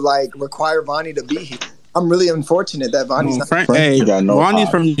that would like require Vonnie to be here. I'm really unfortunate that Vonnie's not. Vonnie's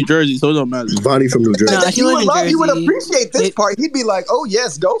from New Jersey, so it don't matter. Vonnie from New Jersey. He would appreciate this part. He'd be like, "Oh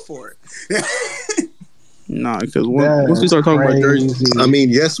yes, go for it." Nah, because once we start talking about Jersey, I mean,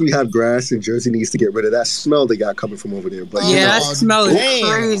 yes, we have grass, and Jersey needs to get rid of that smell they got coming from over there. But yeah, that smell is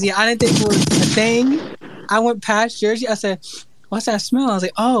crazy. I didn't think it was a thing. I went past Jersey. I said, "What's that smell?" I was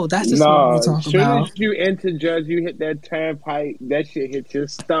like, "Oh, that's the smell we're talking about." As soon as you enter Jersey, you hit that turnpike. That shit hits your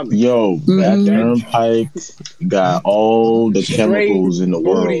stomach. Yo, that turnpike got all the chemicals in the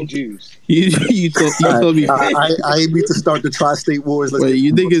world. Juice. You told me. I need to start the tri-state wars. Wait,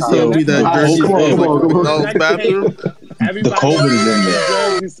 you think it's gonna be that Jersey bathroom? The COVID is in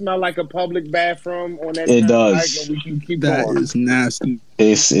there. Jersey smell like a public bathroom on that. It does. We can keep that going. is nasty.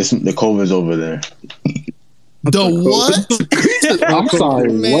 It's the COVID's over there. The what? I'm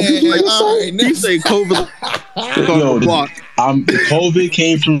sorry. Man, what did you say? You say COVID? Yo, COVID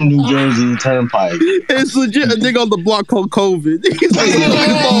came from New Jersey Turnpike. It's legit a nigga on the block called COVID. He's like, "What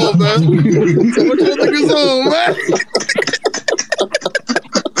niggas on, man? What your niggas on, man?"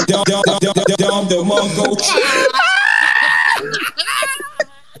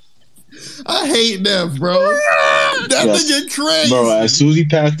 I hate that, bro. That nigga crazy. Bro, as soon as you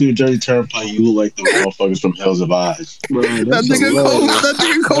pass through the Jersey Turnpike, you look like the motherfuckers from Hills of Eyes. Bro, that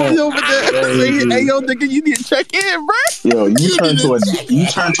nigga Kobe over there saying, "Hey, yo, nigga, you need to check in, bro." Yo, you turn to a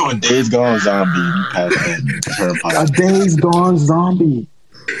Days Gone zombie. You pass that Turnpike. A Days Gone zombie.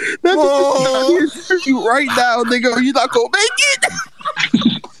 That nigga you right now, nigga. You not gonna make it.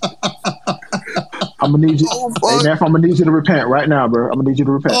 I'm gonna need you. Hey, Neff, I'm gonna need you to repent right now, bro. I'm gonna need you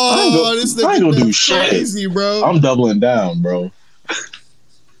to repent. This I ain't gonna do crazy, shit, bro. I'm doubling down, bro.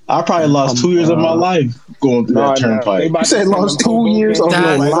 I probably lost 2 years of my life going through that turnpike. You said lost 2 years of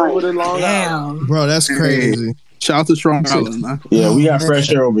your life. Damn, bro, that's crazy. Shout out to Strong Island, man. Yeah, we got fresh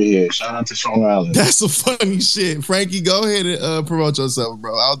air over here. Shout out to Strong Island. That's some funny shit. Frankie, go ahead and promote yourself,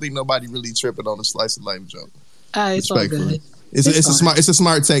 bro. I don't think nobody really tripping on the slice of life joke. It's all good. It's a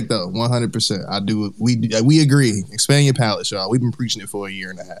smart take though, 100%. I do. We agree. Expand your palate, y'all. We've been preaching it for a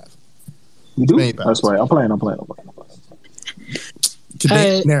year and a half. You do? That's right. I'm playing. Never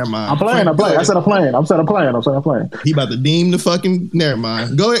mind. I'm playing. I said I'm playing. He about to deem the fucking. Never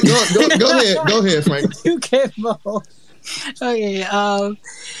mind. Go ahead. Go ahead, Frank. You can't mold. Okay. All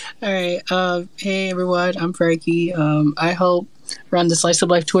right. Hey everyone. I'm Frankie. I hope run the Slice of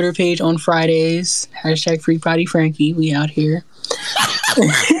Life Twitter page on Fridays. #FreePottyFrankie. We out here.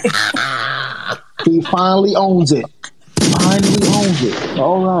 He finally owns it.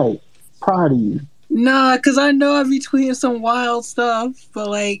 All right. Proud of you. Nah, because I know I be tweeting some wild stuff, but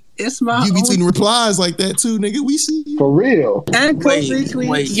like, it's my You be tweeting replies like that too, nigga. We see you. For real. And quick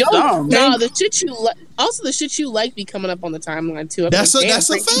retweets. Yo, the shit you like. Also, the shit you like be coming up on the timeline too. That's a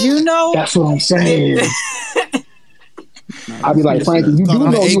fact. You know. That's what I'm saying. I'll be like, Frankie, you do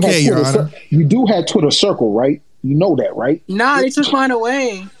know you do have Twitter Circle, right? You know that, right? Nah, they took mine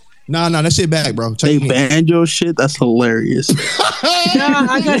away. Nah, that shit back, bro. They banned your shit? That's hilarious. Nah,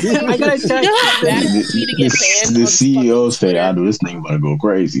 I gotta check. The CEO said, "I know this thing about to go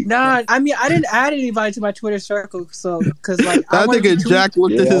crazy." Nah, I mean, I didn't add anybody to my Twitter circle, so because like that nigga Jack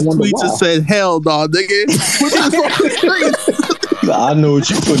looked at his tweets and said, "Hell, no, nigga." I know what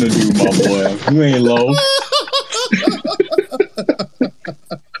you finna do, my boy. You ain't low.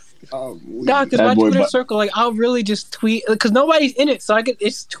 Nah, because my Twitter circle, like, I'll really just tweet because nobody's in it, so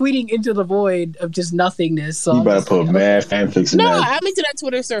it's tweeting into the void of just nothingness. So you better put mad fanfics in there. No, I'm into that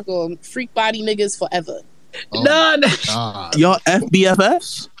Twitter circle. Freak body niggas forever. Nah. Y'all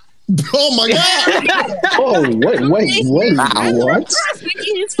FBFS? Oh my god! Oh wait! What?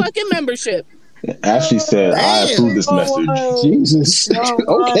 His fucking membership. Ashley said, "I approve this message." Jesus.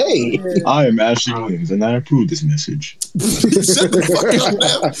 Okay. I am Ashley Williams, and I approve this message. Shut the fuck up,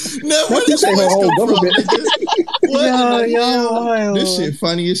 Nev. What is her whole government? This shit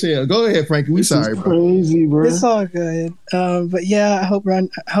funny as hell. Go ahead, Frankie. We sorry, bro. Crazy, bro. It's all good. But yeah, I hope run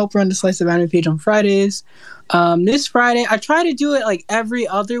the Slice of Anime page on Fridays. This Friday, I try to do it like every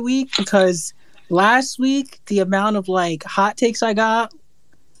other week because last week the amount of like hot takes I got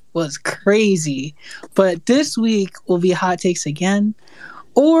was crazy. But this week will be hot takes again.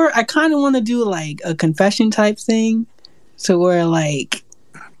 Or I kind of want to do like a confession type thing. So where like,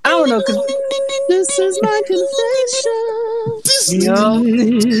 I don't know. Cause this is my confession.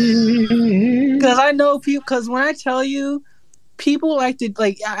 Because I know people, because when I tell you, people like to,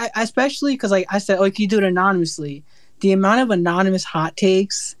 like, especially because like I said, oh, you can do it anonymously. The amount of anonymous hot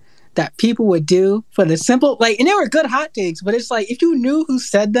takes that people would do for the simple, like, and they were good hot takes, but it's like, if you knew who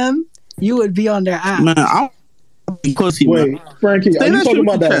said them, you would be on their ass. Man, wait, Frankie, are you talking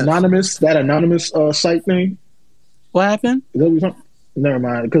about that anonymous site thing? What happened? Is that what you're talking? Never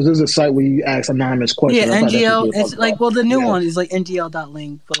mind, because there's a site where you ask anonymous questions. Yeah, NGL. It's like, well, the new one is like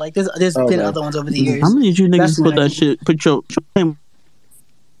NGL.link, but like there's been other ones over the years. How many of you niggas put that shit? Put your name.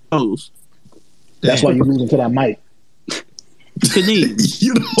 That's why you're losing to that mic. Kadeem.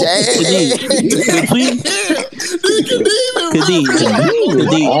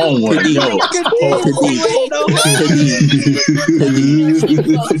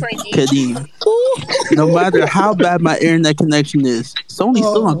 Kadeem. No matter how bad my internet connection is, Sony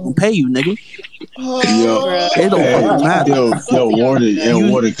still not gonna pay you, nigga. It don't fucking matter. Warden,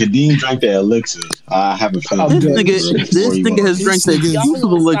 Kadeem drank the elixir. I haven't finished. This nigga has drank the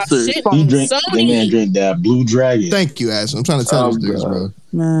exclusive elixir. The man drank that Blue Dragon. Thank you, Ash. I'm trying to tell you this, bro.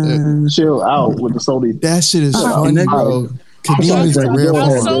 Man, chill out with the Sony. That shit is fun, bro. Kadeem is a real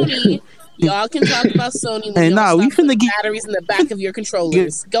Sony. Y'all can talk about Sony. Hey, we finna get batteries in the back of your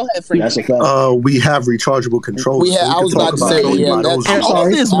controllers. Go ahead, Frank. We have rechargeable controllers. I was about to say,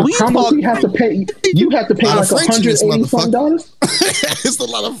 how much you have to pay? You have to pay like $180. It's a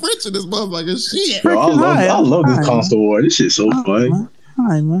lot of French in this motherfucker. Shit. Bro, I love this console war. This shit's so fun.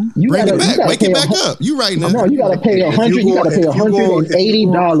 Hi, man. Bring it back. Wake it back up. You right now. No, you gotta pay $100. You gotta pay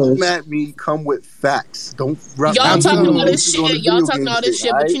 $180. Come at me. Come with facts. Don't. Y'all talking all this shit. Y'all talking all this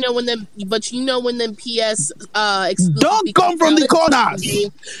shit. But you know when them. But you know when them PS. Don't come from the corners.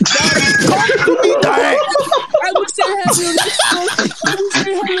 I wish they had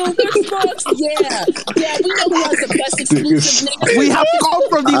you on Xbox. Yeah. We know who has the best exclusive. We have come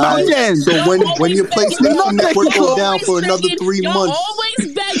from the mountains. So when your PlayStation Network goes down for another 3 months,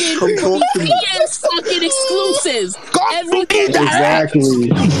 always begging for PS fucking exclusives. Exactly.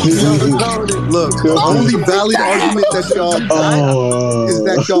 Look, the only valid argument that y'all got is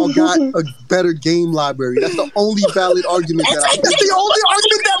that y'all got a better game library. That's the only valid argument That's the only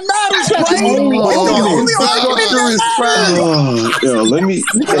argument that matters, right? The only infrastructure is trash. Let me.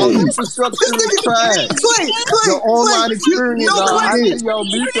 Your infrastructure is trash. Your online experience is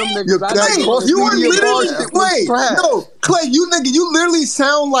Clay, you literally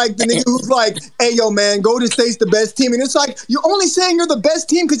sound like the nigga who's like, hey, yo, man, Golden State's the best team. And it's like, you're only saying you're the best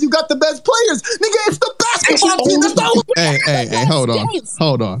team because you got the best players. Nigga, it's the basketball team. That's the only Hey, hold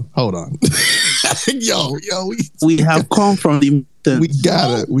on. Yo. We have come from the We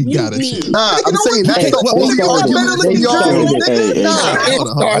gotta shit. I'm saying that's the only argument. Hold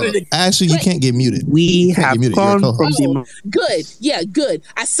on. Ashley, you can't get muted. We have come from the Good. Yeah, good.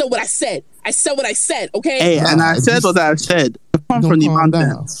 I said what I said. Okay. Hey, and I said what I said. Come from the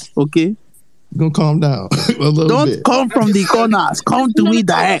mountains. Okay. Gonna calm down a little Don't bit. come from the corners. Come to me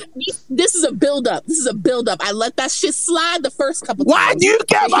direct. This is a build-up. I let that shit slide the first couple times. Why do you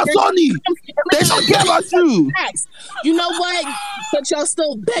care about Sony? They don't care about you. You know what? But y'all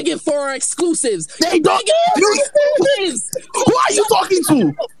still begging for exclusives. They don't. Who are you talking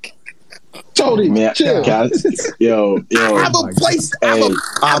to? Tony, man, guys, yo. I have a place. I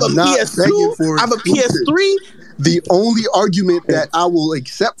have a PS2. I have a PS3. The only argument that I will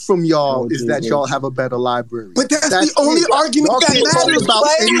accept from y'all is that y'all have a better library. But that's the only argument that matters about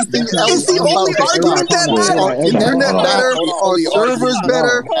anything else. It's the only argument that matters. Our internet better, our servers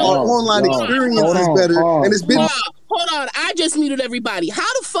better, our online experience is better, and it's been. Hold on, I just muted everybody.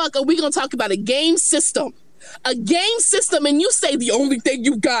 How the fuck are we gonna talk about a game system? And you say the only thing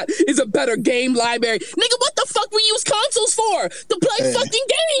you got is a better game library. Nigga, what the fuck we use consoles for? To play fucking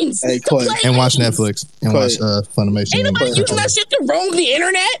games. And watch Netflix. And watch Funimation. Ain't nobody using that shit to roam the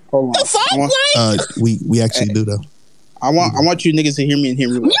internet. The fuck? We actually do though. I want you niggas to hear me and hear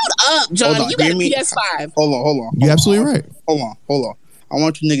me well. Mute up, John. You got a PS5. Hold on. You're absolutely right. Hold on. I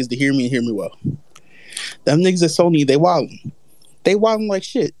want you niggas to hear me and hear me well. Them niggas at Sony, they wildin'. They wildin' like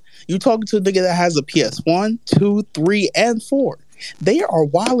shit. You talking to a nigga that has a PS1, 2, 3, and 4. They are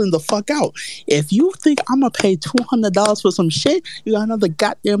wilding the fuck out. If you think I'm gonna pay $200 for some shit, you got another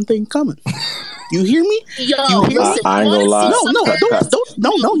goddamn thing coming. You hear me? Yo, I ain't gonna lie. No. Can I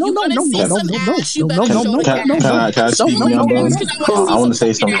speak, young man? I want to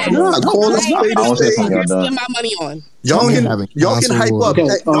say something. I want to say something. Get my money on. Y'all can hype up. Y'all can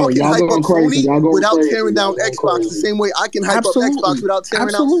hype up Sony without tearing down Xbox the same way I can hype up Xbox without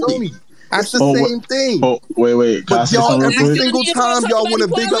tearing out Sony. It's the same thing. Wait. But y'all, every single time y'all want to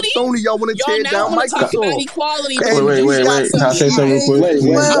big up Sony, y'all want to tear down Microsoft. Wait. Can I say something real quick?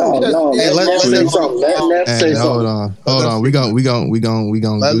 Hey, hold on. We gonna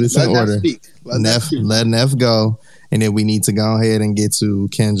do this in order. Let Neff go. And then we need to go ahead and get to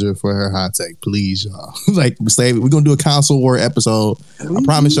Kendra for her hot take, please, y'all. We're gonna do a console war episode. I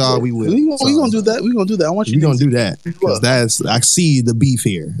promise y'all we will. We're gonna do that. I want you. We're gonna do that because I see the beef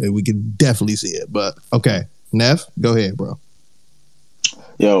here, and we can definitely see it. But okay, Neff, go ahead, bro.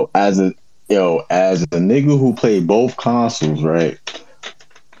 Yo, as a nigga who played both consoles, right?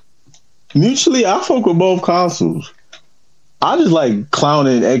 Mutually, I fuck with both consoles. I just like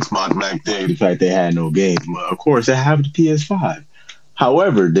clowning Xbox back there, the fact they had no games. But of course, they have the PS5.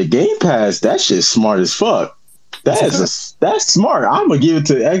 However, the Game Pass, that shit's smart as fuck. That's smart. I'm gonna give it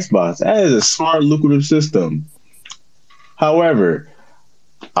to Xbox. That is a smart, lucrative system. However,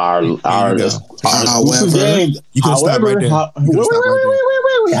 our exclusive games. You can stop right there. Our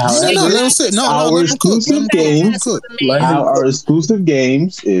exclusive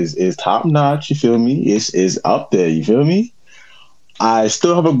games is top notch. You feel me? Is up there. You feel me? I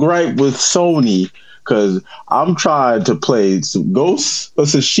still have a gripe with Sony because I'm trying to play some Ghost of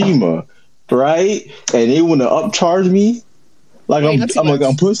Tsushima, right? And they want to upcharge me like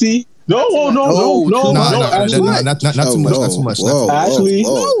I'm pussy. No, not too much. Actually,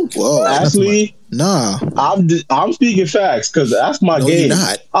 nah. I'm speaking facts because that's my game.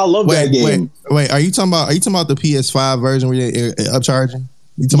 I love that game. Wait, are you talking about the PS5 version where they're upcharging? Are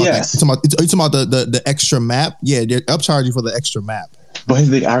you talking about the extra map? Yeah, they're upcharging for the extra map. But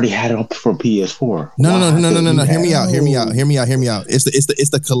they already had it up for PS4. No. Hear me out. It's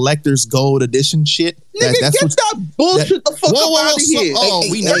the collector's gold edition shit. Get that bullshit the fuck out of here.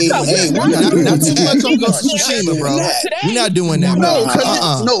 Not too much on Ghost of Tsushima, bro. We're not doing that. No.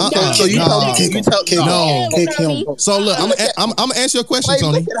 So look, I'm gonna answer your question,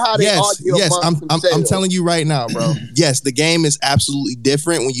 Tony. Yes. I'm telling you right now, bro. Yes, the game is absolutely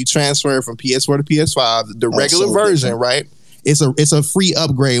different when you transfer it from PS4 to PS5. The regular version, right? It's a free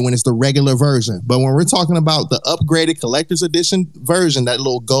upgrade when it's the regular version. But when we're talking about the upgraded collector's edition version, that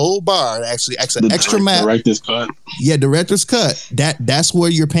little gold bar, actually an extra map. Director's cut. Yeah, director's cut. That's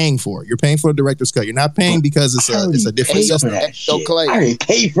what you're paying for. You're paying for a director's cut. You're not paying because it's a different system. Yo, Clay. I didn't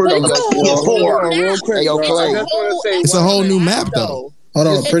pay for the It's a whole new map though. Hold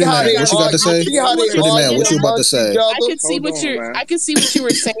on, Pretty Man. What you got to say? Pretty Man, what you about to say? I can see what you were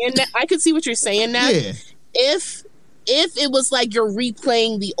saying. I can see what you're saying now. Yeah. If it was like you're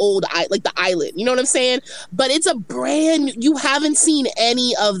replaying the old, like the island, you know what I'm saying? But it's a you haven't seen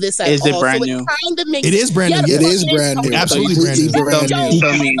any of this at all. Is it brand new? It is brand new. It is brand new. Absolutely brand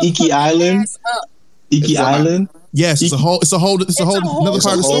new. Iki Island. Iki Island. Yes, it's a whole another part of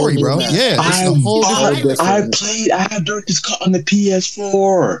the story, bro. Yeah, it's a whole different. I have Director's Cut on the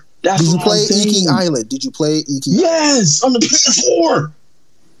PS4. Did you play Iki Island? Did you play Iki? Yes, on the PS4.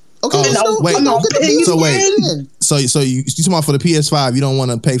 Okay, so you talking about for the PS5? You don't want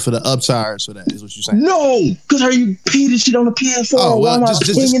to pay for the upcharge for that? Is what you're saying? No, because are you pay this shit on the PS4? Oh well,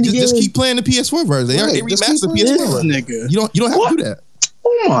 just keep playing the PS4 version. They remastered the PS4 nigga. You don't have to do that.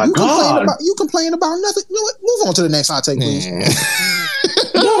 Oh my god! You complain about nothing. You know what? Move on to the next hot take, please. You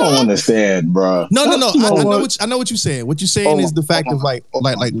don't understand, bro. No. I know what you're saying. What you're saying is the fact of why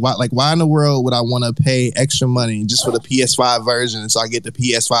in the world would I want to pay extra money just for the PS5 version so I get the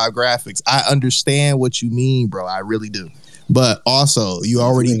PS5 graphics? I understand what you mean, bro. I really do. But also, you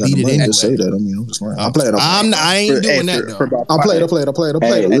already beat it anyway. Say that. I mean, I'm just lying. I ain't doing that though. I'll play it.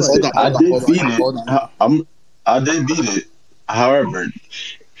 I did beat it. However,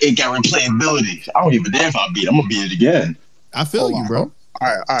 it got replayability. I don't give a damn if I beat it. I'm gonna beat it again. I feel you, bro.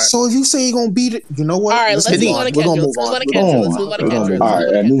 All right. So if you say you're gonna beat it, you know what? All right, let's move on to Kendrick.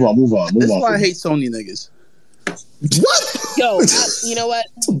 All right, move on. This is why I hate Sony niggas. What? Yo, you know what?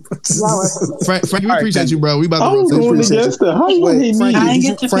 Frank, we appreciate you, bro. We about to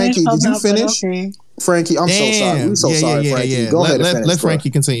Frankie, did you finish? Frankie, I'm so sorry. We're so sorry, Frankie. Go ahead and finish. Let Frankie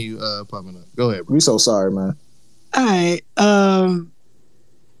continue popping up. Go ahead, bro. We're so sorry, man. All right.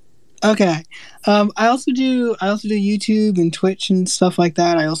 Okay. I also do YouTube and Twitch and stuff like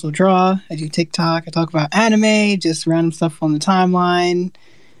that. I also draw. I do TikTok. I talk about anime, just random stuff on the timeline,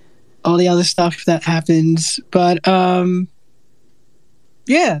 all the other stuff that happens. But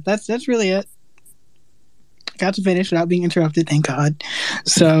yeah, that's really it. I got to finish without being interrupted, thank God.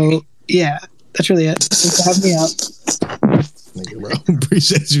 So yeah, that's really it. Thanks for having me out. Bro.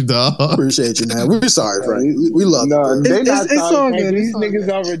 Appreciate you, dog. Appreciate you, man. We're sorry, bro. We love you. It's all good. These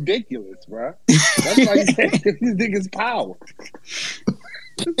niggas are ridiculous, bro. That's why you say these niggas power.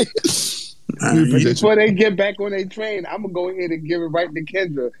 Before they get back on their train, I'm gonna go ahead and give it right to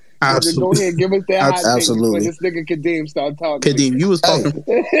Kendra. Absolutely. Go ahead and give us that hot absolutely. When this nigga Kadeem start talking. Kadeem, you was talking.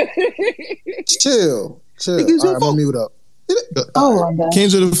 Chill. All right, I'm gonna mute up. Oh my God.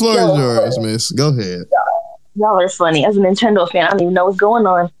 Kendra, the floor is yours, miss. Go ahead. Y'all are funny. As a Nintendo fan, I don't even know what's going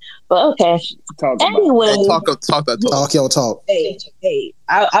on. But okay. Anyway. Talk. Hey.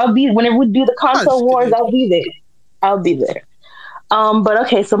 I'll be, whenever we do the console wars, I'll be there. But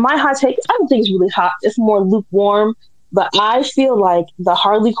okay, so my hot take, I don't think it's really hot. It's more lukewarm. but I feel like the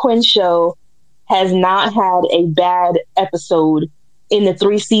Harley Quinn show has not had a bad episode in the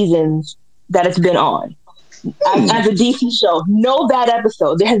 3 seasons that it's been on. As a DC show, no bad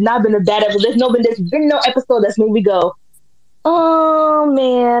episode. There has not been a bad episode. There's been no episode that's made me go, oh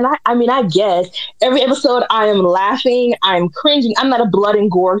man. I mean, I guess every episode I am laughing, I'm cringing. I'm not a blood and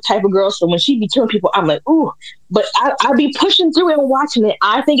gore type of girl, so when she be killing people, I'm like, ooh. But I'll be pushing through it and watching it.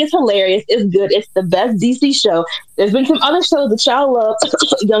 I think it's hilarious. It's good. It's the best DC show. There's been some other shows that y'all love,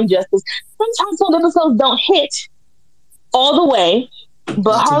 Young Justice. Sometimes some episodes don't hit all the way,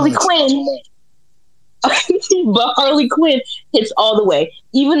 but Harley Quinn. But Harley Quinn hits all the way.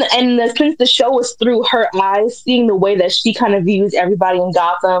 Since the show was through her eyes, seeing the way that she kind of views everybody in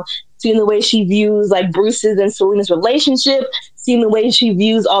Gotham, seeing the way she views like Bruce's and Selina's relationship, seeing the way she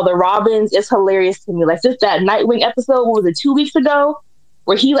views all the Robins, it's hilarious to me. Like just that Nightwing episode, what was it, 2 weeks ago?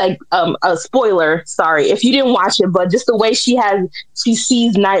 Where he a spoiler, sorry if you didn't watch it, but just the way she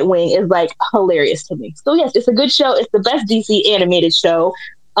sees Nightwing is like hilarious to me. So yes, it's a good show. It's the best DC animated show.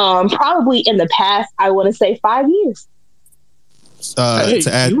 Probably in the past, I want to say 5 years. To add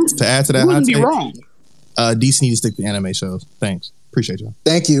to that, wouldn't be wrong. DC need to stick to anime shows. Thanks, appreciate y'all.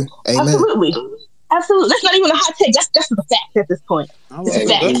 Thank you. Amen. Absolutely. That's not even a hot take. That's the fact at this point. It's a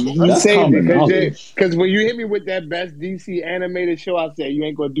fact. I'm saying because when you hit me with that best DC animated show, I said you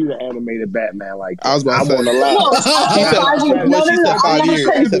ain't gonna do the animated Batman like that. I was about to say. To laugh.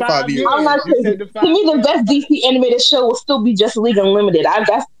 I'm not crazy. To me, the best DC animated show will still be Justice League Unlimited.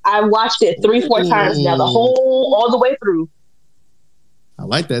 I watched it 3-4 times now, all the way through. I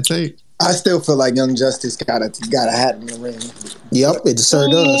like that take. I still feel like Young Justice got a hat in the ring. Yep, it sure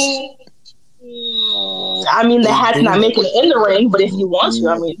does. I mean, the hat's not making it in the ring, but if you want to,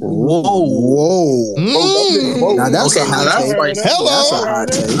 I mean. Whoa. Now that's a hot take. Hello.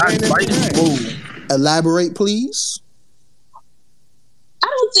 That's a hot take. Elaborate, please. I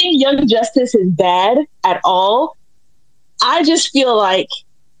don't think Young Justice is bad at all. I just feel like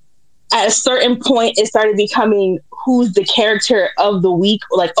at a certain point, it started becoming who's the character of the week.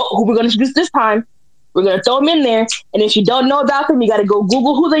 Like, who we're going to introduce this time. We're going to throw them in there. And if you don't know about them, you got to go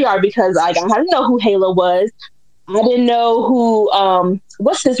Google who they are, because I didn't know who Halo was. I didn't know who,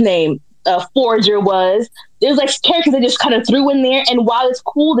 what's his name? Forager was. There's like characters they just kind of threw in there. And while it's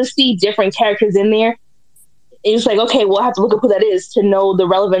cool to see different characters in there, it's like, okay, we'll have to look up who that is to know the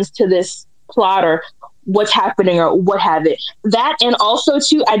relevance to this plot or what's happening or what have it. That, and also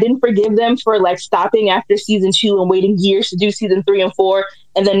too, I didn't forgive them for like stopping after season 2 and waiting years to do season 3 and 4.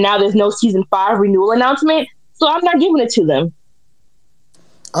 And then now there's no season 5 renewal announcement. So I'm not giving it to them.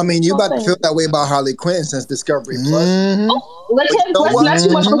 I mean, you about to feel that way about Harley Quinn since Discovery Plus. Let's not too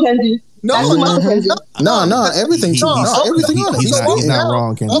much Mackenzie. No, everything. Everything on it. He's not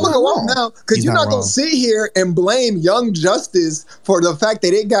wrong, Kenzie. I'm gonna go wrong now because you're not gonna sit here and blame Young Justice for the fact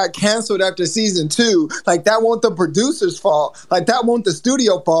that it got canceled after season 2. Like that wasn't the producer's fault. Like that wasn't the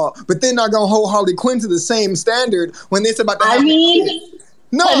studio fault. But they're not gonna hold Harley Quinn to the same standard when it's about to happen.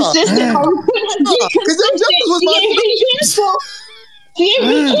 No, because Young Justice was my. She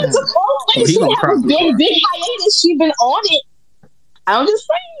ain't been canceled. She have a big hiatus. She been on it. I'm just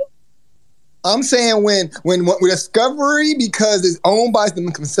saying. I'm saying when Discovery, because it's owned by some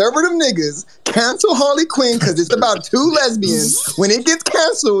conservative niggas, cancel Harley Quinn because it's about 2 lesbians. When it gets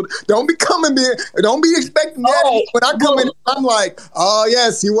canceled, don't be expecting that. Right. When I come in, I'm like, oh yeah,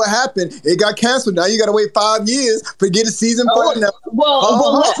 see what happened? It got canceled. Now you got to wait 5 years for get a season 4 now.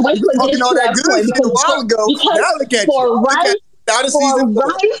 Well, let's wait for talking all that good shit a while ago. Now look at you. Out of season 4.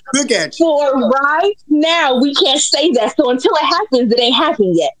 Look at you. For right now, we can't say that. So until it happens, it ain't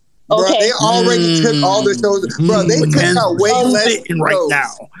happened yet. Okay. Bro, they already took all the shows. Bro, they took out way less right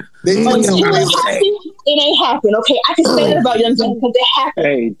now. It ain't happened. Okay, I can say that about Young Justice because it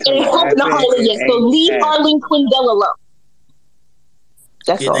happened. It ain't happened to Harley yet. So leave Harleen Quindell alone.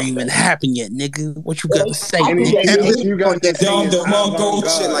 That's all. It ain't even happened yet, nigga. What you got to say? You got to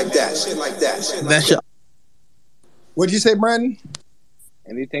shit like that. That's your. What'd you say, Brandon?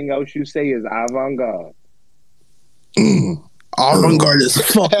 Anything else you say is avant-garde. Avant-garde as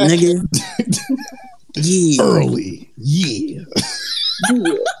fuck, nigga. Yeah. Early. Yeah.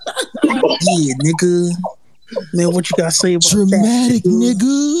 Yeah, nigga. Man, what you got to say about dramatic, that,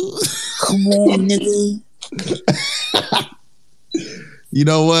 nigga? Come on, nigga. You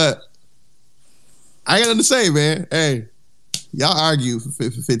know what? I got nothing to say, man. Hey, y'all argue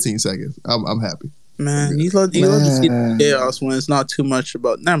for 15 seconds. I'm happy. Man, you love to see the chaos when it's not too much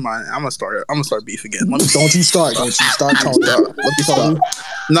about. Never mind. I'm gonna start beef again. Don't you start talking. Let me start.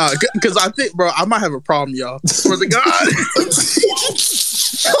 Nah, because I think, bro, I might have a problem, y'all. For the God.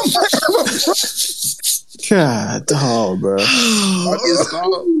 God, bro.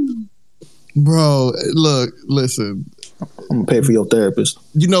 Bro, look, listen. I'm gonna pay for your therapist.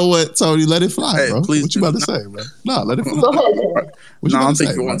 You know what, Tony? Let it fly, bro. Please what you about to say, bro? No, let it fly. No, I don't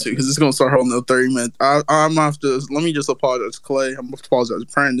think you want to because it's gonna start holding up 30 minutes. I'm gonna have to. Let me just apologize to Clay. I'm gonna apologize to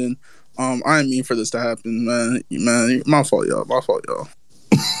Brandon. I didn't mean for this to happen, man. My fault, y'all.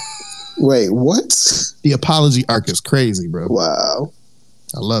 Wait, what? The apology arc is crazy, bro. Wow.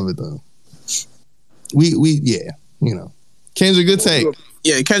 I love it though. We yeah, you know. Kendra, good take.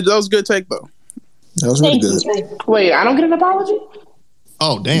 Yeah, Kendra, that was a good take though. That was really good. Wait, I don't get an apology?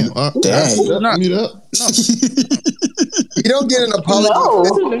 Oh damn. Dang. Mute up. No. You don't get an apology. No.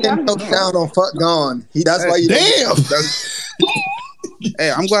 Down on fuck gone. That's why you damn.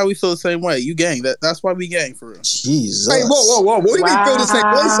 Hey, I'm glad we feel the same way. You gang. That's why we gang for real. Jesus. Hey, whoa. What do you mean feel the same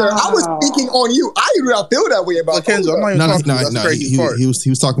way, sir? I was speaking on you. I do not feel that way about Kenzo. I'm not even talking to you. He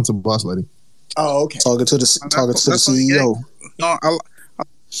was talking to the boss lady. Oh, okay. Talking to the CEO. No,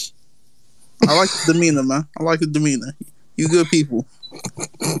 I like the demeanor, man. I like the demeanor. You good people.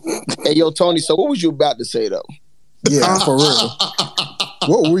 Hey, yo, Tony. So, what was you about to say, though? Yeah, for real.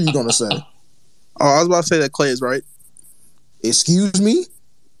 What were you gonna say? Oh, I was about to say that Clay is right. Excuse me.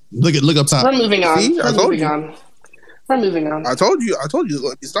 Look up top. We're moving on. See? We're moving on. I told you to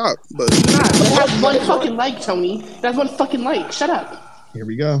let me stop. But it has one fucking like, Tony. It has one fucking like. Shut up. Here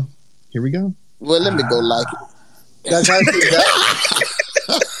we go. Well, let me go like it. That's how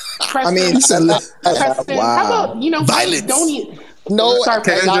I mean, Preston, how about, violence. Don't eat. No,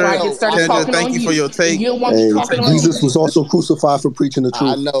 Kendra, thank you for your take. You don't want me talking on Jesus was also crucified for preaching the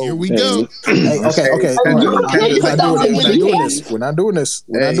truth. I know. Here we go. Okay. We're not doing this.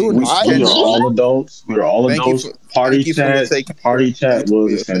 We are all adults. We're all adults. Party chat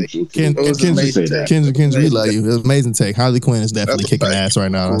was essential. Kendra, we love you. It was an amazing take. Harley Quinn is definitely kicking ass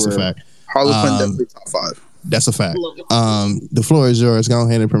right now. That's a fact. Harley Quinn definitely top 5. That's a fact. The floor is yours. Go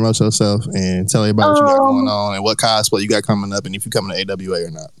ahead and promote yourself and tell everybody what you got going on and what cosplay you got coming up and if you're coming to AWA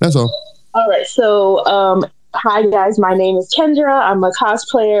or not. That's all. All right. So, hi guys. My name is Kendra. I'm a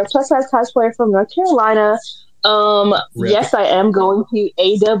cosplayer, plus size cosplayer from North Carolina. Yes, I am going to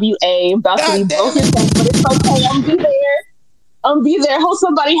AWA. About to be broken, but it's okay. I'll be there. Hope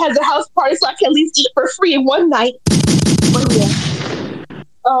somebody has a house party so I can at least eat for free one night. But yeah.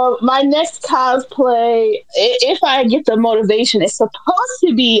 My next cosplay, if I get the motivation, it's supposed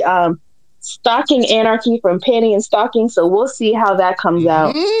to be Stocking Anarchy from Panty and Stocking, so we'll see how that comes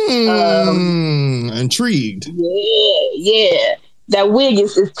out. Intrigued. Yeah. That wig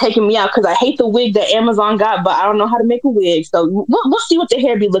is taking me out because I hate the wig that Amazon got, but I don't know how to make a wig. So we'll see what the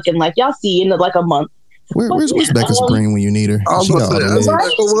hair be looking like. Y'all see in like a month. Where's Becca Supreme when you need her? She got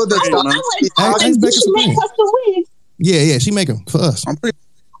Yeah, she make them for us.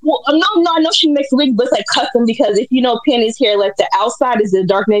 Well, no, I know she makes wigs, but it's like custom because if you know Penny's hair, like the outside is a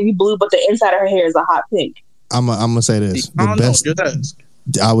dark navy blue, but the inside of her hair is a hot pink. I'm gonna say this: the best.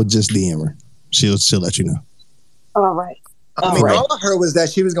 I would just DM her. She'll let you know. All right. All I heard was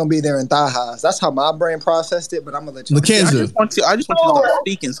that she was gonna be there in Thahas. That's how my brain processed it, but I'm gonna let you know. I just want you to start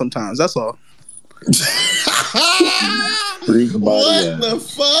speaking sometimes. That's all. What the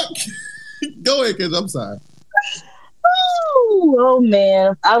fuck? Go ahead, kids. I'm sorry. Oh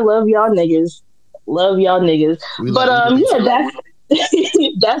man, I love y'all niggas. But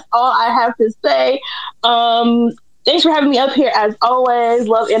that's all I have to say. Thanks for having me up here as always.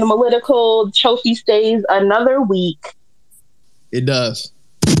 Love Analytical. Trophy stays another week. It does.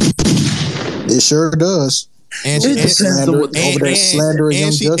 It sure does. And she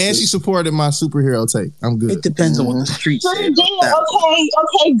supported my superhero take. I'm good. It depends on what the streets say.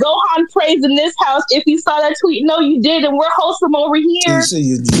 Okay. Gohan prays in this house. If you saw that tweet, no, you did, and we're wholesome over here.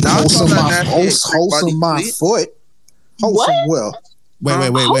 Wholesome my foot. Wholesome well. Wait.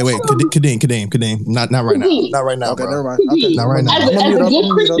 Kadeem. Not right now. Not right now. Okay, bro. never mind. Okay, not right now. As a good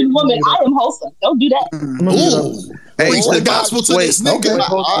Christian woman, I am wholesome. Don't do that. Preach the gospel to this nigga.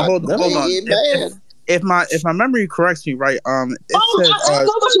 Hold on. If my memory corrects me right, it said I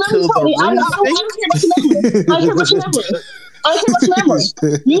don't care about your memory.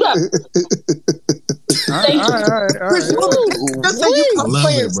 Mute up. Thank you. I'm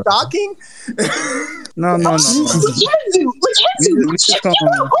playing Stocking. No.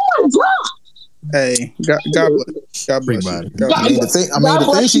 Hey, God bless. God bless.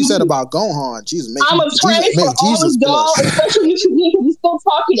 The thing she said about Gohan, Jesus, I'm a praise for all the dog, especially if you're still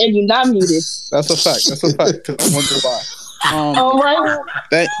talking and you're not muted. That's a fact. I wonder why. All right.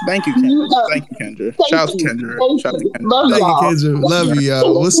 Thank you, Kendra. Thank you, Kendra. Shout out to Kendra. Love you, Kendra. Love you,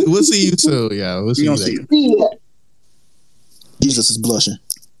 y'all. We'll see you soon, y'all. We'll see you later. Jesus is blushing.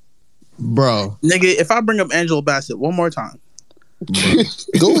 Bro. Nigga, if I bring up Angela Bassett one more time.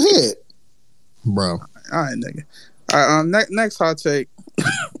 Go ahead. Bro. All right, nigga. All right, next hot take.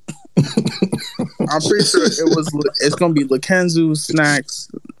 I'm pretty sure it's gonna be Lakenzu, Snacks,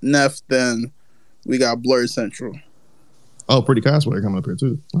 Neff, then we got Blur Central. Oh, Pretty Cosplayer coming up here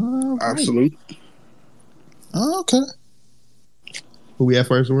too. Absolutely. Okay. Who we at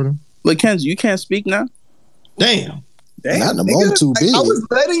first, Jordan? Lakenzu, you can't speak now? Damn. Not in the moment too big. I was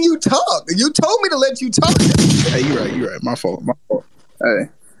letting you talk. You told me to let you talk. Hey, you're right. My fault.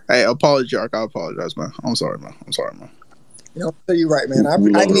 Hey, apology, Ark. I apologize, man. I'm sorry, man. You know, you're right, man. I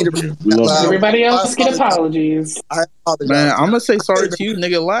need to. Everybody else get apologies. I apologize. Man, I'm gonna say sorry to you,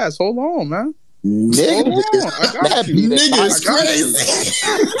 nigga. Last, hold on, man. Nigga's crazy.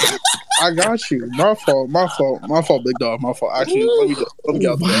 I got you. My fault, big dog. My fault. Actually, let me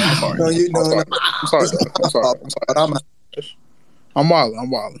get out there. I'm sorry. I'm sorry. I'm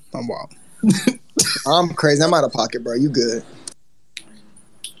wilding. I'm crazy. I'm out of pocket, bro. You good?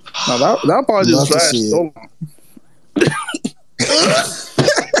 No, that probably just lasted so long.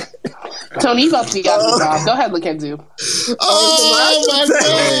 Tony, you about to be out of the job. Go ahead, Lakenzu. Oh my god,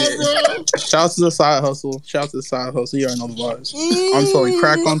 bro. Shout out to the side hustle. You already know the vibes. I'm selling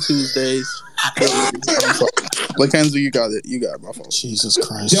crack on Tuesdays. Lakenzu, you got it, my fault. Jesus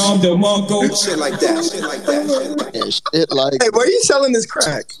Christ. Shit like that. Yeah, shit like. Hey, where are you selling this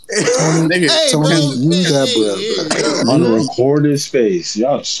crack? Nigga, on a recorded space.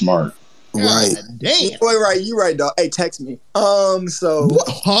 Y'all smart. Right. Damn. Boy, right. You right, dog. Hey, text me. So. What?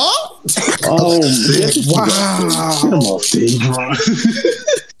 Huh? Oh, wow.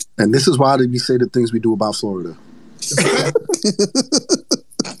 And this is why we say the things we do about Florida.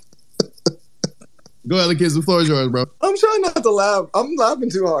 Go ahead, kids. The floor is yours, bro. I'm trying not to laugh. I'm laughing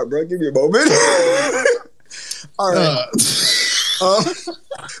too hard, bro. Give me a moment. All right.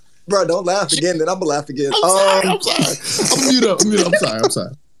 Bro, don't laugh again. Then I'm gonna laugh again. I'm sorry. I'm mute up. I'm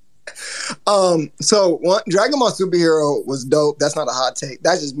sorry. So Dragon Ball Superhero was dope. That's not a hot take.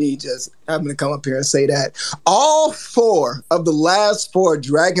 That's just me just having to come up here and say that. All 4 of the last 4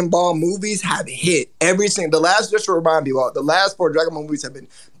 Dragon Ball movies have hit. Just to remind you all, the last 4 Dragon Ball movies have been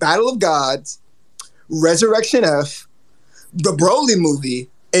Battle of Gods, Resurrection F, the Broly movie,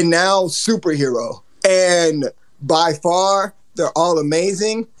 and now Superhero. And by far, they're all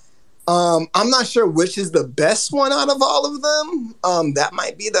amazing. I'm not sure which is the best one out of all of them. That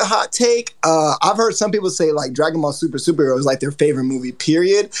might be the hot take. I've heard some people say like Dragon Ball Superhero is like their favorite movie,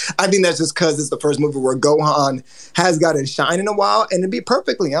 period. I think that's just because it's the first movie where Gohan has gotten shine in a while. And to be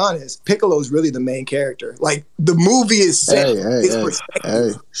perfectly honest, Piccolo's really the main character. Like the movie is set.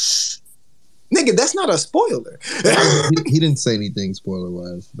 Hey. Nigga, that's not a spoiler. he didn't say anything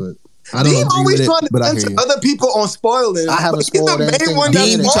spoiler-wise, but... Dean always trying to censor other people on spoiling. I haven't spoiled anything.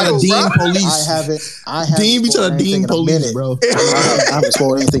 Dean be trying to Dean police. I haven't. Dean be trying to Dean police, bro. I haven't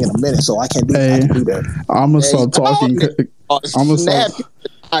spoiled anything in a minute, so I can't do that. I'm gonna stop talking. I'm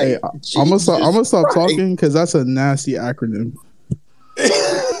gonna stop talking because that's a nasty acronym.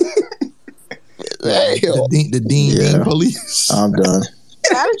 The Dean police. I'm done.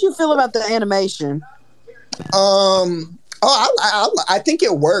 How did you feel about the animation? I think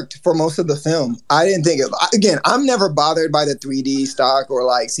it worked for most of the film. I didn't think it. Again, I'm never bothered by the 3D stock or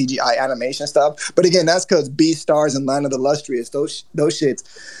like CGI animation stuff. But again, that's because Beastars and Land of the Lustrous, those shits.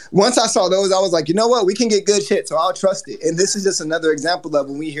 Once I saw those, I was like, you know what? We can get good shit, so I'll trust it. And this is just another example of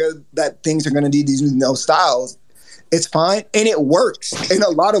when we hear that things are going to need these new styles. It's fine, and it works in a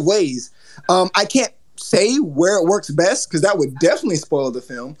lot of ways. I can't say where it works best because that would definitely spoil the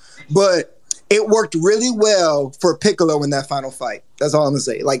film, but it worked really well for Piccolo in that final fight. That's all I'm gonna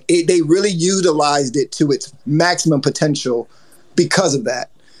say. Like they really utilized it to its maximum potential because of that.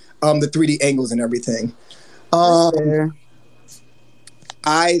 The 3D angles and everything.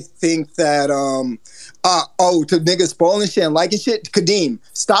 I think that to niggas spoiling shit and liking shit, Kadeem,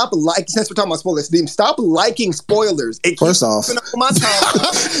 stop liking. Since we're talking about spoilers, Kadeem, stop liking spoilers. It First off, my time.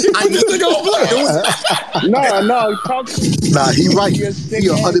 I need to go. No, he right. He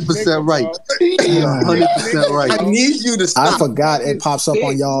 100% right. He 100% right. I need you to stop. I forgot it pops up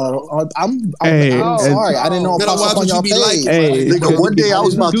on y'all. I'm sorry. I didn't know it pops up on y'all page. Nigga, one day I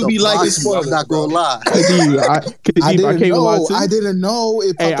was about to be liking spoilers. I'm not gonna lie. I didn't know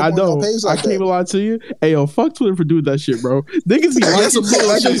it popped up on your page. I can't even lie to you. Hey, yo, fuck Twitter for doing that shit, bro. Niggas be That's some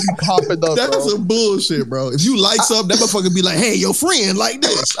bullshit. popping up, That's some bullshit, bro. If you like something, that motherfucker be like, hey, your friend like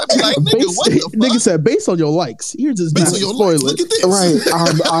this. I be like, nigga, what the fuck? Nigga said, based on your likes, here's this based on your likes. Look at this. Right.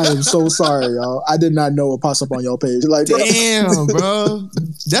 I am so sorry, y'all. I did not know it pops up on your page. Like, damn, bro.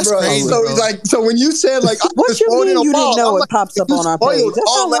 That's crazy. So bro. like, so when you said like, what you mean you didn't know it pops up on our page? That's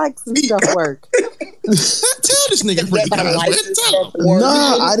all how likes and stuff work. Tell this nigga Freaky Cosplay.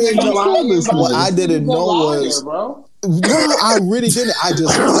 Nah, I didn't know. What I didn't know was. No, I really didn't. I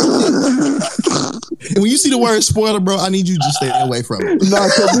just liked it. And when you see the word spoiler, bro, I need you to just stay away from it. No,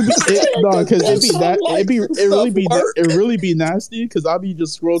 because it really be nasty. Because I'll be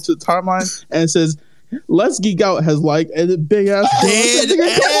just scroll to the timeline and it says, "Let's Geek Out" has and a big ass dead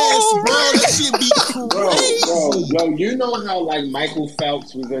ass, bro. That shit be crazy. Bro, you know how like Michael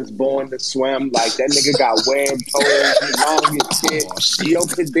Phelps was just born to swim? Like that nigga got webbed toes, long as shit. Yo,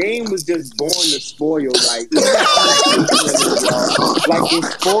 Kadeem was just born to spoil. Like the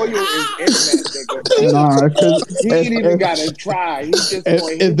spoil is in that nigga. Nah, he ain't even gotta try. He just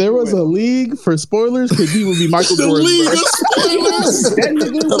if there was a league for spoilers, Kadeem would be Michael Jordan. The league of spoilers. That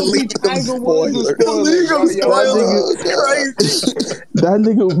nigga would be Tiger Woods. That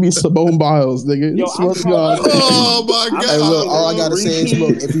nigga would be Simone Biles, nigga. Yo, swear to God. Oh my God. Hey, look, all I gotta say is,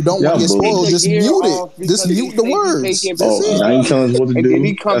 look, if you don't want to get spoiled, just mute it. Just mute the words. Now you telling us what to and do. then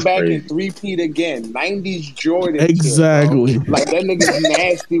he come That's back crazy. and three-peat again. 90s Jordan. Exactly. Shit, like that nigga's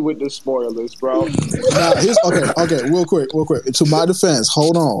nasty with the spoilers, bro. Nah, okay, real quick. To my defense,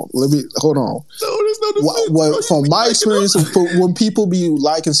 hold on. No, there's no defense. From my experience, when people be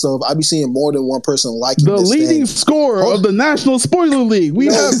liking stuff, I be seeing more than one person liking the leading scorer of the National Spoiler League. We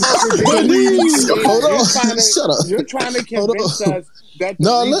have the leading. Hold on. Shut up. You're trying to convince us that the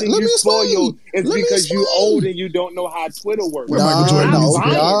No, reason let you me spoil explain. is Let me because you explain. old and you don't know how Twitter works. Because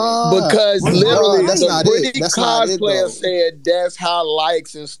literally, that's the not it. pretty That's not it, cosplayer though. said that's how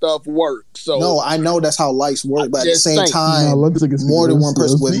likes and stuff work. So No, I know that's how likes work, but at the Just same saying. time, No, let's take it more than serious. one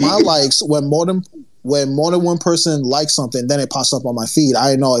person. Let's With see. my likes, when more than one person likes something, then it pops up on my feed.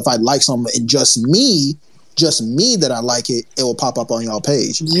 I know if I like something and just me that I like it, it will pop up on y'all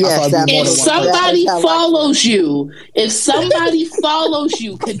page. Yes, that If somebody follows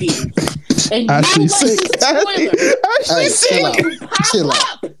you, Kadeem, and Ashley, you like the spoiler,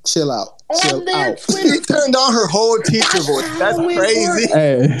 chill out. on their Twitter, She turned on her whole teacher voice. That's crazy.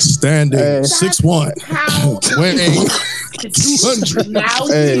 Hey, Standing 6'1", weighing 200. now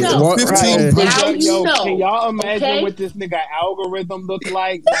Hey, you know. what- 15 Now you know. Can y'all imagine okay? what this nigga algorithm look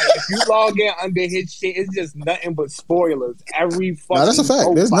like? Like if you log in under his shit, it's just nothing but spoilers. Every fucking Nah, that's a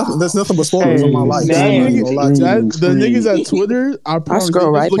fact. There's profile. nothing but spoilers on my life. man. I ain't gonna lie to you. the niggas at Twitter, I promise they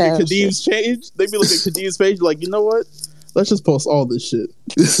scroll just right look at past Kadeem's page. They be looking at Kadeem's page like, you know what? Let's just post all this shit.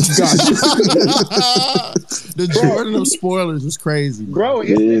 Gotcha. The Jordan of spoilers is crazy, Bro, It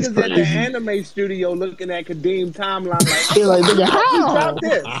it's is niggas at the crazy. anime studio looking at Kadeem timeline like, They're like, nigga, how? drop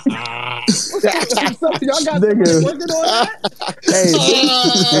this. Y'all got Nigga. somebody working on that? Hey,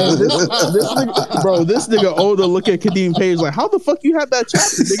 this nigga, bro, this nigga older look at Kadeem page like, how the fuck you had that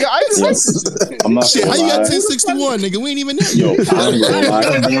chapter, nigga? I didn't write this. I'm not Shit, how gonna you got lie. 1061, nigga? We ain't even there. Yo, I ain't gonna lie,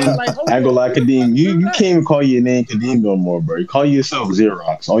 Kadeem. I ain't gonna lie, Kadeem. You can't even call your name Kadeem no more, bro. You call yourself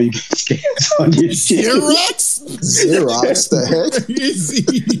Xerox. All you get is scams on your shit. Xerox, the heck?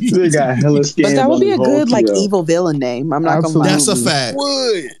 They got hella scams. But that would on be the a whole good like TL. evil villain name. I'm not gonna lie. That's a fact.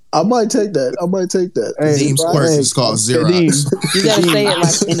 I might take that. Kadeem's Quirks is called Xerox. You gotta say it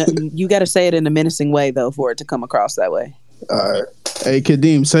like you gotta say it in a menacing way though for it to come across that way. All right. Hey,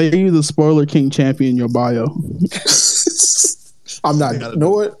 Kadeem, say you the Spoiler King champion in your bio. I'm not. You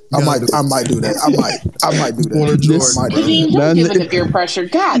know what? I might do that. I might do that. Kadeem, don't give it peer pressure.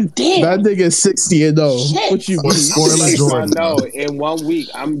 God damn. That nigga is 60 and 0. Shit. What you mean? Spoiler Jordan. No, in 1 week,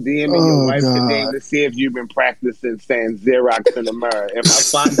 I'm DMing your wife Kadeem to see if you've been practicing saying Xerox in the mirror. If I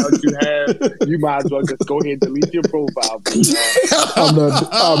find out you have, you might as well just go ahead and delete your profile. I'm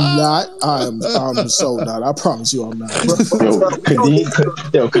not. I'm so not. I promise you, I'm not.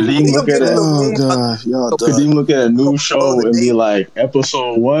 Kadeem look at Oh god, y'all done. Kadeem look at a new show and be like,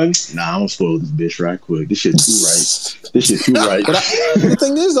 episode 1. Nah, I'm gonna spoil this bitch right quick. This shit too right. But the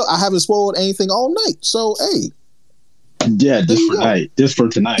thing is, though, I haven't spoiled anything all night. So, hey. Yeah, just for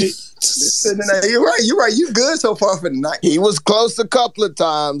tonight. You're right. You good so far for the night. He was close a couple of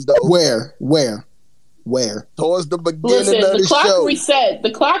times though. Where? Towards the beginning Listen, of the clock show.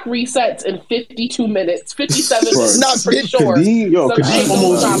 The clock resets in 52 minutes. 57 Bro, minutes. not for 50. sure. Kadeem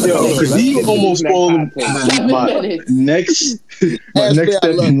almost spoiled my next step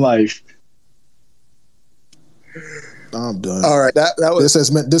in life. I'm done. All right, that was.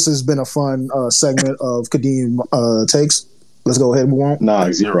 This has been a fun segment of Kadeem takes. Let's go ahead and move on.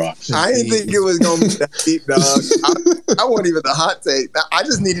 Nah, zero. I didn't think it was gonna be that deep, dog. I wasn't even the hot take. I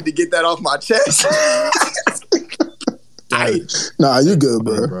just needed to get that off my chest. Nah, you good,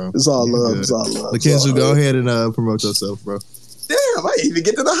 bro. It's all love. It's all love. Lakenzu, go ahead and promote yourself, bro. Damn, I didn't even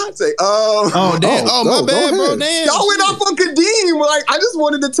get to the hot take. Oh, damn. My bad, bro. Damn. Y'all went off on Kadeem. Like, I just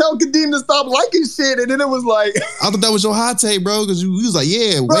wanted to tell Kadeem to stop liking shit, and then it was like, I thought that was your hot take, bro, because you was like,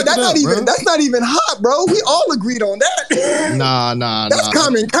 yeah, bro, that's not even hot, bro. We all agreed on that. Nah. That's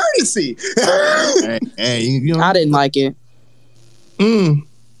common courtesy. hey, you know. I didn't like it.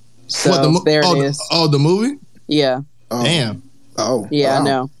 So there it is. Oh, the movie? Yeah. Damn. Oh. Yeah, I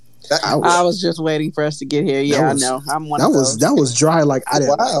know. I was just waiting for us to get here. Yeah, I know. I'm one of those. That was dry. Like I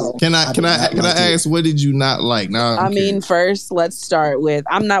didn't. Wow. Can I ask, what did you not like? Now I mean, first let's start with,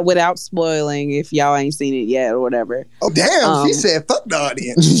 I'm not without spoiling if y'all ain't seen it yet or whatever. Oh damn! She said, "Fuck the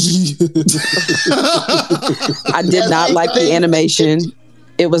audience." I did not like the animation.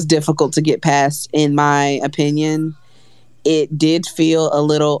 It was difficult to get past, in my opinion. It did feel a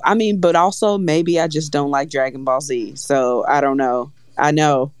little. I mean, but also maybe I just don't like Dragon Ball Z. So I don't know. I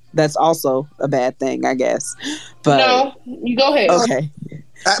know. That's also a bad thing, I guess. But no, you go ahead. Okay.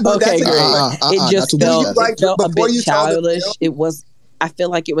 Okay, great. It just felt a bit childish. It was. I feel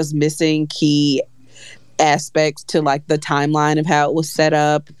like it was missing key aspects to like the timeline of how it was set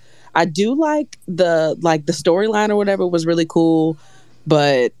up. I do like the storyline or whatever was really cool,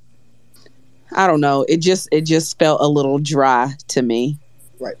 but I don't know. It just felt a little dry to me.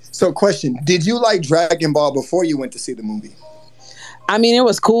 Right. So, question: did you like Dragon Ball before you went to see the movie? I mean, it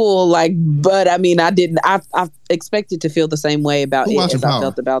was cool, but I mean, I expected to feel the same way about it as I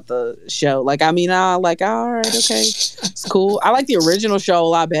felt about the show. Like, I mean, all right, okay, it's cool. I like the original show a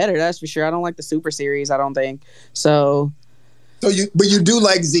lot better, that's for sure. I don't like the Super series, I don't think. So you do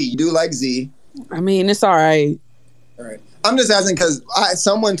like Z. You do like Z. I mean, it's all right. All right. I'm just asking because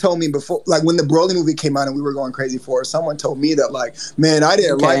someone told me before, like when the Broly movie came out and we were going crazy for it, someone told me that, like, man, I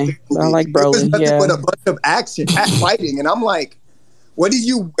didn't like the movie. I like Broly, it was nothing but a bunch of action, fighting, and I'm like, what did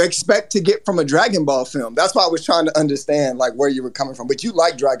you expect to get from a Dragon Ball film? That's why I was trying to understand like where you were coming from. But you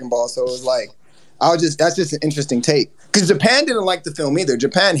like Dragon Ball, so it was like, that's just an interesting take. Because Japan didn't like the film either.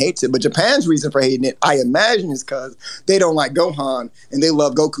 Japan hates it, but Japan's reason for hating it, I imagine, is because they don't like Gohan and they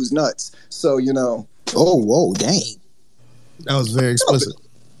love Goku's nuts. So, you know. Oh, whoa, dang. That was very explicit.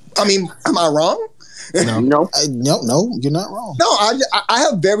 I mean, am I wrong? No, you're not wrong. No, I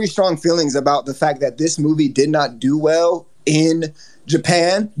have very strong feelings about the fact that this movie did not do well in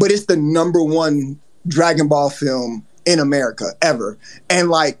Japan, but it's the #1 Dragon Ball film in America ever. And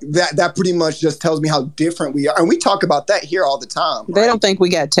like that pretty much just tells me how different we are. And we talk about that here all the time. They don't think we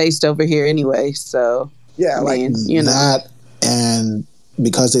got taste over here anyway, so yeah, I mean, you know. That, and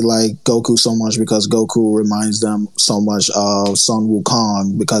because they like Goku so much, because Goku reminds them so much of Sun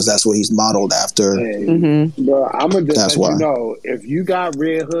Wukong, because that's what he's modeled after. Hey, bro, I'm gonna just let you know, if you got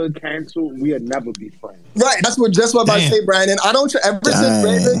Red Hood canceled, we'll never be friends. Right, that's what I'm about to say, Brandon. I don't ever since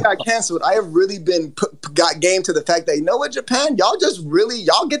Red Hood got canceled, I have really been got game to the fact that, you know what, Japan, y'all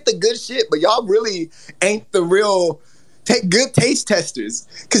get the good shit, but y'all really ain't the real good taste testers,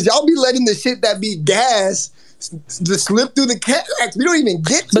 because y'all be letting the shit that be gas just slip through the cracks. We don't even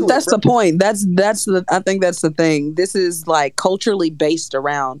get to it. But that's the point. I think that's the thing. This is like culturally based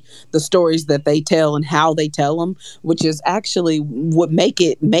around the stories that they tell and how they tell them, which is actually what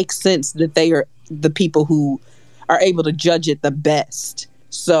make sense that they are the people who are able to judge it the best.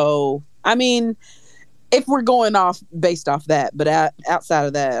 So, I mean, if we're going based off that, but outside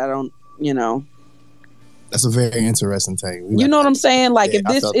of that, I don't, you know. That's a very interesting take. You know what I'm saying? Like,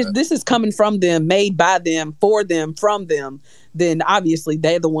 if this is coming from them, made by them, for them, from them, then obviously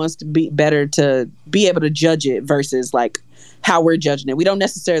they're the ones to be better to be able to judge it versus like how we're judging it. We don't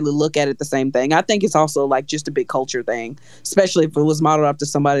necessarily look at it the same thing. I think it's also like just a big culture thing, especially if it was modeled after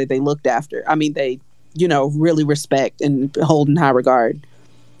somebody they looked after. I mean, they, you know, really respect and hold in high regard.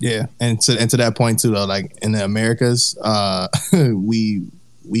 Yeah, and to that point too, though, like in the Americas,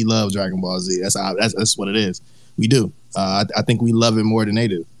 we love Dragon Ball Z. That's what it is. We do. I think we love it more than they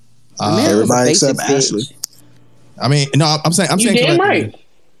do. Everybody except Ashley. I mean, no, I'm saying damn right.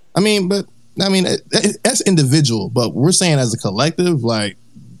 I mean, that's individual. But we're saying as a collective, like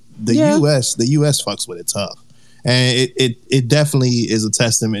the U.S. fucks with it tough, and it definitely is a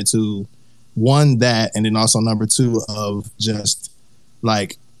testament to one, that, and then also number two of just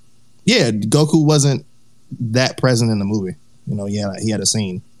like, yeah, Goku wasn't that present in the movie. You know, he had a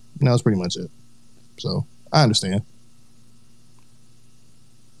scene. You know, that's pretty much it. So I understand.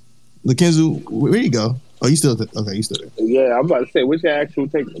 Lakenzu, where you go? Oh, you still okay? You still there? Yeah, I'm about to say, what's your actual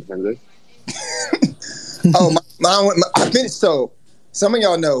take on this? I finished. So some of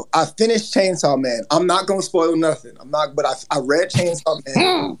y'all know I finished Chainsaw Man. I'm not gonna spoil nothing. But I read Chainsaw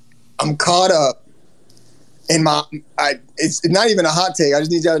Man. I'm caught up. And it's not even a hot take. I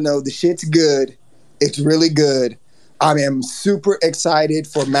just need y'all to know the shit's good. It's really good. I am super excited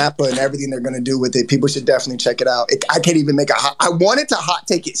for Mappa and everything they're going to do with it. People should definitely check it out. I can't even make I wanted to hot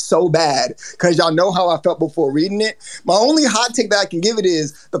take it so bad because y'all know how I felt before reading it. My only hot take that I can give it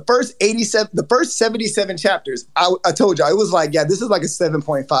is the first 77 chapters. I told y'all, it was like, yeah, this is like a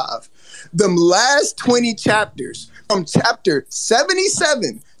 7.5. The last 20 chapters from chapter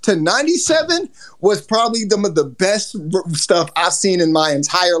 77 to 97 was probably some of the best stuff I've seen in my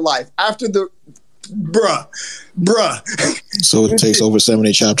entire life. After the bruh. So it takes over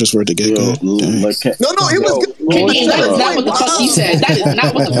 70 chapters for it to get good. No, it was good. That is not what the fuck he said. That is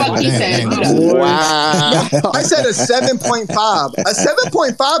not what the fuck he said. Wow. I said a 7.5. A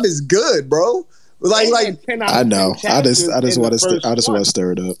 7.5 is good, bro. Like I know. I just want to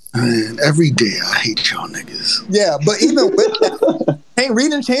stir it up. Man, every day I hate y'all niggas. Yeah, but even with that,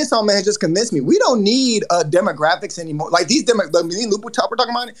 reading Chainsaw Man has just convinced me we don't need demographics anymore. Like me and Lupo Top were talking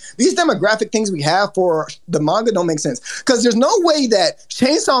about it. These demographic things we have for the manga don't make sense because there's no way that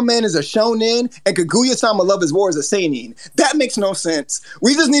Chainsaw Man is a shonen and Kaguya-sama Love is War is a seinen. That makes no sense.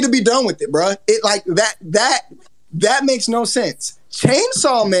 We just need to be done with it, bruh. It like that makes no sense.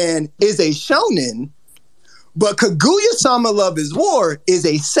 Chainsaw Man is a shonen, but Kaguya-sama Love is War is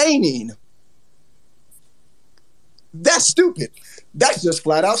a seinen. That's stupid. That's just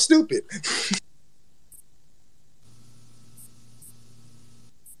flat out stupid.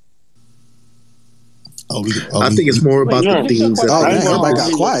 I think it's more about the themes. Everybody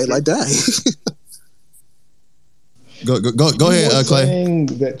got quiet like that. Go ahead, Clay. Saying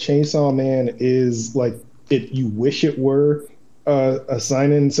that Chainsaw Man is like you wish it were a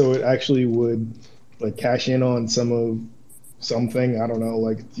sign-in, so it actually would like cash in on something. I don't know,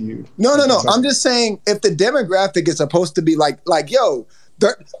 like you. No. I'm just saying if the demographic is supposed to be like yo,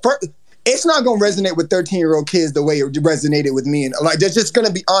 it's not gonna resonate with 13-year-old kids the way it resonated with me. And like, they're just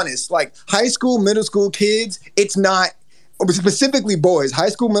gonna be honest. Like high school, middle school kids, it's not specifically boys. High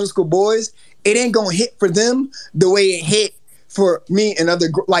school, middle school boys, it ain't gonna hit for them the way it hit for me and other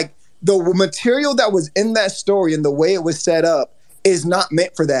like. The material that was in that story and the way it was set up is not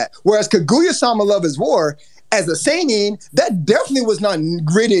meant for that. Whereas Kaguya-sama Love is War, as a seinen, that definitely was not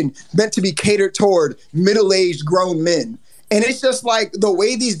meant to be catered toward middle-aged grown men. And it's just like the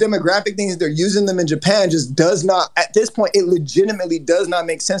way these demographic things, they're using them in Japan just does not, at this point, it legitimately does not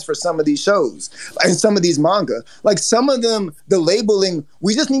make sense for some of these shows and some of these manga. Like some of them, the labeling,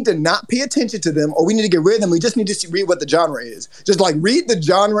 we just need to not pay attention to them or we need to get rid of them. We just need to read what the genre is. Just like read the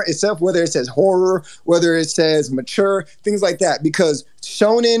genre itself, whether it says horror, whether it says mature, things like that. Because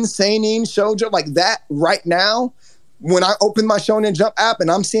shonen, seinen, shoujo, like that right now, when I open my Shonen Jump app and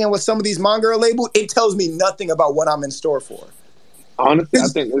I'm seeing what some of these manga are labeled, it tells me nothing about what I'm in store for. Honestly, I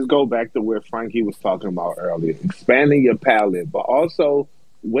think let's go back to where Frankie was talking about earlier. Expanding your palette, but also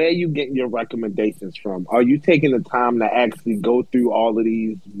where are you getting your recommendations from? Are you taking the time to actually go through all of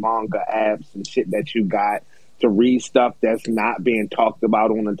these manga apps and shit that you got to read stuff that's not being talked about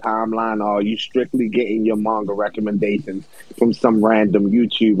on the timeline? Or are you strictly getting your manga recommendations from some random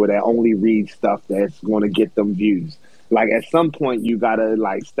YouTuber that only reads stuff that's going to get them views? Like, at some point, you got to,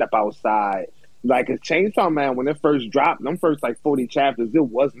 like, step outside. Like, a Chainsaw Man, when it first dropped, them first, like, 40 chapters, it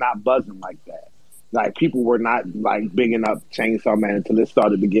was not buzzing like that. Like, people were not, like, bigging up Chainsaw Man until it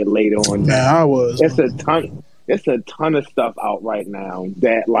started to get later on. Yeah, I was. It's a ton of stuff out right now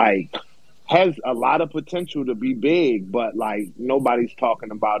that, like, has a lot of potential to be big, but, like, nobody's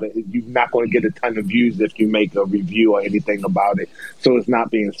talking about it. You're not going to get a ton of views if you make a review or anything about it. So it's not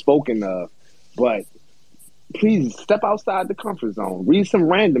being spoken of. But please step outside the comfort zone. Read some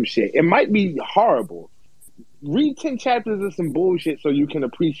random shit. It might be horrible. Read 10 chapters of some bullshit so you can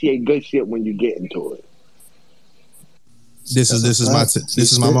appreciate good shit when you get into it. This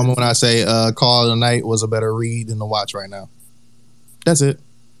is my moment when I say Call of the Night was a better read than the watch right now. That's it.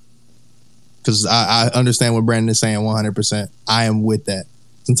 Because I understand what Brandon is saying 100%. I am with that.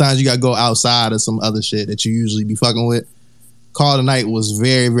 Sometimes you got to go outside of some other shit that you usually be fucking with. Call of the Night was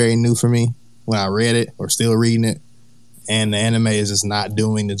very, very new for me when I read it or still reading it. And the anime is just not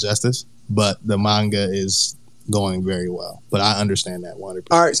doing the justice. But the manga is going very well. But I understand that 100%.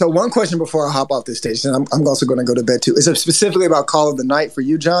 All right, so one question before I hop off this stage, and I'm also going to go to bed too. Is it specifically about Call of the Night for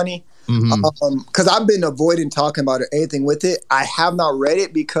you, Johnny? Because I've been avoiding talking about it, anything with it. I have not read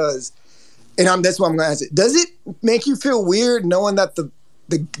it because, and that's why I'm going to ask it. Does it make you feel weird knowing that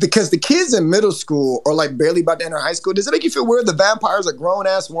because the kids in middle school are like barely about to enter high school. Does it make you feel weird? The vampire's a grown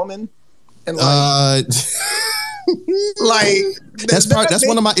ass woman, and like, like that's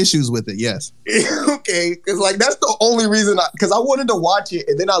one of my issues with it. Yes. Okay, because like that's the only reason. Because I wanted to watch it,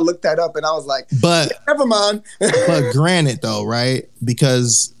 and then I looked that up, and I was like, but never mind. But granted, though, right?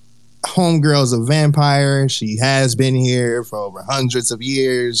 Because homegirl's a vampire. She has been here for over hundreds of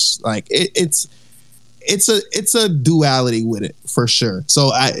years. Like it's a duality with it for sure.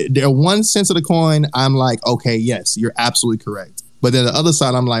 So there one sense of the coin, I'm like, okay, yes, you're absolutely correct. But then the other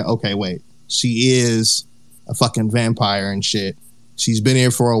side, I'm like, okay, wait, she is a fucking vampire and shit. She's been here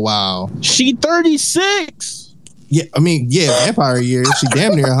for a while. She 36. Yeah, I mean, yeah, vampire years. She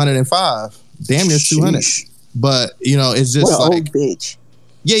damn near 105, damn near 200. But you know, it's just what like old bitch.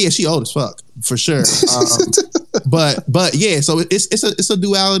 Yeah, she old as fuck for sure. But yeah, so it's a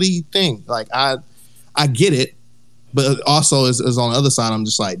duality thing. Like I get it, but also is on the other side, I'm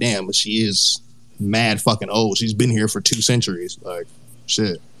just like, damn, but she is mad fucking old. She's been here for 2 centuries. Like,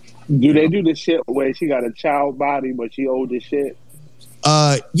 shit. Do they do the shit where she got a child body, but she old as shit?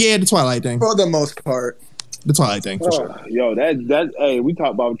 Yeah, the Twilight thing. For the most part. The Twilight thing, for sure. Yo, that hey, we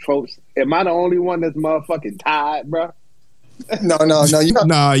talk about tropes. Am I the only one that's motherfucking tired, bro? No, you ain't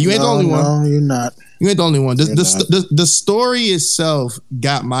the only one. No, you're not. You ain't the only one. The story itself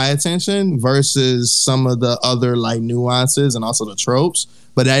got my attention versus some of the other like nuances and also the tropes.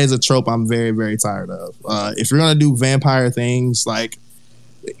 But that is a trope I'm very, very tired of. If you're gonna do vampire things, like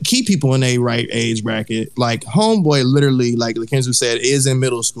keep people in a right age bracket. Like homeboy, literally, like Lakenzu said, is in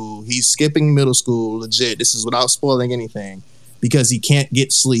middle school. He's skipping middle school, legit. This is without spoiling anything. Because he can't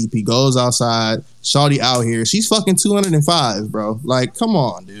get sleep. He goes outside. Shawty out here. She's fucking 205, bro. Like, come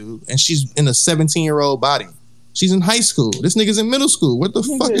on, dude. And she's in a 17-year-old body. She's in high school. This nigga's in middle school. What the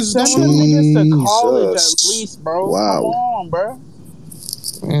fuck is going on? Niggas to college at least, bro. Wow. Come on, bro.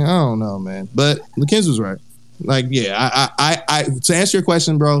 Man, I don't know, man. But Lakenzu's right. Like, yeah, I to answer your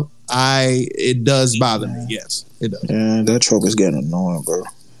question, bro, it does bother me. Yes, it does. Yeah, that trope is getting annoying, bro.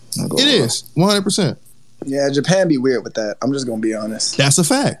 It is 100%. Yeah, Japan be weird with that. I'm just gonna be honest. That's a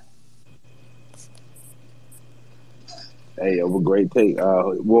fact. Hey, yo, a great take.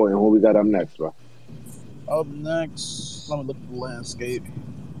 Boy, and what we got up next, bro? Up next, let me look at the landscape.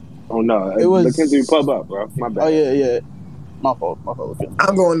 Oh no, it was Lakenzu pub up, bro. My bad. Oh yeah. My fault.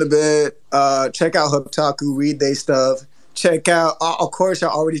 I'm going to bed. Check out Hubtaku, read they stuff. Check out, of course, y'all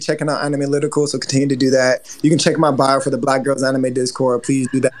already checking out Animalytical, so continue to do that. You can check my bio for the Black Girls Anime Discord. Please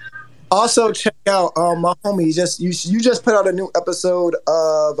do that. Also, check out my homie. You just put out a new episode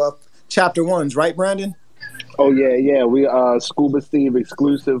of Chapter 1s, right, Brandon? Oh yeah. We Scuba Steve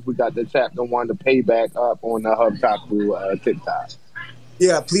exclusive. We got the Chapter 1 to payback up on the Hubtaku TikTok.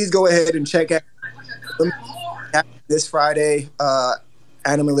 Yeah, please go ahead and check out this Friday.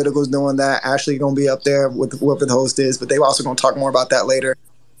 Animalytical's doing that. Ashley gonna be up there with whoever the host is, but they also gonna talk more about that later.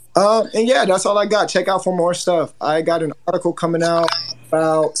 And yeah, that's all I got. Check out for more stuff. I got an article coming out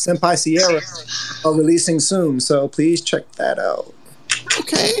about Senpai Sierra releasing soon, so please check that out.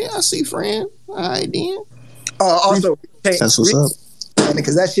 Okay, I see, friend. All right, then. Also, that's what's up.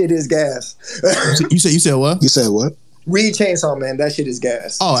 Because that shit is gas. You said what? You said what? Read Chainsaw Man. That shit is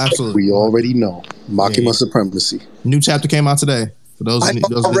gas. Oh, absolutely. We already know. Makima supremacy. New chapter came out today. For those, I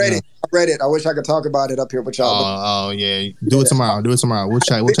read it. I wish I could talk about it up here with y'all. Oh yeah. Do it tomorrow. We'll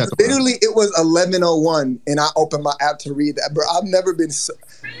chat. Literally, it was 11:01, and I opened my app to read that. Bro, I've never been.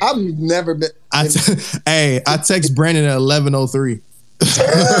 I text Brandon at 11:03.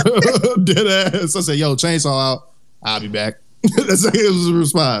 Dead ass. I said, "Yo, Chainsaw out. I'll be back." That's like, it was a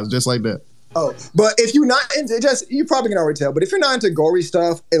response, just like that. Oh, but if you're not into you probably can already tell. But if you're not into gory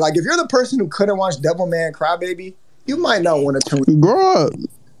stuff, and like if you're the person who couldn't watch Devilman Crybaby, you might not want to grow up.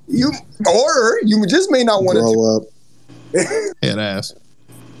 You just may not want to grow up. Head ass.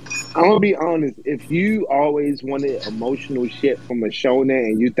 I'm gonna be honest. If you always wanted emotional shit from a shonen,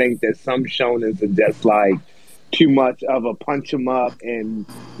 and you think that some shonens are just like too much of a punch 'em up and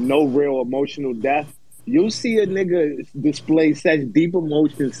no real emotional depth, you'll see a nigga display such deep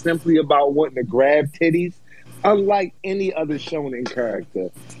emotions simply about wanting to grab titties, unlike any other shonen character.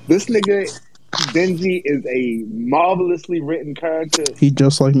 This nigga Denji is a marvelously written character. He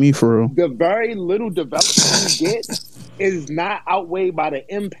just like me, for real. The very little development you get is not outweighed by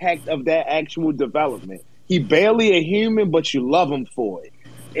the impact of that actual development. He barely a human, but you love him for it.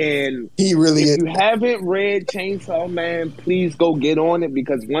 And he really is. If you haven't read Chainsaw Man, please go get on it,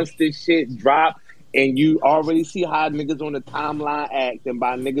 because once this shit drop and you already see how niggas on the timeline act, and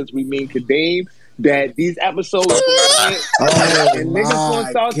by niggas we mean Kadeem, that these episodes and niggas gonna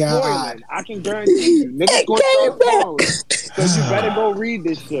start spoiling. I can guarantee you, niggas gonna start spoiling. So you better go read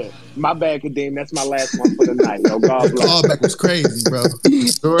this shit. My bad, Kadeem. That's my last one for the night. No, God bless. Callback was crazy, bro.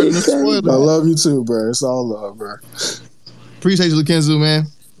 I love you too, bro. It's all love, bro. Appreciate you, Lakenzu, man.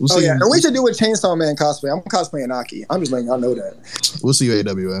 We'll see you. And we should do a Chainsaw Man cosplay. I'm cosplaying Aki. I'm just letting y'all know that. We'll see you at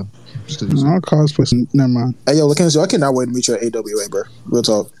AWA. I'll cosplay. Never mind. Hey, yo, Lakenzu, I cannot wait to meet you at AWA, bro. Real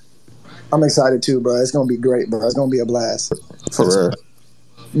talk. I'm excited too, bro. It's gonna be great, bro. It's gonna be a blast. For real.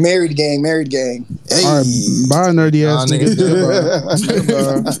 Married gang. Hey. All right, bye, nerdy ass nigga.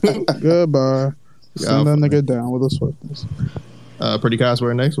 Goodbye. Send that nigga down with a swiftness. Pretty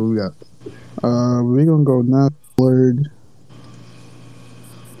cosplay next. What we got? We gonna go now. Blurred.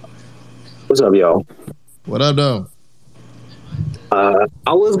 What's up, y'all? What up, though? I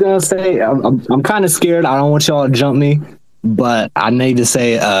was gonna say I'm kind of scared. I don't want y'all to jump me, but I need to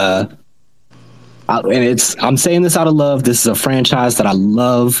say, I'm saying this out of love. This is a franchise that I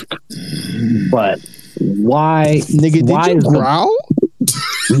love, but why, nigga? Did you growl?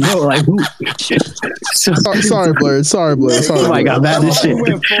 No, like sorry, Blurred. Sorry, Blurred. Sorry. Oh my god, that is shit.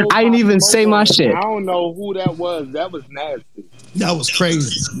 I didn't even say my shit. I don't know who that was. That was nasty. That was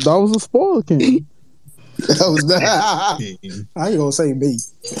crazy. That was a spoiler king. That was that. I ain't gonna say me.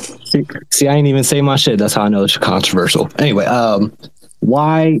 See, I ain't even say my shit. That's how I know it's controversial. Anyway,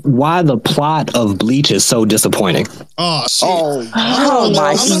 why the plot of Bleach is so disappointing? Oh shit! Oh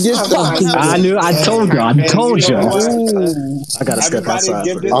my! I told you. I gotta step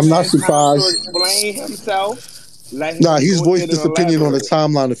outside. I'm not surprised. Explain himself. Nah, he's voiced this opinion on the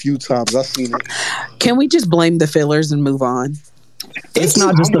timeline a few times. I've seen it. Can we just blame the fillers and move on? It's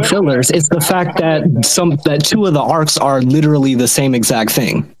not just the fillers. It's the fact that two of the arcs are literally the same exact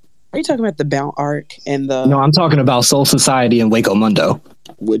thing. Are you talking about the Bound arc and the? No, I'm talking about Soul Society and Waco Mundo,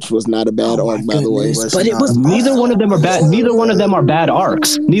 which was not a bad arc, by the way. But it was neither one of them are bad. Neither one of them are bad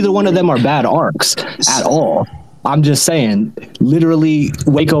arcs. Neither one of them are bad arcs at all. I'm just saying, literally,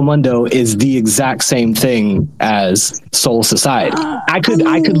 Waco Mundo is the exact same thing as Soul Society. I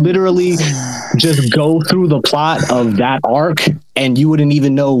could literally just go through the plot of that arc, and you wouldn't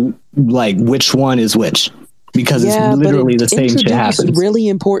even know like which one is which. Because it's literally the same shit happens. Really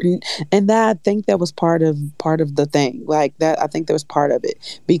important, and I think that was part of the thing. Like that, I think that was part of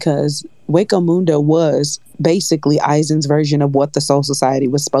it because Waco Mundo was basically Aizen's version of what the Soul Society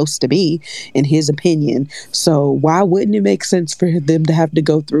was supposed to be, in his opinion. So why wouldn't it make sense for them to have to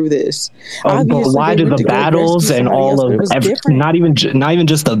go through this? But why do the battles and all of not even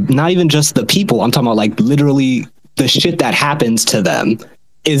just the people? I'm talking about like literally the shit that happens to them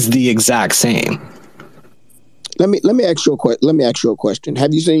is the exact same. Let me ask you a question.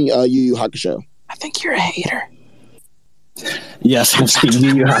 Have you seen Yu Yu Hakusho? I think you're a hater. Yes, I've seen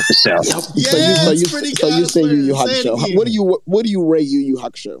Yu Yu Hakusho. So you say Yu Yu Hakusho. What do you rate Yu Yu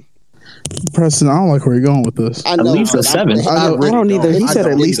Hakusho? Preston, I don't like where you're going with this. At least a 7. I don't either. He said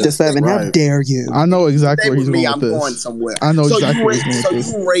at least a 7. How dare you? I know exactly where he's going with this. I'm going somewhere. I know exactly where he's going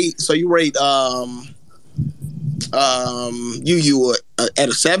with this. So you rate Yu Yu at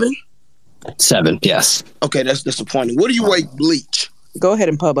a 7? 7, yes. Okay, that's disappointing. What do you rate Bleach? Go ahead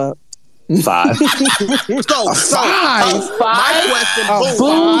and pub up. 5. My question.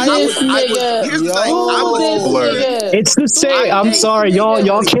 Here's the thing. It's the same. I'm sorry,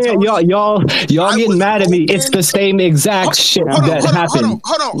 y'all can't. Y'all getting mad at me. It's the same exact shit that happened.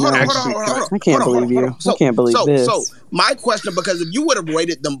 Hold on. I can't believe you. I can't believe this. So my question, because if you would have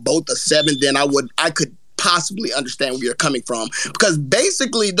rated them both a 7, then I could possibly understand where you're coming from, because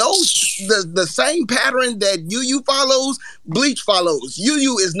basically the same pattern that Yu Yu follows, Bleach follows. Yu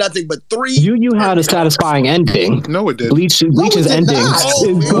Yu is nothing but 3. Yu Yu had a satisfying ending. No, it did. Bleach's ending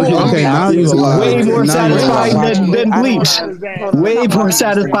is way more satisfying than Bleach. Way more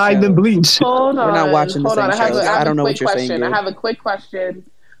satisfying than Bleach. We're not watching the same show. I don't know what you're saying. I have a quick question,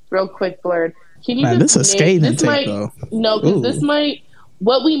 real quick, Blurred. Can you this is a scathing take, though. No, because this might.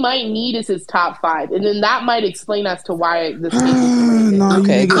 What we might need is his top 5, and then that might explain as to why this is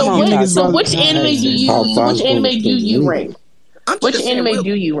okay. So which anime do you rank? Which anime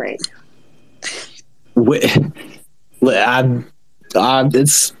do you rank? I'm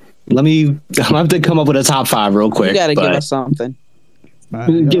have to come up with a top 5 real quick. You gotta give us something.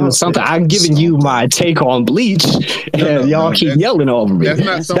 I'm giving you my take on Bleach, and y'all keep yelling over me.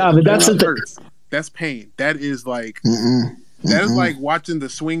 That's not that's pain. That is like that is like watching the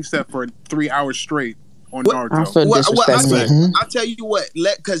swing set for 3 hours straight on Naruto. I'll tell you what,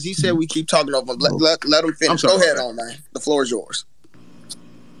 because he said we keep talking over him. Let him finish. Go ahead on, man. The floor is yours.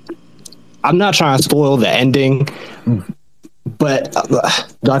 I'm not trying to spoil the ending, but the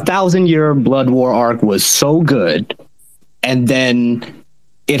 1,000-year Blood War arc was so good, and then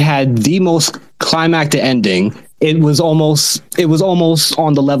it had the most climactic ending it was almost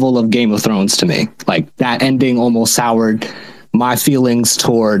on the level of Game of Thrones to me. Like that ending almost soured my feelings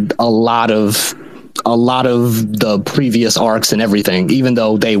toward a lot of the previous arcs and everything, even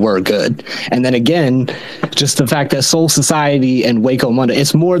though they were good. And then again, just the fact that Soul Society and Waco Monday,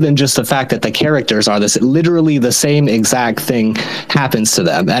 it's more than just the fact that the characters are literally the same exact thing happens to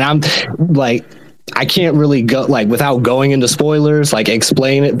them. And I'm like, I can't really go like without going into spoilers, like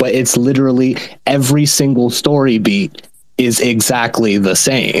explain it, but it's literally every single story beat is exactly the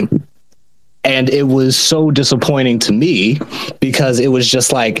same. And it was so disappointing to me because it was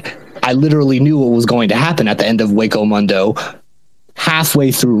just like, I literally knew what was going to happen at the end of Waco Mundo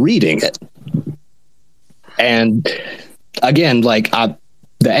halfway through reading it. And again, like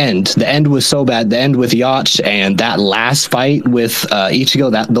the end was so bad. The end with Yacht and that last fight with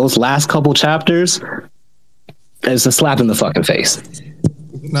Ichigo, those last couple chapters is a slap in the fucking face.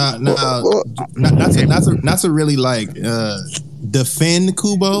 Not to really like defend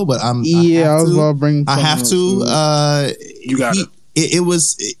Kubo, but I have to. You got it. It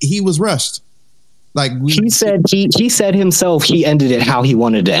was he was rushed. Like he said himself, he ended it how he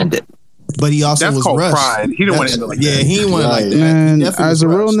wanted to end it. But he also was rushed. Pride. He didn't want to end it like that. Yeah, he didn't want it like that. Man, as a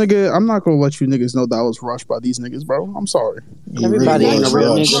real nigga, I'm not gonna let you niggas know that I was rushed by these niggas, bro. I'm sorry. Everybody ain't a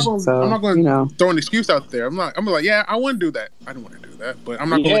real nigga. So, I'm not going to throw an excuse out there. I'm like, yeah, I want to do that. I don't want to do that, but I'm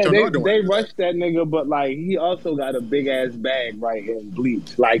not going to let you know. They rushed that nigga, but like he also got a big ass bag right here in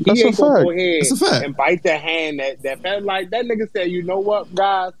Bleach. Like he ain't gonna go ahead and bite the hand that felt like that nigga said, you know what,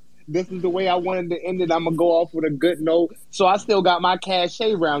 guys? This is the way I wanted to end it. I'm gonna go off with a good note. So I still got my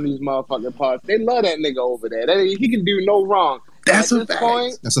cachet around these motherfucking parts. They love that nigga over there. He can do no wrong. That's a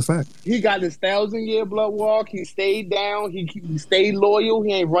fact. That's a fact. He got his 1,000-year blood walk. He stayed down. He stayed loyal.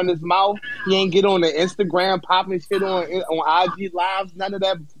 He ain't run his mouth. He ain't get on the Instagram popping shit on IG lives. None of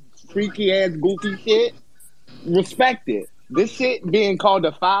that freaky ass goofy shit. Respect it. This shit being called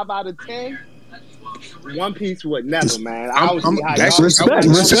a 5 out of 10. One Piece would never, man. Respect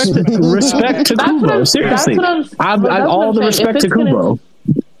to Kubo. Seriously, all the respect to Kubo.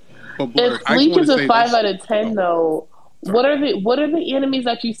 If Bleach is a 5 out of 10, though, what are the enemies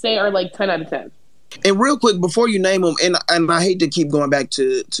that you say are like 10 out of 10? And real quick, before you name them, and I hate to keep going back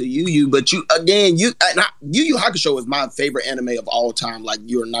to Yu, but Yu Yu Hakusho is my favorite anime of all time. Like,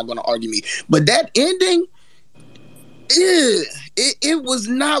 you're not going to argue me. But that ending, it was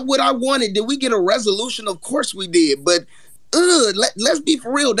not what I wanted. Did we get a resolution? Of course we did. But let's be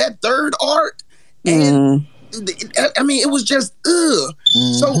for real. That third arc, and I mean, it was just So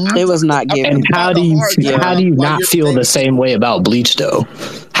it was not given. And how do you not feel the same way about Bleach though?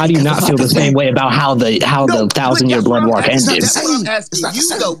 How do you not feel the same way about how the 1,000-year blood walk ended? That's what I'm asking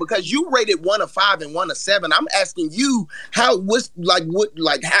you though, because you rated 1 a 5 and 1 a 7. I'm asking you how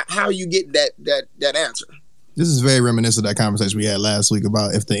you get that answer. This is very reminiscent of that conversation we had last week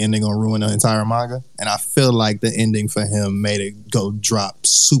about if the ending gonna ruin the entire manga, and I feel like the ending for him made it go drop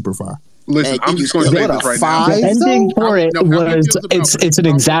super far. Listen, I'm just going to say this right now. The ending for it was it's an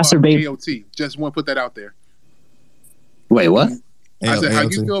exacerbate. AOT. Just want to put that out there. Wait, what? I said, how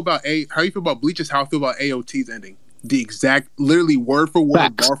you feel about Bleach is how I feel about AOT's ending. The exact, literally word for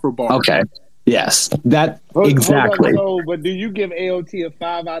word, bar for bar. Okay. Yes, that exactly. Hold on, but do you give AOT a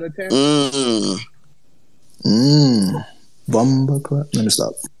 5 out of 10? Let me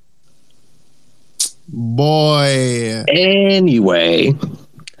stop. Boy. Anyway,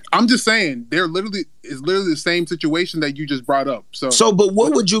 I'm just saying it's literally the same situation that you just brought up. So, but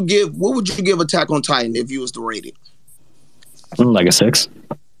what would you give Attack on Titan if you was to rate it? Like a 6.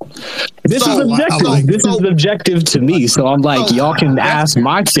 This is objective. This is objective to me. So I'm like, y'all can ask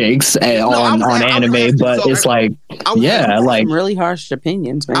my takes on anime, but it's like, really harsh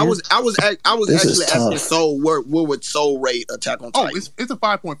opinions, man. I was actually asking Soul, where would Soul rate Attack on Titan? It's a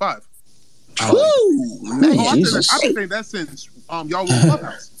 5.5. Jesus. I've been saying that since y'all was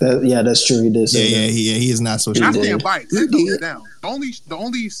Clubhouse. That's true. He did. He is not so sure. I stand by it. Down. The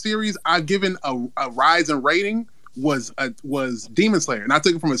only series I've given a rise in rating was Demon Slayer, and I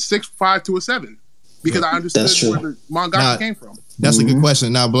took it from a 6.5 to a 7 because I understood where the manga came from. That's a good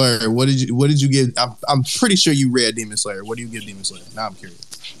question. Now, Blur, what did you give? I'm pretty sure you read Demon Slayer. What do you give Demon Slayer? Now I'm curious.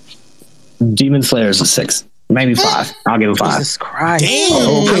 Demon Slayer is a 6. Maybe 5. I'll give it 5. Jesus Christ! Damn.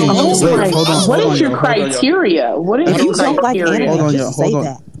 What is your criteria? What is your criteria? Hold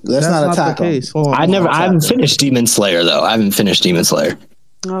on. That's not the case. I haven't finished Demon Slayer though. I haven't finished Demon Slayer.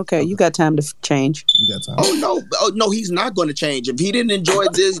 Okay, you got time to change. You got time. Oh no, he's not going to change. If he didn't enjoy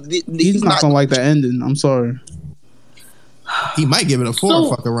this, he's not going to like the ending. I'm sorry. He might give it a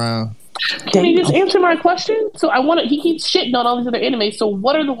 4. Fuck around. Can you just answer my question? So he keeps shitting on all these other animes. So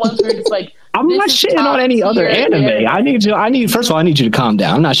what are the ones where it's like, I'm not shitting on any other anime. First of all, I need you to calm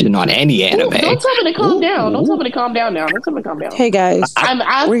down. I'm not shitting on any anime. Don't tell me to calm down. Don't tell me to calm down now. Don't tell me to calm down. Hey guys,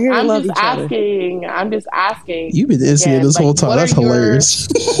 we're here to love each other. I'm just asking. You've been instigating this whole time. That's hilarious.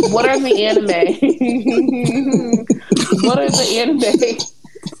 What are the anime? What are the anime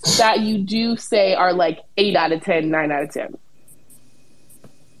that you do say are like 8 out of 10, 9 out of 10?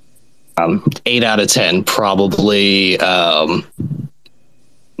 8 out of 10, probably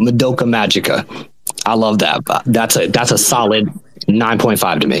Madoka Magica. I love that. That's a solid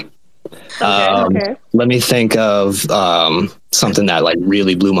 9.5 to me. Okay. Let me think of something that like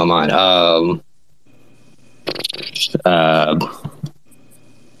really blew my mind.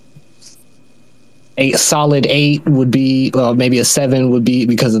 A solid 8 would be, maybe a 7 would be,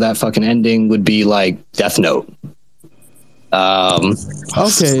 because of that fucking ending, would be like Death Note.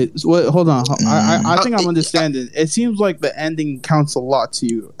 Okay, so hold on. I think I'm understanding. It seems like the ending counts a lot to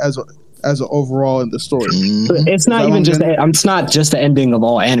you as an overall in the story. It's not even just it's not just the ending of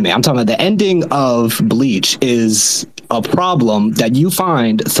all anime. I'm talking about the ending of Bleach is a problem that you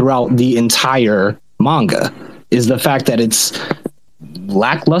find throughout the entire manga, is the fact that it's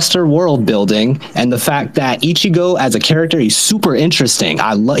lackluster world building, and the fact that Ichigo as a character, he's super interesting.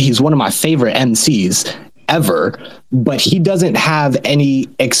 He's one of my favorite MCs ever, but he doesn't have any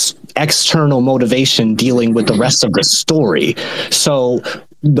external motivation dealing with the rest of the story. So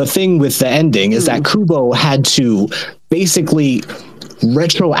the thing with the ending is that Kubo had to basically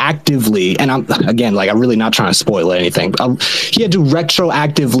retroactively, and I'm really not trying to spoil anything. He had to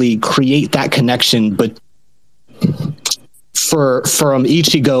retroactively create that connection, but from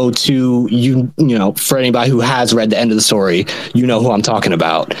Ichigo to you know, for anybody who has read the end of the story, you know who I'm talking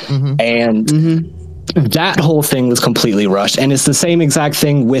about. And that whole thing was completely rushed, and it's the same exact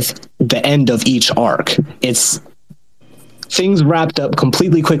thing with the end of each arc. It's things wrapped up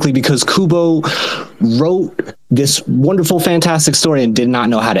completely quickly because Kubo wrote this wonderful, fantastic story and did not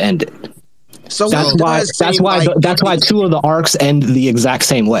know how to end it. So that's why 2 of the arcs end the exact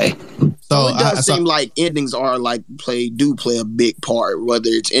same way. So it does seem like endings are like play a big part,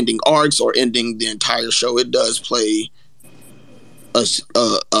 whether it's ending arcs or ending the entire show. It does play I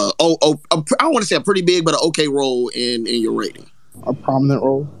don't want to say a pretty big, but an okay role in your rating. A prominent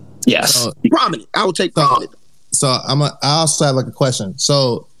role. Yes, prominent. I would take prominent. So I also have like a question.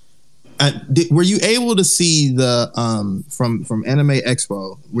 So, were you able to see the from Anime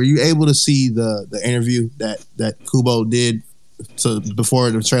Expo? Were you able to see the interview that Kubo did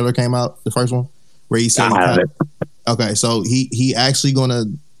before the trailer came out, the first one, where he said, okay, so he actually gonna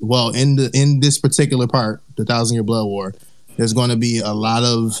in this particular part, the 1,000-Year Blood War, there's going to be a lot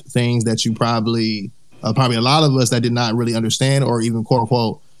of things that you probably a lot of us that did not really understand, or even quote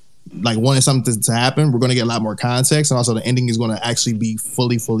unquote like wanted something to happen. We're going to get a lot more context, and also the ending is going to actually be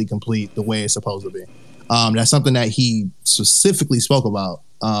fully complete the way it's supposed to be. That's something that he specifically spoke about.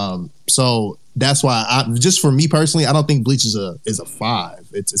 So that's why just for me personally, I don't think Bleach is a 5.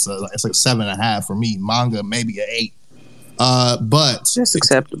 It's like a 7.5 for me. Manga maybe an 8. But that's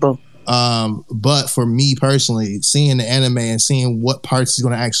acceptable. But for me personally, seeing the anime and seeing what parts he's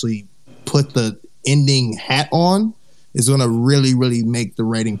going to actually put the ending hat on is going to really make the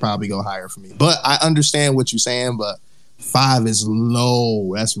rating probably go higher for me. But I understand what you're saying, but 5 is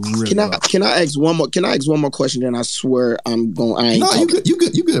low. That's really low. Can I ask one more? Can I ask one more question? Then I swear I'm going. You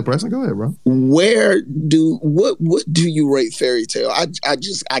good, Preston. Go ahead, bro. What do you rate Fairy Tail? I got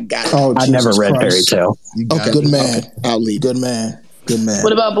it. Oh, I never read Fairy Tail. Okay, good man. Okay. I'll leave. Good man.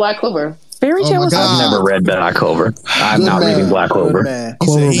 What about Black Clover? Fairy Tail was. I've never read Black Clover. I'm not reading Black Clover. I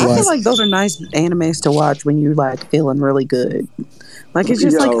feel like those are nice animes to watch when you like feeling really good. Like it's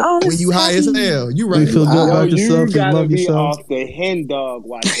just like, oh, when you high as hell, you right. You feel good about yourself. You gotta be yourself. off the hen dog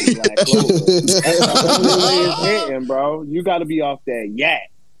watching Black Clover. That's the only way it's hitting, bro. You gotta be off that yak.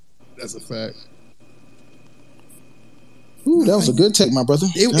 That's a fact. Ooh, that was a good take, my brother.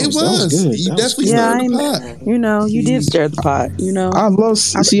 It was. You definitely stirred the pot. You know, you did stir the pot. You know, I love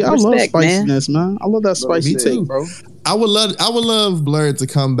spiciness, man. I love that spicy take, bro. I would love Blurred to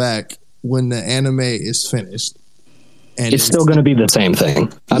come back when the anime is finished. And it's still going to be the same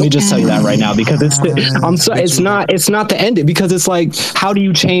thing. Let me just tell you that right now, because it's not the ending, because it's like, how do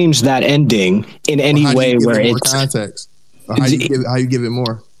you change that ending in any way where it's context? Or how you give it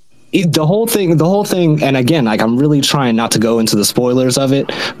more? The whole thing, and again, like I'm really trying not to go into the spoilers of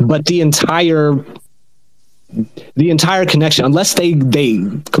it, but the entire connection, unless he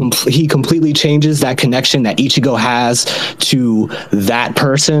completely changes that connection that Ichigo has to that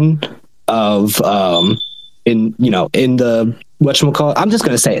person of in the whatchamacallit, I'm just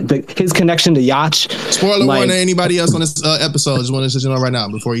gonna say it. His connection to Yacht. Spoiler warning to anybody else on this episode. Just want to let you know right now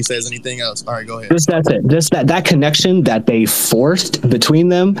before he says anything else. All right, go ahead. Just that's it. Just that connection that they forced between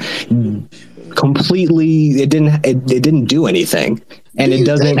them. Completely, it didn't do anything, and it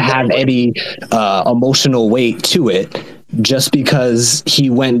doesn't have any emotional weight to it. Just because he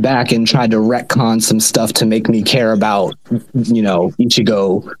went back and tried to retcon some stuff to make me care about,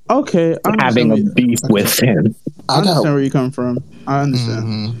 Ichigo. Okay, having a beef with him. I understand where you come from. I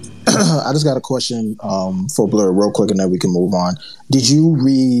understand. I just got a question for Blur real quick, and then we can move on. Did you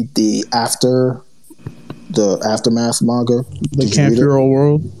read the aftermath manga? The Camp Hero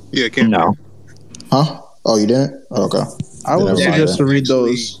World? Yeah, Camp. No. Huh? Oh, you didn't? Okay. I would suggest to read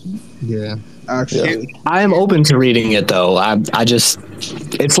those. Yeah. Actually, I am open to reading it though. I just,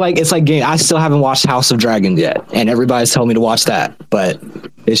 it's like game. I still haven't watched House of Dragons yet, and everybody's telling me to watch that, but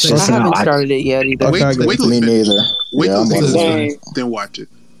it's just I haven't started it yet either. Wait me neither. Wait till it's done, then watch it.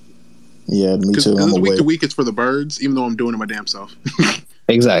 Yeah, me too. Because week to week it's for the birds, even though I'm doing it my damn self.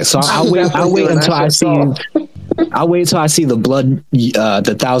 Exactly. So I'll wait until I see. I'll wait till I see the blood, the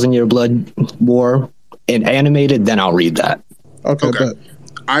 1,000-Year Blood War in animated. Then I'll read that. Okay.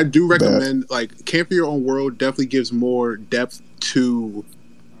 I do recommend Camp Your Own World. Definitely gives more depth to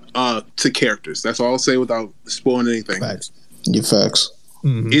characters. That's all I'll say without spoiling anything. Facts. Your facts.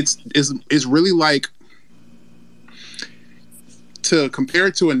 Mm-hmm. It's really like, to compare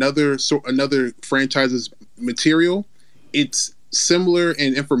it to another franchise's material. It's similar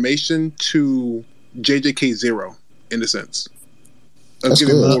in information to JJK Zero in a sense. That's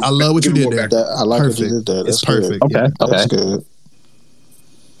good. I love what you did there. I like what you did there. That's perfect. Okay. That's good.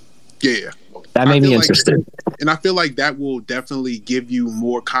 Yeah. That made me interested. And I feel like that will definitely give you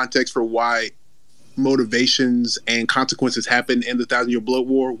more context for why motivations and consequences happen in the 1,000-Year Blood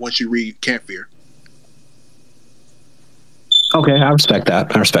War once you read Camp Fear. Okay, I respect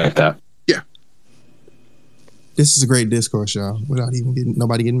that. Yeah. This is a great discourse, y'all. Without even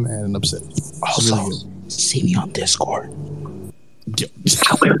nobody getting mad and upset. Also, really see me on Discord.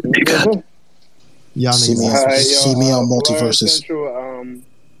 Y'all see me on Multiverses. Central,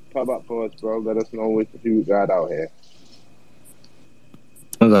 pop up for us, bro. Let us know what you got out here.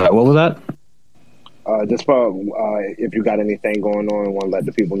 What was that? Just if you got anything going on and want to let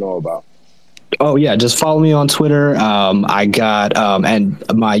the people know about. Oh yeah, just follow me on Twitter. I got and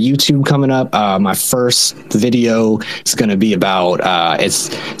my YouTube coming up. My first video is going to be about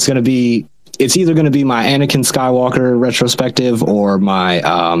it's either going to be my Anakin Skywalker retrospective or my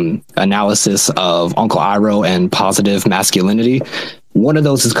analysis of Uncle Iroh and positive masculinity. One of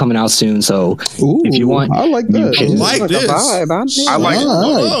those is coming out soon, so if you want, I like that. I like this. I like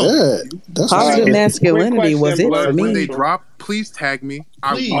that. That's positive masculinity was it for me. When they drop, please tag me.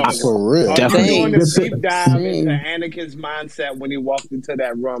 For real. Definitely. Doing a deep dive into Anakin's mindset when he walked into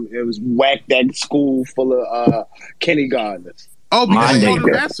that room. It was whack that school full of kindergartners. Oh, because he was a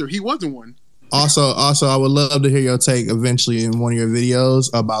master. He wasn't one. Also, I would love to hear your take eventually in one of your videos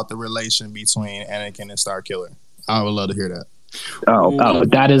about the relation between Anakin and Starkiller. I would love to hear that. Oh,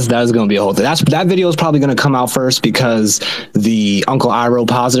 that is going to be a whole thing. That video is probably going to come out first because the Uncle Iroh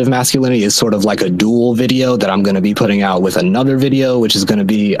positive masculinity is sort of like a dual video that I'm going to be putting out with another video, which is going to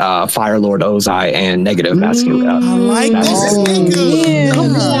be Fire Lord Ozai and negative masculinity. I like this.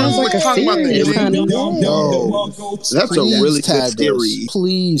 Come on, we're talking about the That's a really good theory.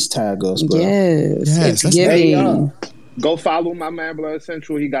 Please tag us, bro. Yes, it's giving. Go follow my man Blood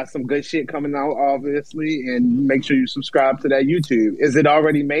Central. He got some good shit coming out, obviously, and make sure you subscribe to that YouTube. Is it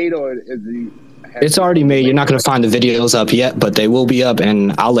already made or is it? It's already made. You're not going to find the videos up yet, but they will be up,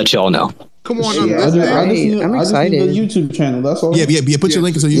 and I'll let y'all know. Come on, I'm excited. I just need the YouTube channel. That's all. Yeah. Put your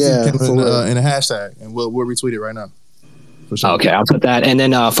link into YouTube channel in a hashtag, and we'll retweet it right now. For sure. Okay, I'll put that, and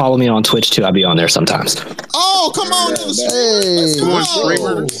then follow me on Twitch too. I'll be on there sometimes. Oh, come on,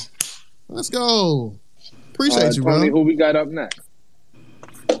 let's go. Appreciate you, Tony, bro. who we got up next?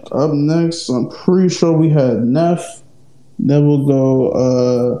 Up next, I'm pretty sure we had Neff. Then we'll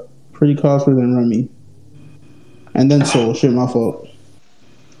go Pretty Cosper, then Remy. And then Soul. Shit, my fault.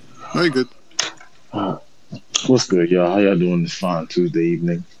 Very good. What's good, y'all? How y'all doing this fine Tuesday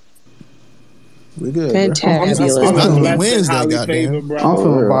evening? We good. Fantastic. It's about to be Wednesday, goddamn. I'm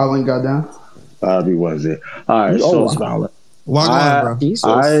feeling violent, goddamn. Be Wednesday. All right, always so violent. Why, bro?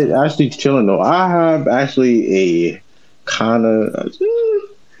 I actually chilling though. I have actually a kind of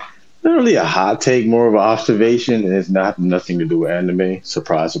not really a hot take, more of an observation, and it's nothing to do with anime.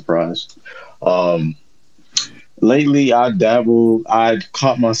 Surprise, surprise. Lately, I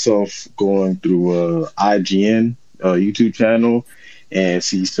caught myself going through IGN YouTube channel and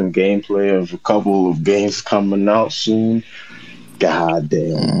see some gameplay of a couple of games coming out soon. God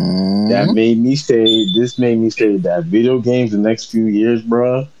damn. That made me say that video games the next few years,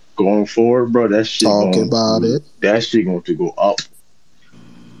 bro, going forward, bro, that shit that shit going to go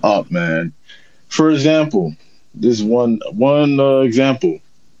up, man. For example, this one example.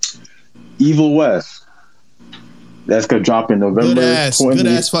 Evil West. That's gonna drop in November. Good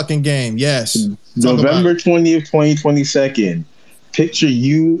ass fucking game. Yes. November 20th, 2022. Picture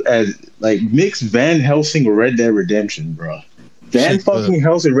you as like mix Van Helsing or Red Dead Redemption, bro. Van fucking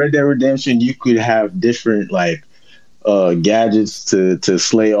Helsing, Red Dead Redemption, you could have different like gadgets to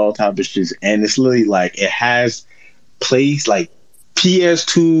slay all type of shit. And it's literally like it has plays like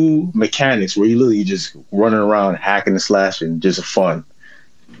PS2 mechanics where you literally just running around hacking and slashing, just fun.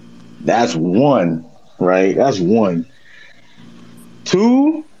 That's one, right? That's one.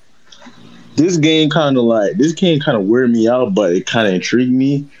 Two, this game kind of weirded me out, but it kind of intrigued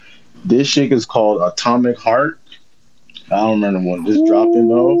me. This shit is called Atomic Heart. I don't remember when this dropped in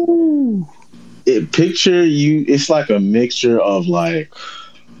though. It's like a mixture of like,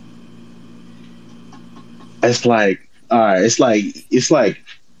 it's like we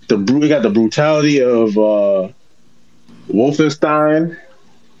got the brutality of Wolfenstein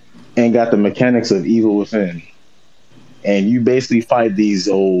and got the mechanics of Evil Within. And you basically fight these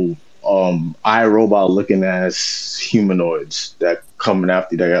old iRobot looking ass humanoids that coming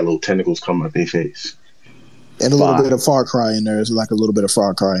after you, that got little tentacles coming up their face. And a little bit of Far Cry in there. It's like a little bit of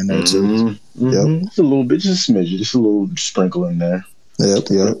Far Cry in there too. Mm-hmm. Yep. Just a little bit, just a smidge, just a little sprinkle in there. Yep.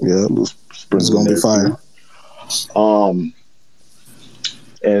 It's gonna be fire. And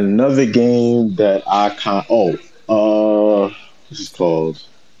another game that this is called.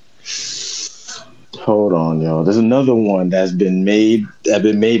 Hold on, y'all. There's another one that's been made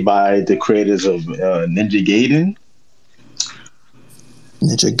by the creators of Ninja Gaiden.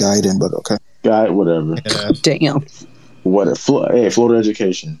 Ninja Gaiden, but okay. Whatever. Yeah. Damn. What? Florida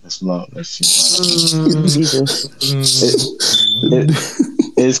Education. It's literally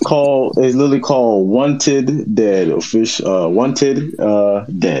called Wanted Dead. Wanted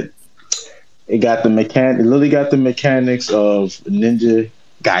Dead. It got the mechanics of Ninja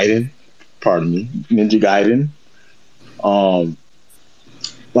Gaiden. Pardon me, Ninja Gaiden.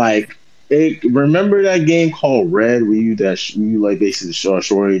 Remember that game called Red, where you like basically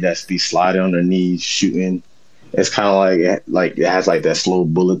shorty that's be sliding on their knees shooting. It's kind of like it has like that slow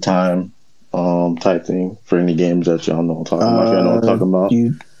bullet time type thing for any games that y'all know what I'm talking about. Y'all know what I'm talking about.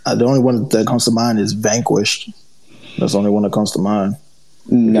 The only one that comes to mind is Vanquished. That's the only one that comes to mind.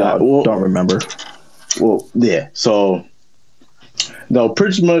 Don't remember. Well, yeah. So no,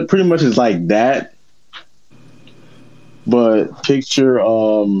 pretty much it's like that. But picture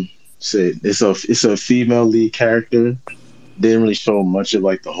it's a female lead character. Didn't really show much of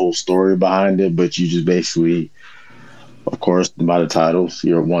like the whole story behind it, but you just basically, of course, by the titles,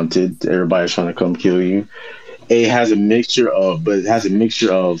 you're wanted. Everybody's trying to come kill you. It has a mixture of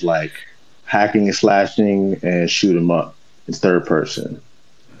like hacking and slashing and shoot 'em up. It's third person.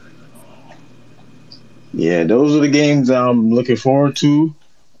 Yeah, those are the games I'm looking forward to,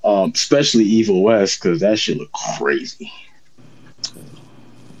 especially Evil West, because that shit look crazy.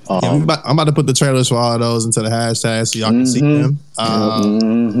 I'm about to put the trailers for all of those into the hashtag so y'all can see them.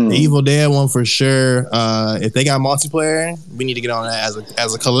 The Evil Dead one for sure. If they got multiplayer, we need to get on that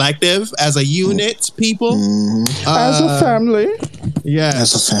as a collective, as a unit, people. As a family. Yeah.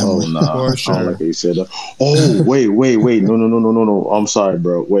 As a family. For sure. Like they said. Wait. No. I'm sorry,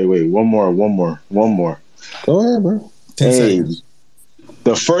 bro. Wait. One more. Go ahead, bro. 10 seconds.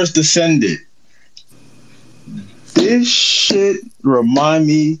 The first Descendant. This shit remind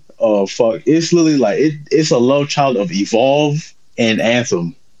me of it's literally like it's a love child of Evolve and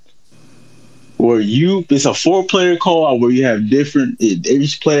Anthem, where it's a 4-player co-op where you have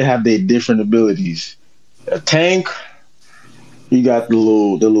each player have their different abilities. A tank, you got the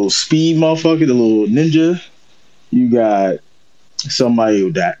little speed motherfucker, the little ninja. You got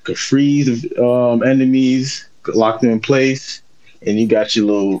somebody that could freeze enemies, lock them in place, and you got your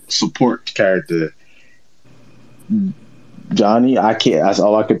little support character. Johnny, I can't. That's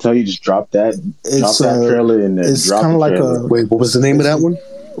all I can tell you. Just drop that trailer in there. It's kind of like wait. What was the name of that one?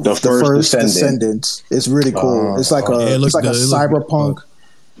 The first Descendant. It's really cool. It's like a cyberpunk.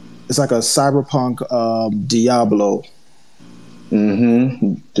 It's like a cyberpunk Diablo.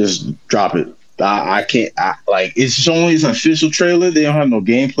 Just drop it. I can't. It's only an official trailer. They don't have no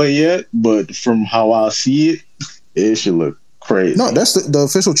gameplay yet, but from how I see it should look crazy. No, that's the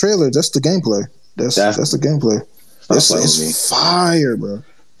official trailer. That's the gameplay. That's the gameplay. It's fire, bro.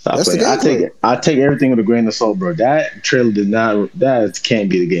 That's the gameplay. I take everything with a grain of salt, bro. That trailer that can't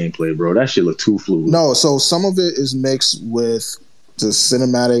be the gameplay, bro. That shit look too fluid. No, so some of it is mixed with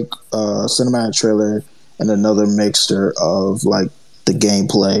cinematic trailer and another mixture of like the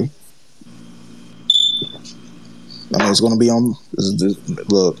gameplay. I mean, it's gonna be on.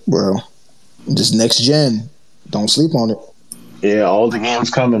 Look, bro, just next gen. Don't sleep on it. Yeah, all the games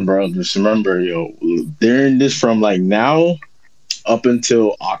coming, bro. Just remember, they're in this from like now up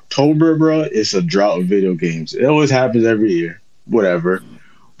until October, bro. It's a drought of video games. It always happens every year, whatever.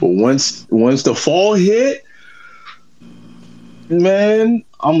 But once the fall hit, man,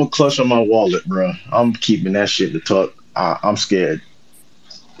 I'm gonna clutch on my wallet, bro. I'm keeping that shit to talk. I'm scared.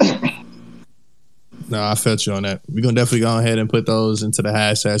 No, I felt you on that. We're gonna definitely go ahead and put those into the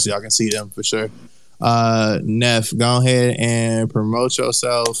hashtag so y'all can see them for sure. Neff, go ahead and promote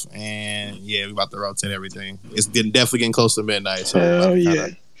yourself, and yeah, we about to rotate everything. It's definitely getting close to midnight. So hell yeah.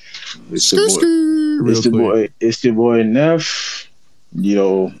 It's your boy Neff,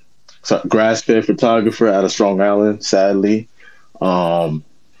 grass-fed photographer out of Strong Island, sadly. I'm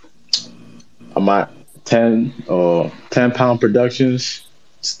at 10-pound productions,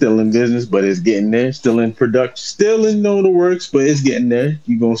 still in business, but it's getting there. Still in production, still in the works, but it's getting there.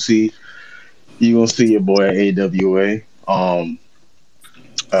 You're gonna see your boy at AWA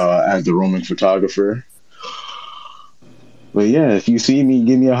as the Roman photographer. But yeah, if you see me,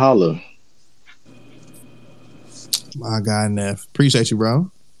 give me a holler. My guy Neff, appreciate you,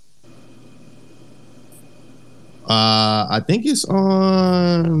 bro. I think it's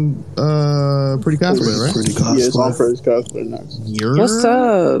on Pretty Cosplay, right? Pretty Cosplay. Yeah, it's on Pretty Cosplay next. What's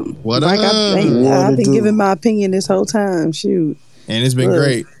up? What like up? I've been giving my opinion this whole time. Shoot. And it's been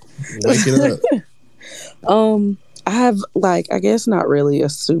great. Wake it up. I have I guess not really a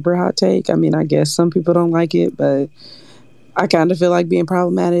super hot take. I mean, I guess some people don't like it, but I kind of feel like being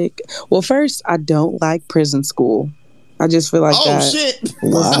problematic. Well, first, I don't like Prison School. I just feel like shit.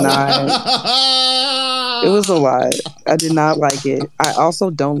 Was not. It was a lot. I did not like it. I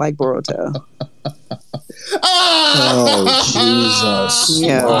also don't like Boruto. Oh Jesus!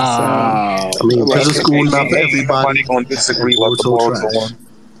 Yeah. Wow. So. I mean, Prison School not for everybody gonna disagree with the Boruto one.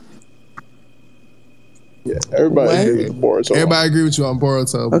 Yeah, everybody agree with Boruto. Everybody agree with you on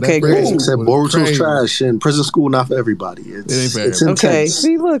Boruto. Okay, great. Said Boruto's trash and Prison School not for everybody. It's intense. Okay,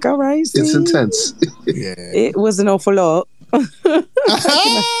 see, look, all right. See? It's intense. Yeah. It was an awful lot. I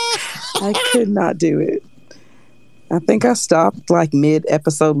could not do it. I think I stopped mid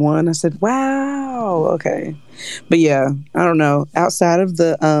episode 1. I said, wow, okay. But yeah, I don't know. Outside of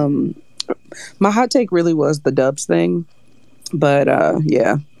the, my hot take really was the dubs thing. But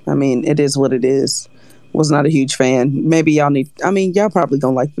yeah, I mean, it is what it is. Was not a huge fan. Maybe y'all y'all probably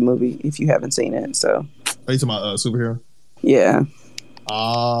don't like the movie if you haven't seen it. So. Are you talking about superhero? Yeah.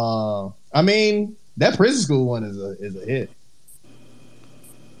 I mean, that Prison School one is a hit.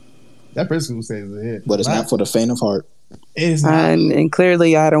 That Prison School stays a hit. But it's not for the faint of heart. It's not. And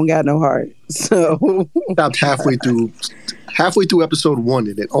clearly I don't got no heart. So stopped halfway through episode 1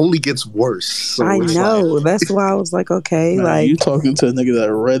 and it only gets worse. So I know. That's why I was like, okay, man, you talking to a nigga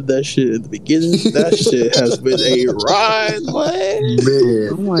that read that shit at the beginning? That shit has been a ride, man.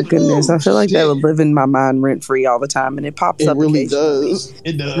 Oh my goodness. I feel like that would live in my mind rent free all the time, and it pops up. It really does.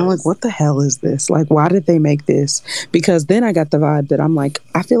 It does. And I'm like, what the hell is this? Like, why did they make this? Because then I got the vibe that I'm like,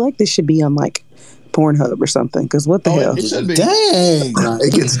 I feel like this should be on Pornhub or something, because what the hell? It should be. Dang.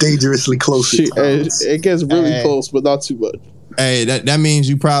 It gets dangerously close. It gets really close, but not too much. Hey, that means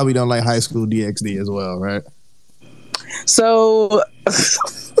you probably don't like High School DxD as well, right? So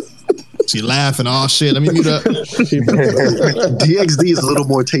she laughing all shit. Let me mute up. DxD is a little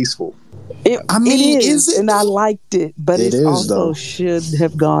more tasteful. It is, and I liked it, but it also should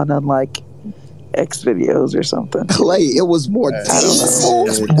have gone on X videos or something. Clay, it was more tasteful.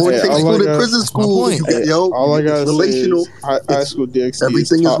 More tasteful than Prison School. Yo, all I got relational. High School DxD.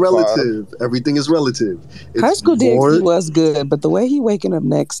 Everything is relative. 5. Everything is relative. High School DxD was good, but the way he waking up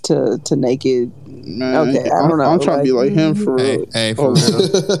next to Naked. Man, okay, I don't know. I'm trying to be like him for real. Hey, for real.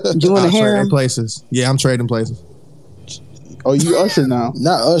 Do you want to hear him? Places. Yeah, I'm trading places. Oh, you Usher now?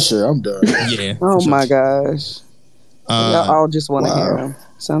 Not Usher. I'm done. Yeah. Oh my gosh. Y'all all just want to hear him.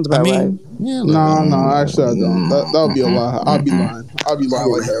 Sounds about right. Yeah, no, actually I don't. That would be a lie. I'll be lying. I'll be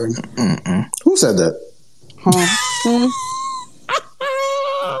lying like that. Who said that? Huh?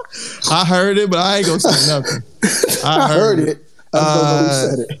 I heard it, but I ain't gonna say nothing. I heard it. I don't know who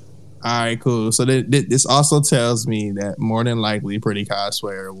said it. All right, cool. So this also tells me that more than likely Pretty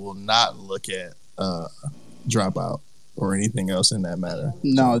Cosplayer will not look at Dropout or anything else in that matter.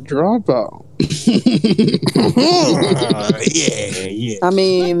 No, Dropout. Yeah. I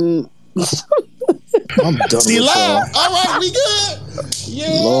mean, I'm done. See, loud. All right, we good.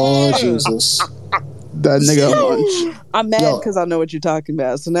 Yeah. Lord Jesus. That nigga Munch. I'm mad because I know what you're talking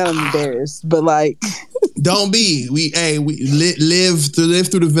about, so now I'm embarrassed. But like, don't be. We live through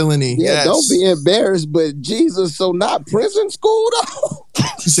the villainy. Yeah, don't be embarrassed. But Jesus, so not prison school though.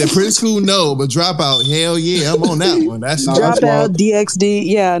 He said prison school, no, but Dropout, hell yeah, I'm on that one. That's Dropout, DxD.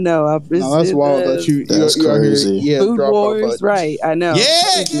 Yeah, I know. That's wild that you crazy. Yeah, Food Wars, right? I know.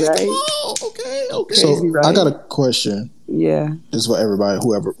 Yeah, right. Okay. So right? I got a question. Yeah, this is for everybody.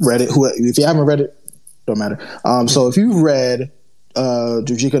 Whoever read it, if you haven't read it, don't matter. So if you read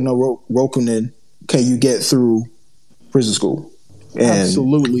Jujika no Rokunin, can you get through prison school? And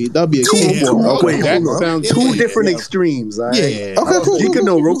absolutely, that'd be a that sounds two different extremes. All right? Okay, cool. Jujika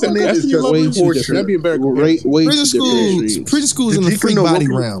no Rokunin is just way torture. That'd be embarrassing. Prison school is in the freak body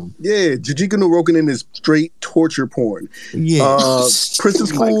realm. Yeah, Jujika no Rokunin is straight torture porn. Yeah, prison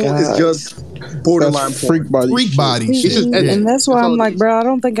school is just borderline freak body. Freak body shit. And that's why I'm like, bro, I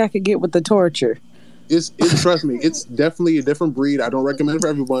don't think I could get with the torture. It's trust me, it's definitely a different breed. I don't recommend it for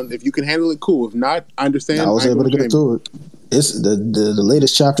everyone. If you can handle it, cool. If not, I understand. I was able to get through it. It's the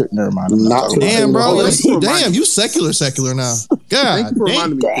latest chapter. Never mind. Damn, bro. Damn, you secular now. God, thank you for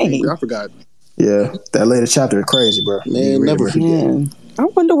reminding me. I forgot. Yeah, that latest chapter is crazy, bro. Man, never forget. I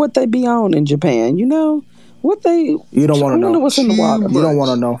wonder what they be on in Japan. You know what they? You don't want to know. What's in the water? You don't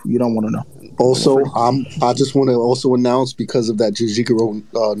want to know. You don't want to know. Also, I just want to also announce, because of that Jujika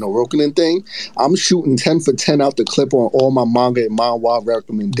no Rokunin thing, I'm shooting 10 for 10 out the clip on all my manga and manhwa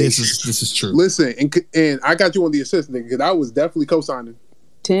recommendations. This is true. Listen, and I got you on the assist thing because I was definitely co-signing.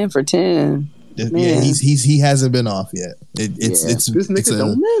 10 for 10. Yeah, he hasn't been off yet. It's this nigga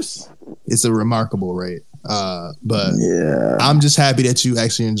don't miss. It's a remarkable rate. But yeah, I'm just happy that you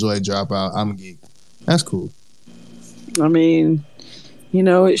actually enjoyed Dropout. I'm a geek. That's cool. I mean, you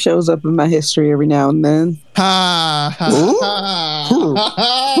know, it shows up in my history every now and then.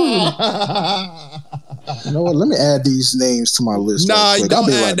 You know what? Let me add these names to my list. Nah, you don't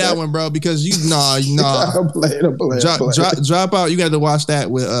add that one, bro, because you I'm playing. Dropout. You got to watch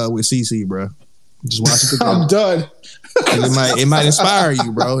that with CC, bro. Just watch it. I'm done. It might inspire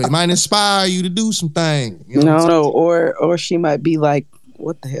you, bro. It might inspire you to do some things. You know or she might be like,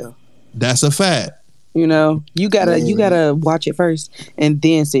 "What the hell?" That's a fact. You know, you gotta watch it first and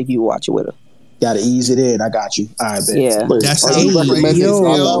then see if you watch it with her. Gotta ease it in. I got you. All right, babe. Yeah. That sounds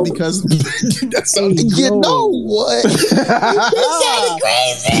because that sounds you know what? That sounded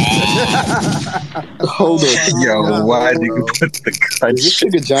crazy. Hold on, yo. Why did you put the cut? Is this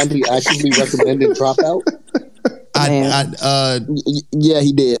nigga Johnny actually recommended Dropout? Yeah,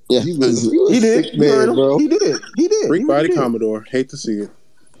 he did. Yeah, he did. Sick man, bro. He did. Freak body Commodore. Hate to see it.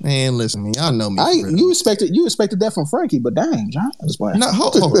 Man, listen, man, y'all know me. You expected that from Frankie, but dang, John. No,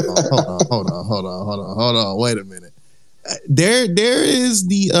 hold on. Wait a minute. There is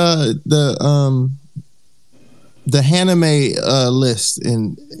the Haname list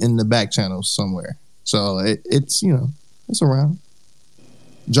in the back channels somewhere. So it's it's around.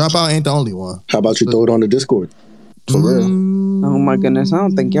 Dropout ain't the only one. How about you throw it on the Discord? For real. Oh my goodness, I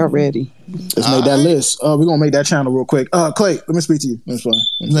don't think y'all ready. Let's make that list. We're gonna make that channel real quick. Clay, let me speak to you.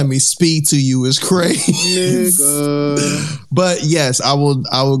 Let me speak to you is crazy. But yes, I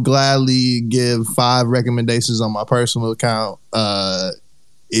will gladly give 5 recommendations on my personal account.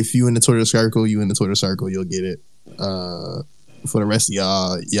 If you in the Twitter circle, you'll get it. For the rest of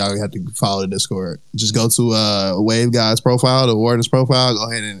y'all have to follow the Discord. Just go to Wave Guy's profile, the Warden's profile.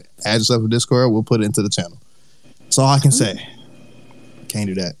 Go ahead and add yourself to Discord. We'll put it into the channel. That's all I can say. Can't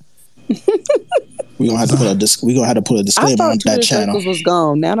do that. We're gonna have to put a disclaimer on that channel. Circles was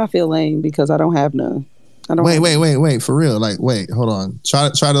gone. Now I feel lame because I don't have none. Wait. For real. Like, wait, hold on. Try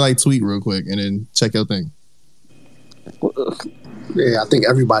to like tweet real quick and then check your thing. Yeah, I think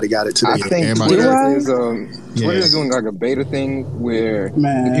everybody got it today. I think Twitter is doing like a beta thing where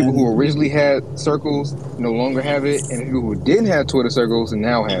the people who originally had circles no longer have it, and the people who didn't have Twitter circles and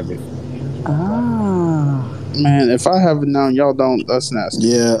now have it. Man, if I have it now, y'all don't. That's nasty.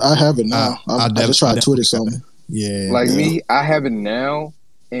 Yeah, I have it now. I just tried to Twitter something. Yeah, me, I have it now,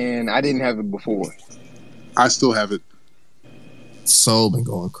 and I didn't have it before. I still have it. Soul been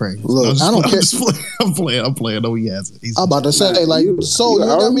going crazy. Look, I don't care. I'm playing. No, he has it. I'm about to say, Soul, you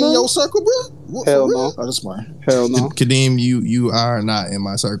got me in your circle, bro? What, hell no. Oh, that's mine. Hell no. Kadeem, you are not in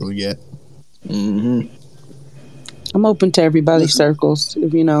my circle yet. Mm-hmm. I'm open to everybody's circles,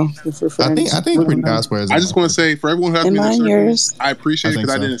 if we're friends. I think Pretty Cosplay is. I just want to say, for everyone who has me in their circles, I appreciate it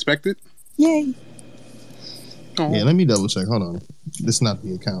because I didn't expect it. Yay. Yeah, let me double check. Hold on. This is not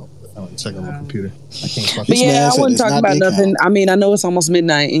the account. I want to check on my computer. I can't fucking. But yeah, I wouldn't talk about nothing. I mean, I know it's almost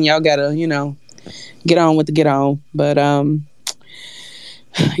midnight and y'all gotta, get on with the get on. But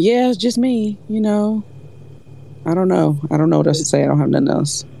Yeah, it's just me. You know, I don't know. I don't know what else to say. I don't have nothing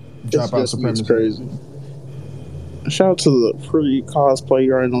else. Dropout Supremacy. Crazy. Shout out to the pretty cosplay.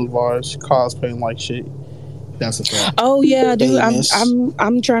 You already know the vibes. Cosplaying like shit. That's a fact. Oh yeah, dude.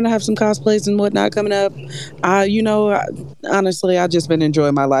 I'm trying to have some cosplays and whatnot coming up. Honestly, I've just been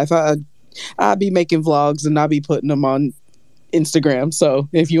enjoying my life. I'll be making vlogs and I'll be putting them on Instagram. So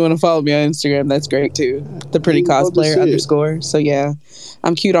if you want to follow me on Instagram, that's great too. The pretty cosplayer _ So yeah,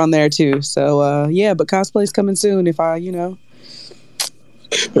 I'm cute on there too. So yeah, but cosplay's coming soon. If I,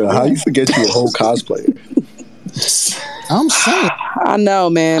 How you forget you a whole cosplayer? I'm saying. I know,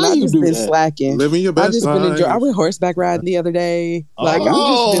 man. I've just been slacking. Living your best life. I went horseback riding the other day. Like, I've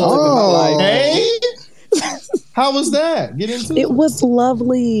just been living my life. Hey, how was that? Get into it. It was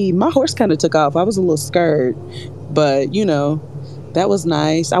lovely. My horse kind of took off. I was a little scared, but that was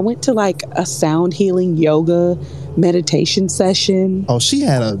nice. I went to like a sound healing yoga meditation session. Oh, she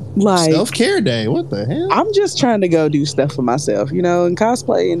had a self-care day. What the hell? I'm just trying to go do stuff for myself, and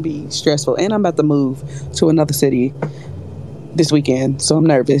cosplay and be stressful. And I'm about to move to another city this weekend, so I'm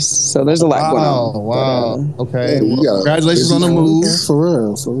nervous. So there's a lot going on. Wow. Okay. Congratulations on the move. For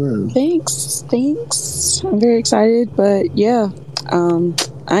real. Thanks. I'm very excited, but yeah, I ain't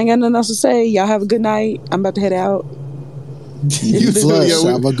got nothing else to say. Y'all have a good night. I'm about to head out. We appreciate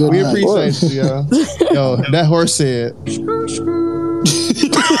you, y'all. Yo, that horse said.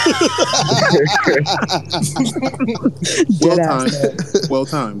 Well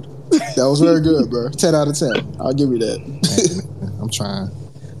timed. That was very good, bro. 10 out of 10. I'll give you that. I'm trying.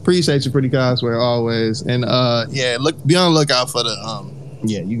 Appreciate you, pretty cosplayer, always. And be on the lookout for the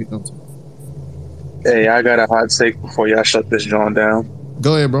you can. Hey, I got a hot take before y'all shut this joint down.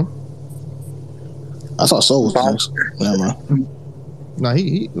 Go ahead, bro. I thought Soul was next. Never mind. Nah,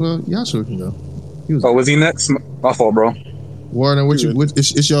 y'all sure can go. Was he next? My fault, bro. Warden,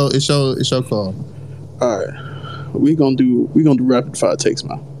 it's your call. All right, we gonna do rapid fire takes,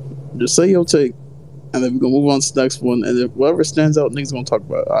 man. Just say your take, and then we're gonna move on to the next one, and if whatever stands out, niggas gonna talk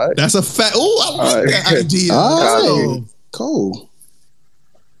about it. All right, that's a fact. Oh, I like that idea. Oh, cool.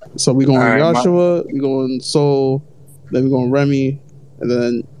 So we going Joshua, we going Soul, then we going Remy, and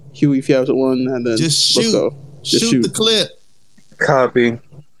then Huey if you have one, and then just shoot. Just shoot the clip. Copy.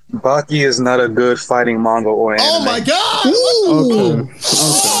 Baki is not a good fighting manga or anime. Oh my god!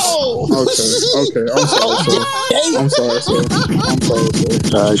 Okay. I'm sorry, sir.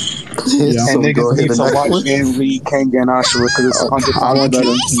 And niggas need to watch and read Kengan Ashura because it's 100 times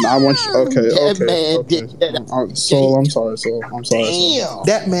better. I want you. Okay. Soul, I'm sorry, Soul. Damn.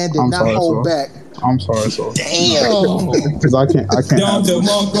 That man did not hold back. I'm sorry, Soul. Damn. Because I can't.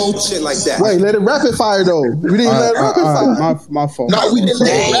 Shit like that. Wait, let it rapid fire though. We didn't let it rapid fire. My fault. No, we didn't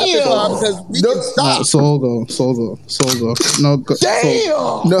let it rapid fire because we didn't stop. Soul go. No, go.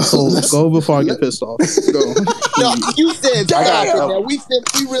 Damn. No, Soul, go before I get pissed off. Go. No, you said damn. We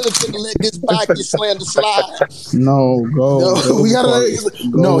really finna let this Baki slander slide. No, go. No, we gotta. He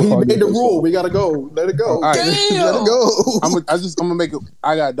made the rule. We gotta go. Let it go. All right. Damn. Let it go. I'm gonna make it.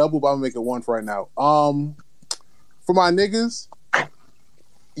 I got double, but I'm gonna make it one for right now. For my niggas,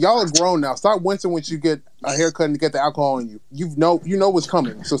 y'all are grown now. Stop wincing when you get a haircut and get the alcohol on you. You know what's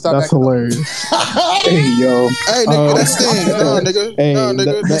coming. So stop. That's hilarious. Hey yo. Hey nigga, that's staying. Nigga. Hey,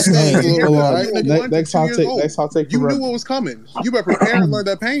 that's staying. Next hot take. You knew what was coming. You better prepare and learn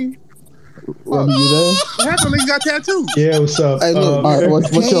that pain. Remy, you there? What happened? Nigga got tattooed. Yeah, what's up? Hey, look, all right,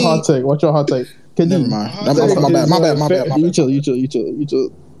 what's your hot take? Never mind. My bad. You chill.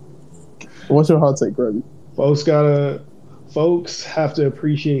 What's your hot take, Remy? Folks have to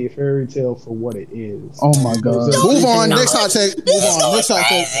appreciate Fairy Tail for what it is. Oh my god. Move on. Next hot take.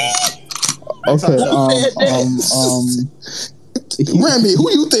 Okay. Remy,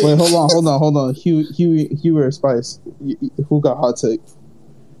 who you think? Wait, hold on. Huey or Spice? Who got hot take?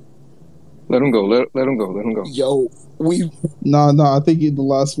 Let him go. Let him go. Yo, I think you're the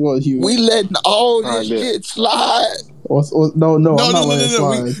last one, Huey. We letting all this shit slide. No, I'm not letting it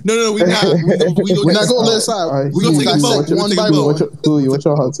slide. No, we're not going to let it slide. Right, we're going to take a vote. One by one. What's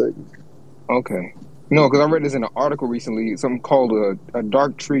your hot take? Okay. No, because I read this in an article recently, something called a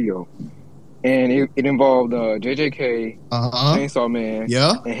Dark Trio. And it involved JJK, Chainsaw Man,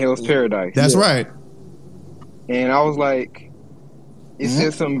 and Hell's Paradise. That's right. And I was like, it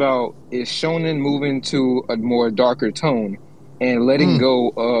says something about it's shonen moving to a more darker tone and letting go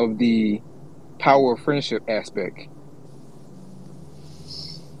of the power of friendship aspect.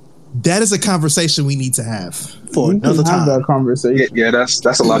 That is a conversation we need to have for another time. That conversation. Yeah, that's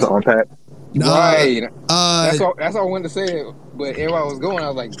a lot to unpack. Right. That's all I wanted to say. But everybody was going. I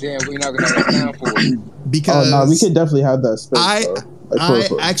was like, damn, we're not gonna have time for it. Because we could definitely have that space. I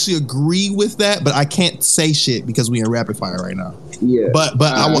actually agree with that, but I can't say shit because we in rapid fire right now. Yeah, but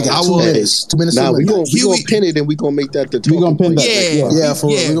I will. 2 minutes. 2 minutes. Now we gonna pin it and we gonna make that the. We gonna pin that. That's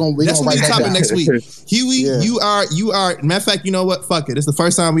gonna be the topic next week. Huey, you are. Matter of fact, you know what? Fuck it. It's the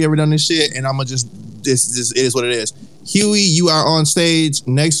first time we ever done this shit, and I'm gonna just. This it is what it is. Huey, you are on stage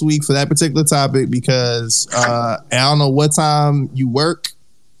next week for that particular topic because I don't know what time you work.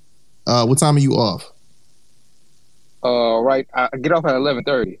 What time are you off? Right. I get off at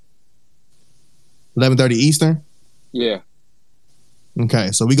 11:30. 11:30 Eastern? Yeah.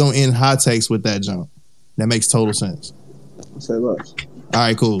 Okay, so we're gonna end hot takes with that jump. That makes total sense. Say less. All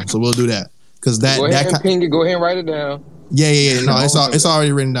right, cool. So we'll do that. Cause that go ahead and ping it, go ahead and write it down. Yeah. No, it's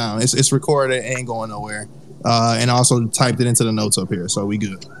already written down. It's recorded, it ain't going nowhere. And I also typed it into the notes up here, so we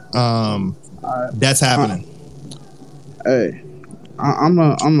good. That's happening. Hey, I'm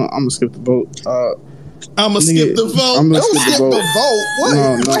gonna skip the vote. I'm gonna skip the vote. I'm gonna skip the vote. What?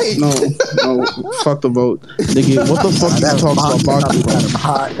 No. Fuck the vote, nigga. What the fuck you talking about Baki?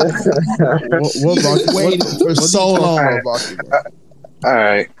 What Baki? Waiting for so long. All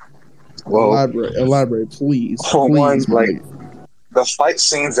right. Well, elaborate, please. For one, like the fight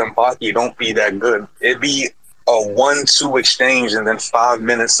scenes in Baki don't be that good. It'd be a 1-2 exchange and then 5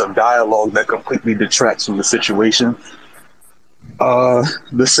 minutes of dialogue that completely detracts from the situation.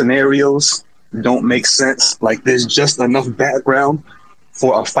 The scenarios don't make sense. Like there's just enough background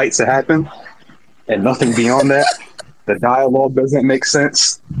for a fight to happen and nothing beyond that. The dialogue doesn't make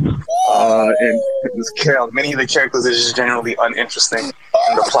sense. And many of the characters are just generally uninteresting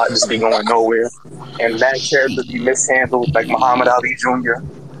and the plot just be going nowhere. And that character be mishandled like Muhammad Ali Jr.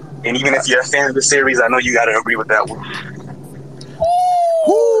 And even if you're a fan of the series, I know you gotta agree with that one.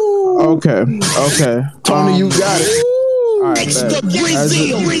 Okay. Tony, you got it. All right, as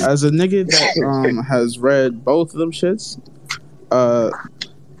a nigga that has read both of them shits,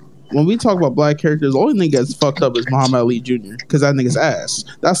 when we talk about black characters, the only nigga gets fucked up is Muhammad Ali Jr. because that nigga's ass.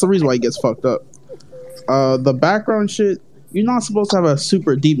 That's the reason why he gets fucked up. The background shit, you're not supposed to have a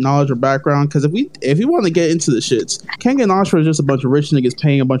super deep knowledge or background because if you want to get into the shits, Kengan Ashura is just a bunch of rich niggas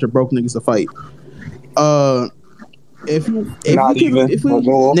paying a bunch of broke niggas to fight.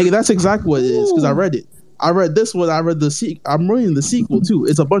 Nigga, that's exactly what it is because I read it. I read this one. I'm reading the sequel too.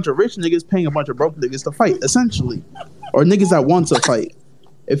 It's a bunch of rich niggas paying a bunch of broke niggas to fight, essentially, or niggas that want to fight.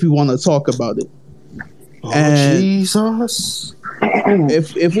 If you want to talk about it, Jesus.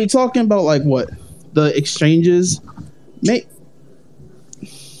 If we talking about like what the exchanges,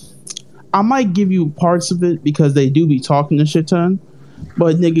 I might give you parts of it because they do be talking a shit ton,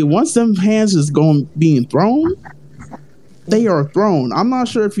 but nigga, once them hands is being thrown. They are thrown. I'm not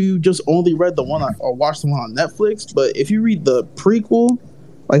sure if you just only read the one or watched the one on Netflix, but if you read the prequel,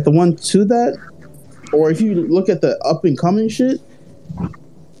 like the one to that, or if you look at the up and coming shit,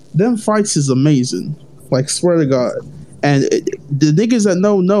 them fights is amazing. Like, swear to God. And the niggas that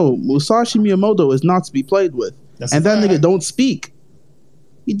know, Musashi Miyamoto is not to be played with. That nigga don't speak.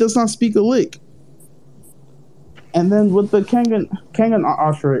 He does not speak a lick. And then with the Kengan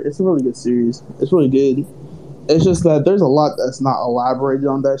Ashura, it's a really good series. It's really good. It's just that there's a lot that's not elaborated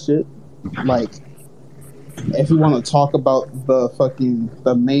on that shit. Like, if you want to talk about the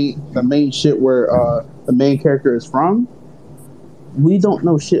main shit where the main character is from, we don't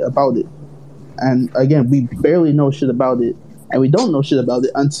know shit about it. And again, we barely know shit about it, and we don't know shit about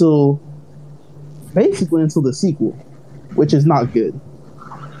it until the sequel, which is not good.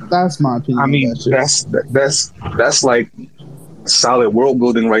 That's my opinion. I mean, that's like solid world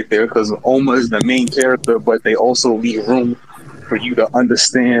building right there, because Oma is the main character, but they also leave room for you to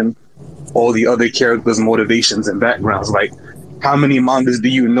understand all the other characters' motivations and backgrounds. Like, how many mangas do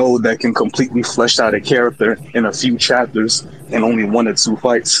you know that can completely flesh out a character in a few chapters and only 1 or 2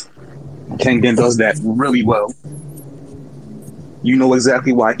 fights? Kengan does that really well. You know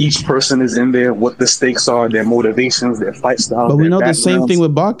exactly why each person is in there, what the stakes are, their motivations, their fight style. But we know the same thing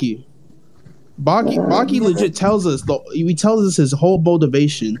with Baki. Baki legit tells us his whole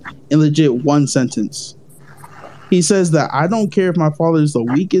motivation in legit 1 sentence. He says that I don't care if my father is the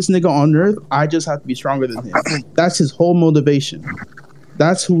weakest nigga on earth, I just have to be stronger than him. That's his whole motivation.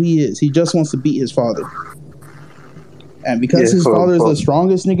 That's who he is. He just wants to beat his father. And because his father is the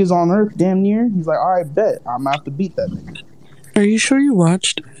strongest niggas on earth, damn near, he's like, all right, bet. I'm gonna have to beat that nigga. Are you sure you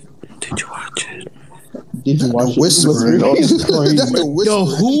watched it? Did you watch it? Did you watch it? Yo,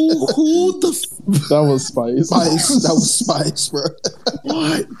 who the that was Spice. That was Spice, bro.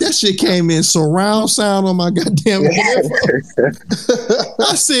 What? That shit came in surround sound on my goddamn headphone.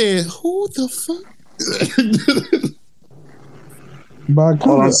 I said, who the fuck?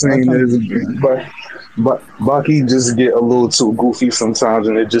 All I'm saying is, But Baki just get a little too goofy sometimes,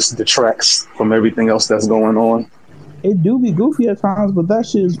 and it just detracts from everything else that's going on. It do be goofy at times, but that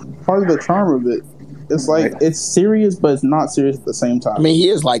shit is part of the charm of it. It's like, it's serious, but it's not serious at the same time. I mean, he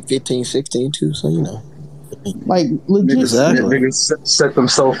is like 15, 16 too, so you know. Like, legit. Niggas set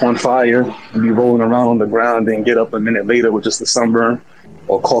themselves on fire and be rolling around on the ground and get up a minute later with just a sunburn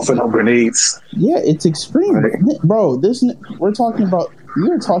or coughing up grenades. Yeah, it's extreme. Right. Bro, we're talking about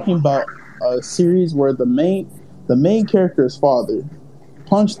a series where the main character's father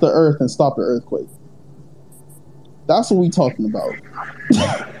punched the earth and stopped the earthquake. That's what we talking about.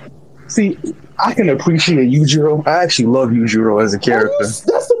 See, I can appreciate Yujiro. I actually love Yujiro as a character. That's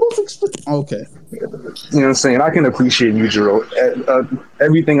the most extreme. Okay. You know what I'm saying? I can appreciate Yujiro.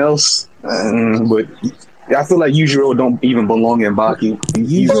 Everything else, but I feel like Yujiro don't even belong in Baki.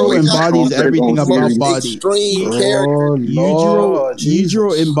 Yujiro embodies everything about Baki. Extreme character.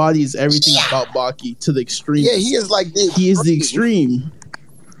 Yujiro embodies everything about Baki to the extreme. Yeah, he is like this. He is the extreme.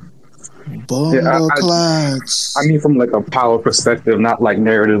 I mean, from like a power perspective, not like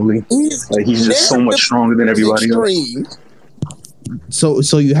narratively. He's just so much stronger than everybody else. So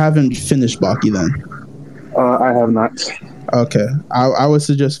you haven't finished Baki then? I have not. Okay, I would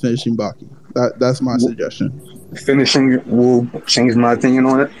suggest finishing Baki. That's my suggestion. Finishing will change my opinion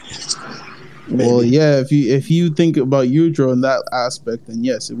on it. Maybe. Well, yeah. If you think about Yujiro in that aspect, then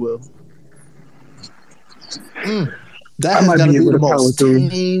yes, it will. That has got to be the most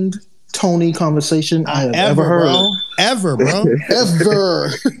tamed Tony conversation I have ever heard. Bro. Ever.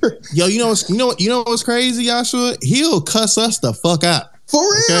 Yo, you know what's crazy, Joshua? He'll cuss us the fuck out. For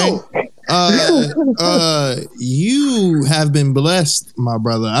real. Okay? You have been blessed, my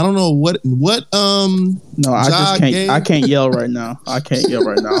brother. I don't know what No, I just can't. I can't yell right now.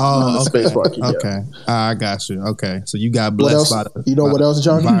 Oh, okay. I got you. Okay, so you got blessed by the. You know what else,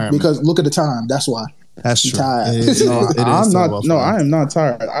 Johnny? Because look at the time. That's why. That's true. Tired. I am not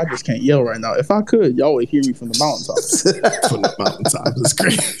tired. I just can't yell right now. If I could, y'all would hear me from the mountaintops. From the mountaintops, it's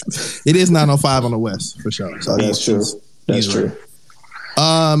great. It is 9:05 on the west for sure. So that's true. That's true.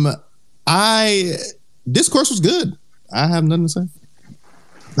 This course was good. I have nothing to say.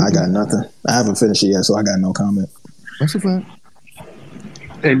 I got nothing. I haven't finished it yet, so I got no comment. That's a fact.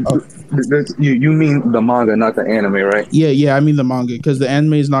 And you mean the manga, not the anime, right? Yeah. I mean the manga because the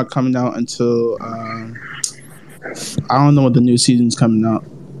anime is not coming out until I don't know what the new season's coming out.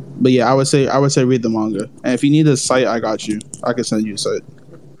 But yeah, I would say read the manga. And if you need a site, I got you. I can send you a site.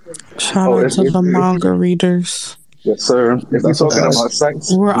 Shout out to the manga readers. Yes, sir. If we're talking about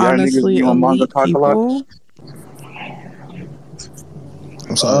sites, we're honestly elite people.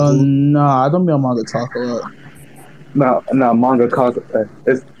 No, I don't be on Manga Talk a lot. No, Manga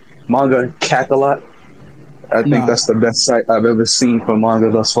it's Manga Cack-a-Lot. I think that's the best site I've ever seen for manga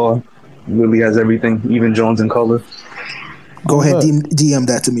thus far. It really has everything, even Jones in color. Go ahead, DM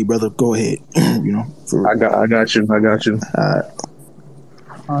that to me, brother. Go ahead. I got you.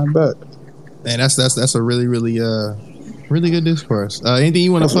 I bet. Man, that's a really good discourse. Anything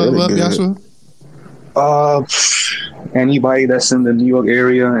you want to follow up, Joshua? Anybody that's in the New York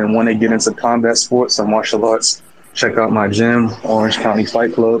area and want to get into combat sports or martial arts, check out my gym, Orange County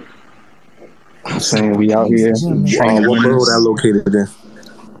Fight Club. I'm saying we out here. What borough that located in?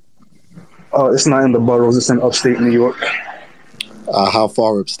 It's not in the boroughs. It's in upstate New York. How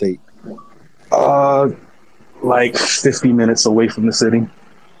far upstate? Like 50 minutes away from the city.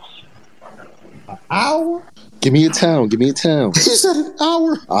 An hour? Give me a town. He said an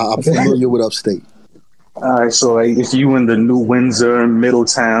hour. I'm familiar with upstate. All right, so like if you in the New Windsor,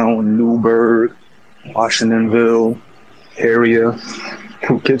 Middletown, Newburgh, Washingtonville area,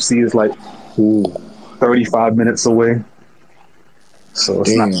 Poughkeepsie is like 35 minutes away. So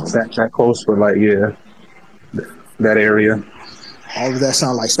it's not that close, but like that area. All of that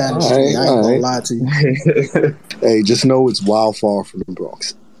sound like Spanish to me. I ain't gonna lie to you. Hey, just know it's wild far from the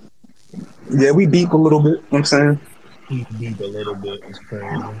Bronx. Yeah, we deep a little bit. You know what I'm saying deep a little bit. It's crazy.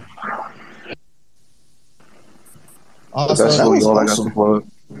 That's really all I got to plug.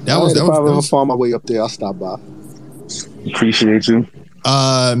 If I ever find my way up there, I'll stop by. Appreciate you.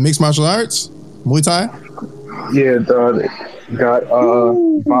 Mixed martial arts, Muay Thai. Yeah, got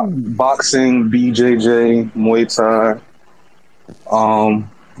boxing, BJJ, Muay Thai,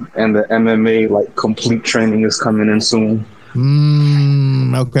 and the MMA like complete training is coming in soon.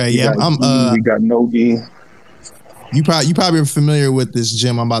 Okay, we got Nogi. You probably are familiar with this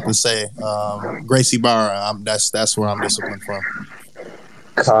gym I'm about to say, Gracie Barra. That's where I'm disciplined from.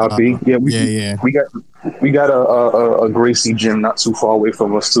 Copy. We got a Gracie gym not too far away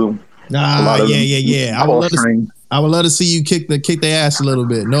from us too. Yeah. I would I would love to see you kick their ass a little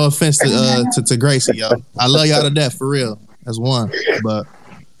bit. No offense to Gracie, yo. I love y'all to death, for real. That's one. But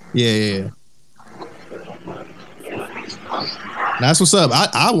yeah. That's what's up.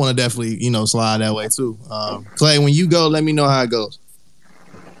 I want to definitely, slide that way too. Clay, when you go, let me know how it goes.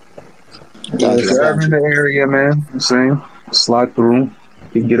 Yeah, if you're ever in the area, man, I'm saying, slide through.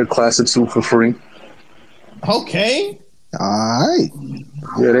 You can get a class or two for free. Okay. All right.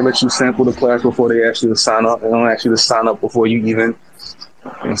 Yeah, they let you sample the class before they ask you to sign up. They don't ask you to sign up before you even,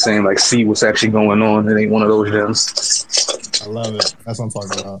 saying, like, see what's actually going on. It ain't one of those gems. I love it. That's what I'm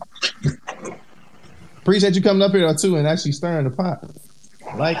talking about. Appreciate you coming up here too and actually stirring the pot.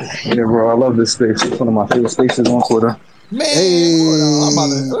 I like it. Yeah, bro, I love this space. It's one of my favorite spaces on Twitter. Man, hold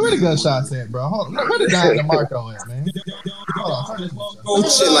on. Where the gunshots at, bro? Hold on. Where the Don DeMarco at, man? Hold on.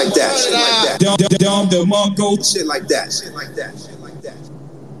 Shit like that. Shit like that. Dom DeMarco. Shit like that. Shit like that. Shit like that.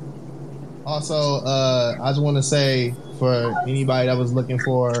 Also, I just want to say for anybody that was looking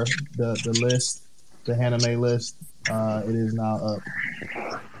for the list, the Haname list, it is now up.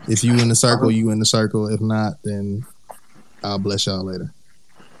 If you in the circle, you in the circle. If not, then I'll bless y'all later.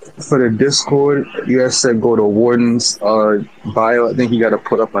 For the Discord, you guys said go to Warden's bio. I think you got to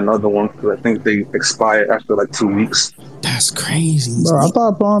put up another one because I think they expire after like 2 weeks. That's crazy, bro. I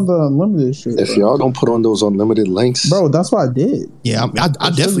thought I put on the unlimited shit. If y'all don't put on those unlimited links, bro, that's what I did. Yeah, I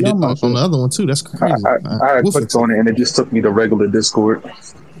definitely did on the other one too. That's crazy. I clicked on it and it just took me to regular Discord.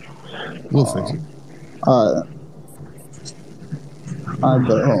 We'll fix it. All right,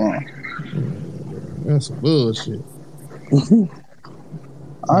 but hold on. That's some bullshit.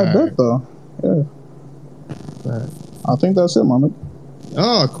 I bet though. Yeah. Right. I think that's it, Mama.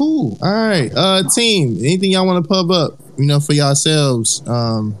 Oh, cool. All right. Team, anything y'all want to pub up, for yourselves?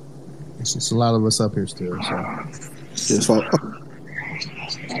 It's just a lot of us up here still. So.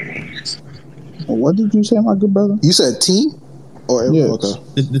 What did you say, my good brother? You said team? Or yes. Okay.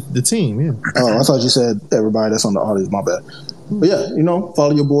 The team, yeah. Oh, I thought you said everybody that's on the audience. My bad. But yeah,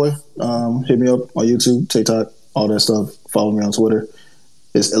 follow your boy. Hit me up on YouTube, TikTok, all that stuff. Follow me on Twitter.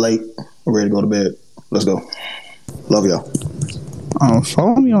 It's late. I'm ready to go to bed. Let's go. Love y'all.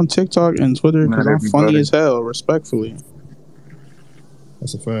 Follow me on TikTok and Twitter because I'm funny as hell, respectfully.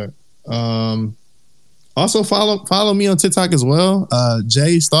 That's a fact. Also follow me on TikTok as well.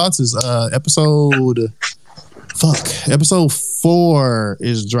 Jay's Thoughts is episode 4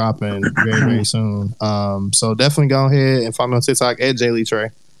 is dropping very, very soon. So definitely go ahead and follow me on TikTok at Jay Lee Trey.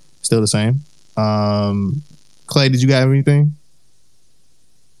 Still the same. Clay, did you got anything?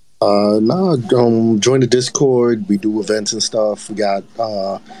 Join the Discord. We do events and stuff. We got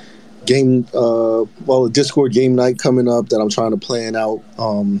a Discord game night coming up that I'm trying to plan out.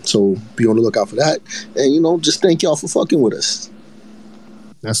 So be on the lookout for that. And just thank y'all for fucking with us.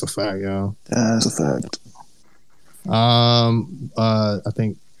 That's a fact, y'all. That's a fact. I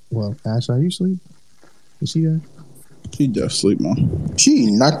think. Well, Ash, are you asleep? Is she there? She just sleep, man.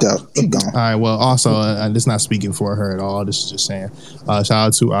 She knocked out. She gone. All right. Well, also, this is not speaking for her at all. This is just saying, shout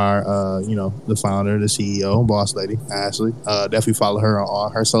out to our, the founder, the CEO, boss lady, Ashley. Definitely follow her on all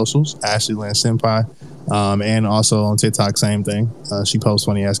her socials, Ashley Lynn Senpai, and also on TikTok, same thing. She posts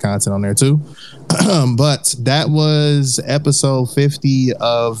funny ass content on there too. But that was episode 50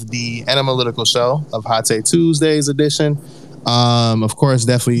 of the Analytical Show of Hot Take Tuesdays edition. Of course,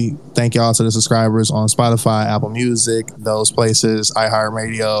 definitely thank y'all to the subscribers on Spotify, Apple Music, those places,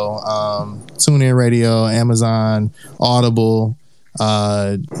 iHeartRadio, TuneIn Radio, Amazon, Audible,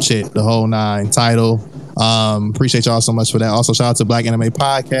 the whole 9, Tidal. Appreciate y'all so much for that. Also, shout out to Black Anime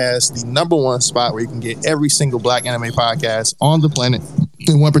Podcast, the #1 spot where you can get every single Black Anime podcast on the planet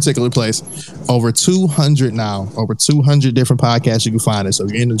in one particular place. Over 200 now. Over 200 different podcasts you can find it. So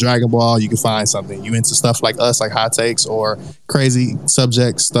if you're into Dragon Ball, you can find something. You into stuff like us, like hot takes or crazy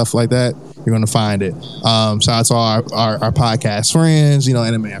subjects, stuff like that, you're going to find it. Shout out to all our podcast friends,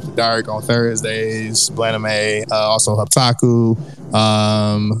 Anime After Dark on Thursdays, Blanime, also Huptaku,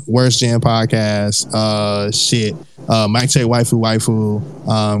 Worst Jam Podcast, Mike Check Waifu,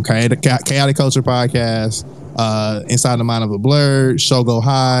 Chaotic Culture Podcast, Inside the Mind of a Blur, Show Go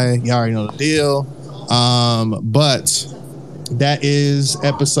High, you already know the deal. But that is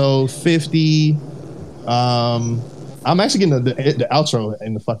episode 50. I'm actually getting the outro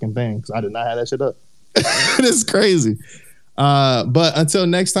in the fucking thing because I did not have that shit up. This is crazy. But until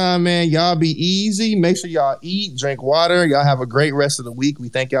next time, man, y'all be easy. Make sure y'all eat, drink water. Y'all have a great rest of the week. We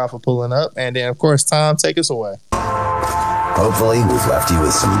thank y'all for pulling up. And then, of course, Tom, take us away. Hopefully, we've left you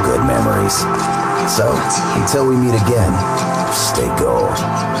with some good memories. So, until we meet again, stay gold.